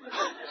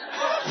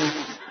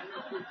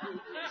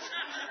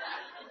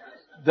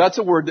 That's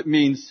a word that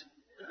means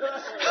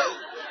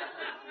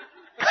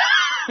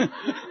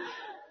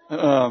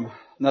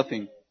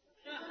nothing.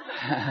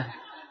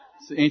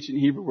 It's an ancient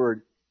Hebrew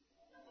word.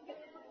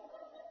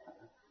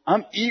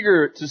 I'm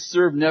eager to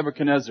serve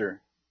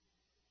Nebuchadnezzar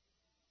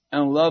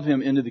and love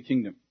him into the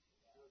kingdom.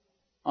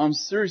 I'm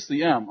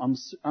seriously am.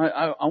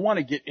 I want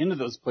to get into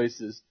those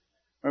places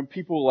where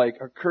people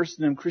are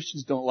cursing him,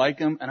 Christians don't like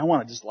him, and I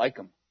want to just like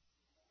him.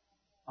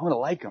 I want to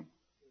like him.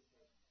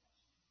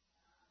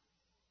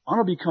 I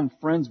want to become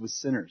friends with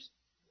sinners.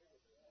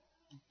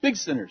 Big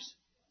sinners.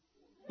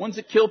 Ones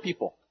that kill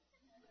people.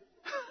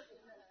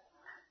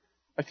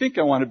 I think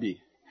I want to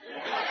be.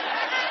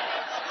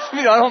 I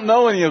mean, I don't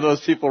know any of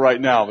those people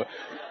right now, but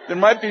there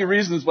might be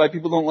reasons why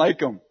people don't like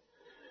them.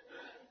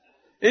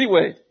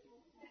 Anyway,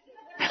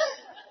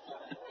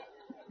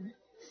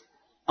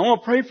 I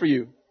want to pray for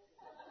you.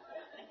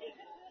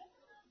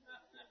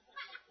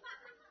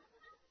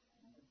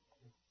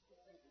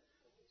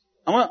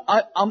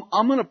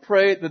 I'm going to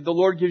pray that the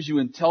Lord gives you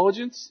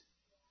intelligence.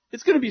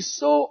 It's going to be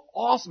so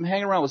awesome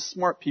hanging around with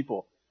smart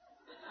people.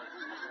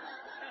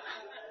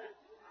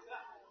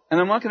 And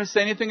I'm not going to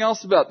say anything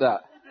else about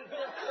that.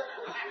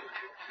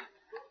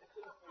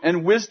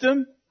 And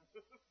wisdom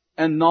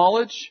and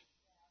knowledge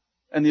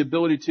and the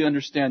ability to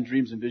understand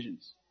dreams and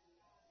visions.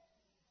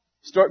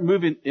 Start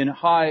moving in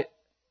high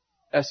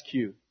SQ.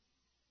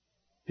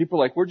 People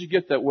are like, where'd you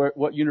get that?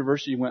 What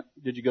university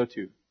did you go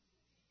to?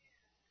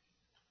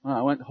 Oh,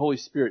 I went to Holy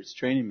Spirit's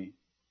training me.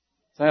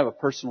 So I have a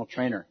personal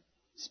trainer,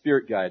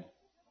 Spirit Guide.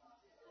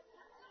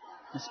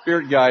 The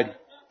Spirit Guide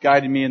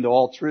guided me into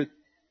all truth.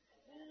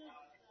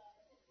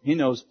 He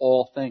knows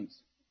all things.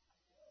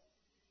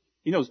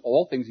 He knows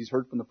all things he's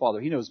heard from the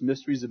Father. He knows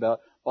mysteries about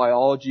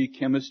biology,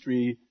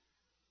 chemistry.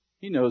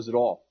 He knows it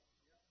all.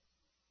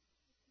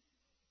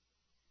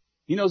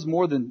 He knows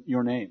more than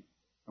your name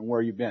and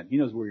where you've been. He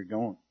knows where you're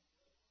going.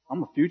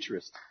 I'm a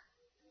futurist.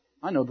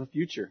 I know the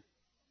future.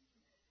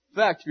 In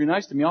fact, if you're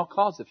nice to me, I'll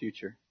cause the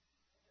future.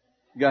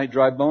 You got any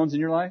dry bones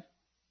in your life?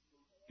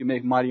 You can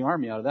make a mighty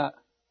army out of that.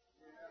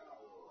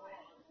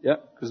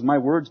 Yep, because my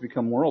words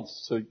become worlds.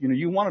 So,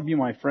 you want to be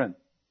my friend.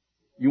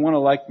 You want to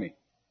like me.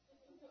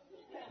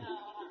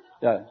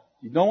 Yeah,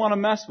 you don't want to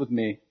mess with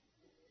me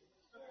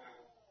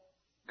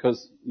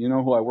because you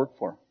know who I work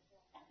for.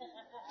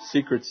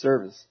 Secret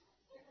Service.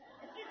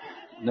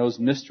 Knows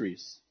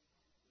mysteries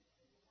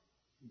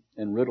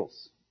and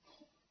riddles.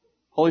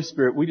 Holy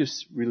Spirit, we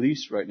just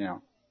release right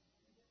now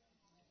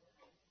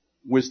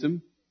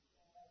wisdom,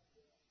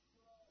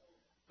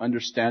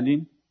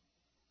 understanding,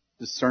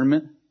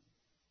 discernment,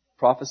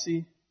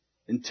 prophecy,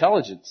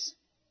 intelligence.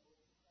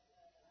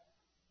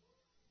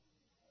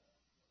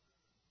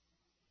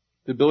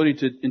 the ability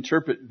to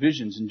interpret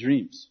visions and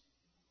dreams,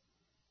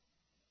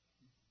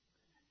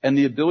 and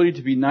the ability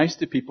to be nice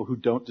to people who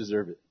don't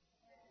deserve it.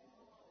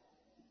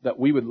 That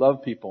we would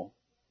love people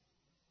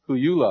who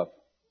you love,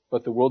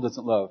 but the world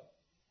doesn't love.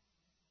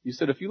 You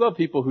said, if you love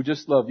people who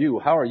just love you,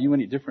 how are you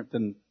any different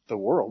than the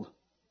world?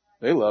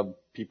 They love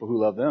people who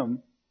love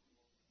them.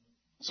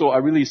 So I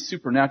release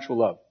supernatural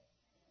love.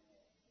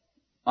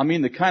 I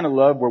mean the kind of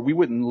love where we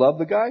wouldn't love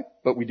the guy,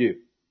 but we do.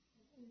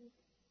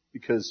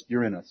 Because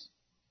you're in us.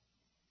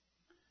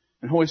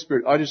 And Holy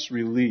Spirit, I just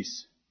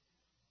release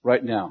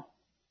right now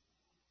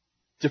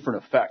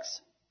different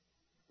effects.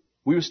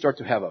 We would start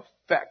to have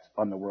effect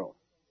on the world.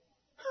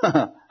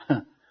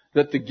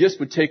 That the gifts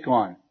would take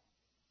on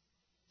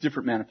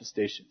different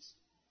manifestations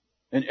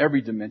in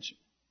every dimension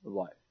of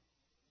life.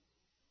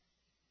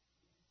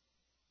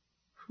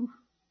 Whew.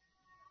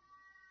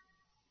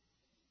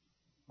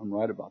 I'm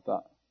right about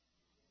that.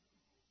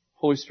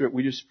 Holy Spirit,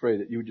 we just pray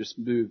that you would just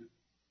move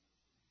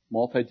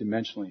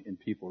multidimensionally in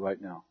people right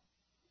now.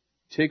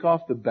 Take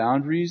off the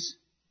boundaries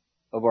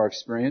of our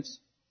experience.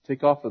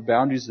 Take off the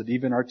boundaries of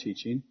even our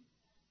teaching.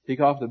 Take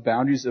off the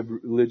boundaries of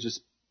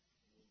religious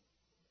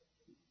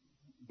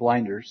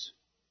blinders.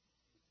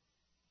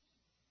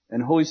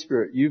 And Holy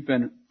Spirit, you've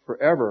been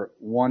forever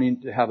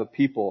wanting to have a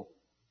people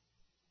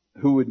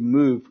who would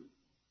move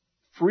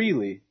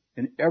freely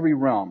in every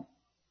realm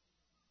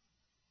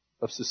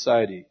of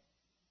society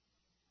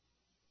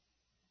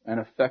and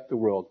affect the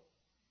world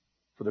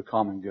for the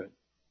common good.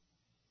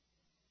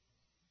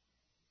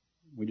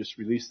 We just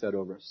release that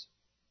over us.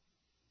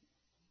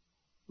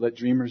 Let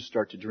dreamers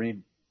start to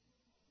dream.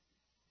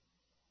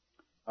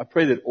 I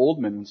pray that old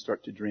men would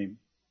start to dream.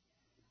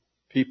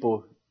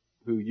 People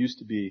who used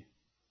to be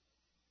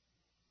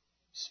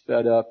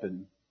fed up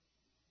and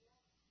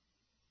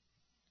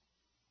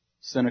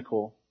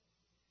cynical.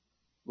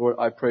 Lord,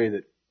 I pray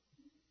that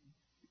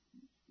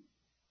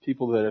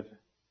people that have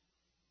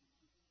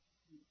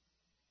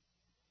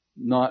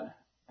not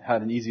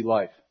had an easy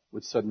life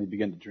would suddenly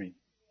begin to dream.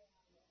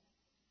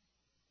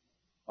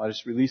 I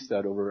just release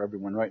that over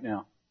everyone right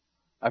now.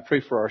 I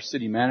pray for our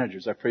city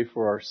managers. I pray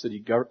for our city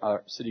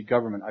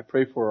government. I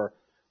pray for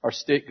our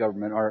state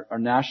government, our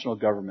national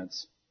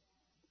governments.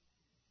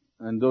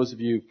 And those of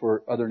you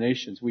for other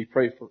nations, we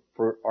pray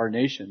for our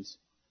nations,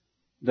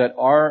 that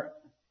our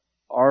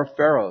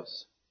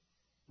pharaohs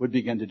would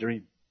begin to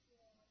dream.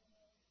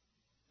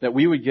 That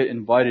we would get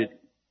invited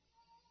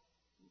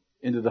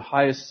into the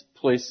highest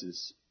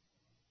places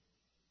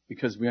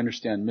because we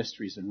understand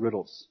mysteries and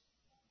riddles.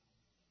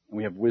 And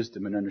we have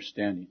wisdom and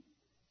understanding.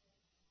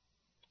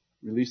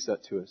 Release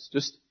that to us.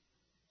 Just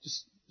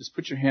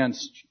put your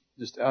hands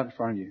just out in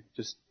front of you.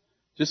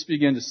 Just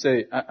begin to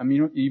say, I mean,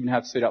 you don't even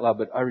have to say it out loud,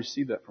 but I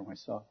receive that for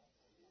myself.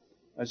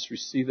 I just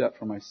receive that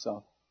for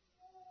myself.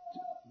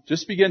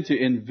 Just begin to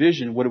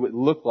envision what it would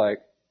look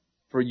like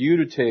for you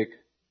to take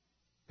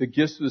the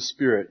gifts of the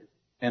Spirit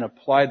and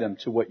apply them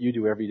to what you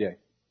do every day.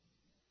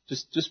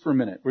 Just for a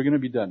minute. We're going to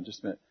be done.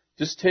 Just a minute.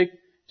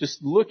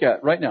 Just look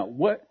at right now.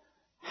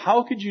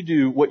 How could you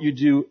do what you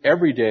do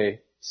every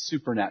day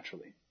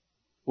supernaturally?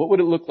 What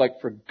would it look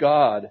like for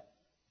God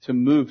to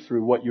move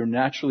through what you're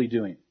naturally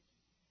doing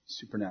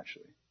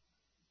supernaturally?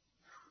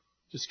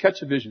 Just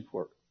catch a vision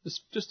for it.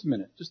 Just a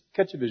minute. Just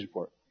catch a vision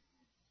for it.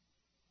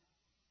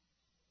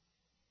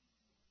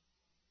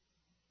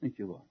 Thank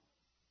you, Lord.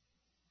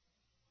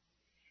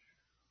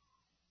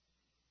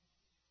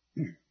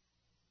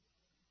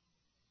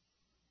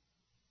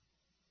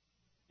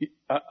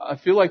 I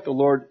feel like the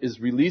Lord is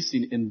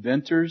releasing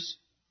inventors,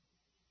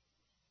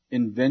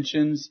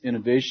 inventions,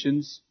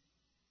 innovations.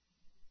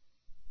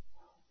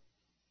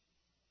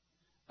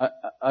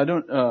 I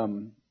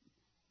don't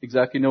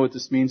exactly know what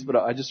this means, but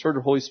I just heard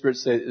the Holy Spirit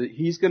say that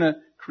He's going to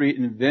create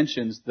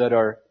inventions that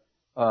are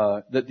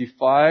that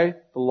defy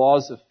the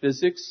laws of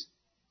physics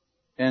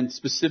and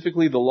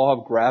specifically the law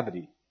of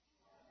gravity.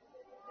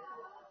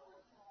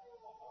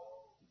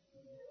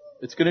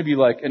 It's going to be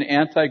like an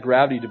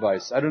anti-gravity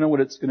device. I don't know what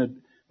it's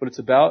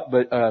about,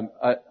 but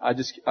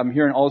I'm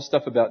hearing all this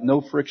stuff about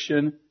no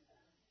friction.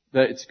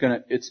 That it's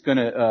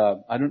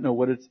gonna I don't know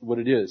what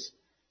it is,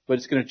 but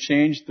it's gonna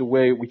change the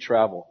way we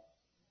travel.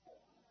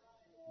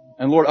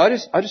 And Lord, I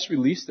just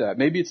release that.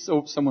 Maybe it's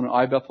someone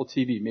on iBethel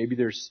TV. Maybe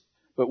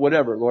but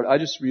whatever. Lord, I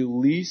just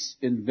release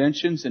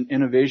inventions and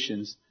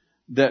innovations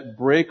that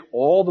break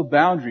all the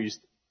boundaries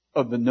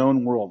of the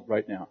known world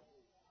right now.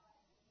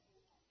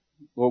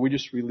 Lord, we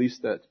just release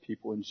that to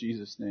people in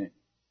Jesus' name.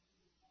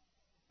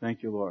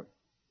 Thank you, Lord.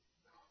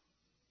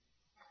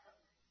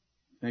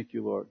 Thank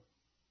you, Lord.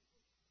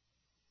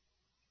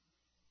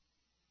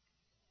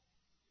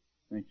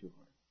 Thank you,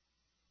 Lord.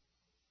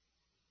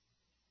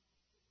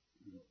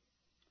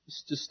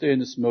 Just stay in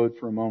this mode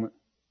for a moment.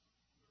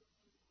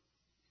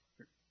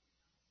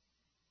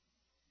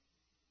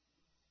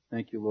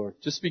 Thank you, Lord.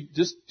 Just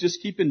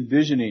keep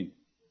envisioning.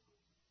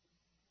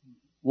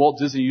 Walt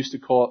Disney used to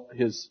call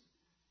his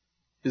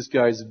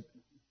guys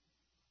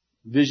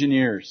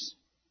visioneers.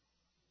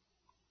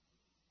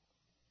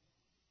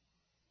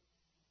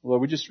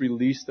 Lord, we just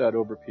release that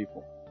over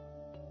people.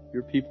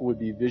 your people would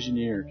be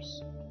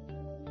visionaries.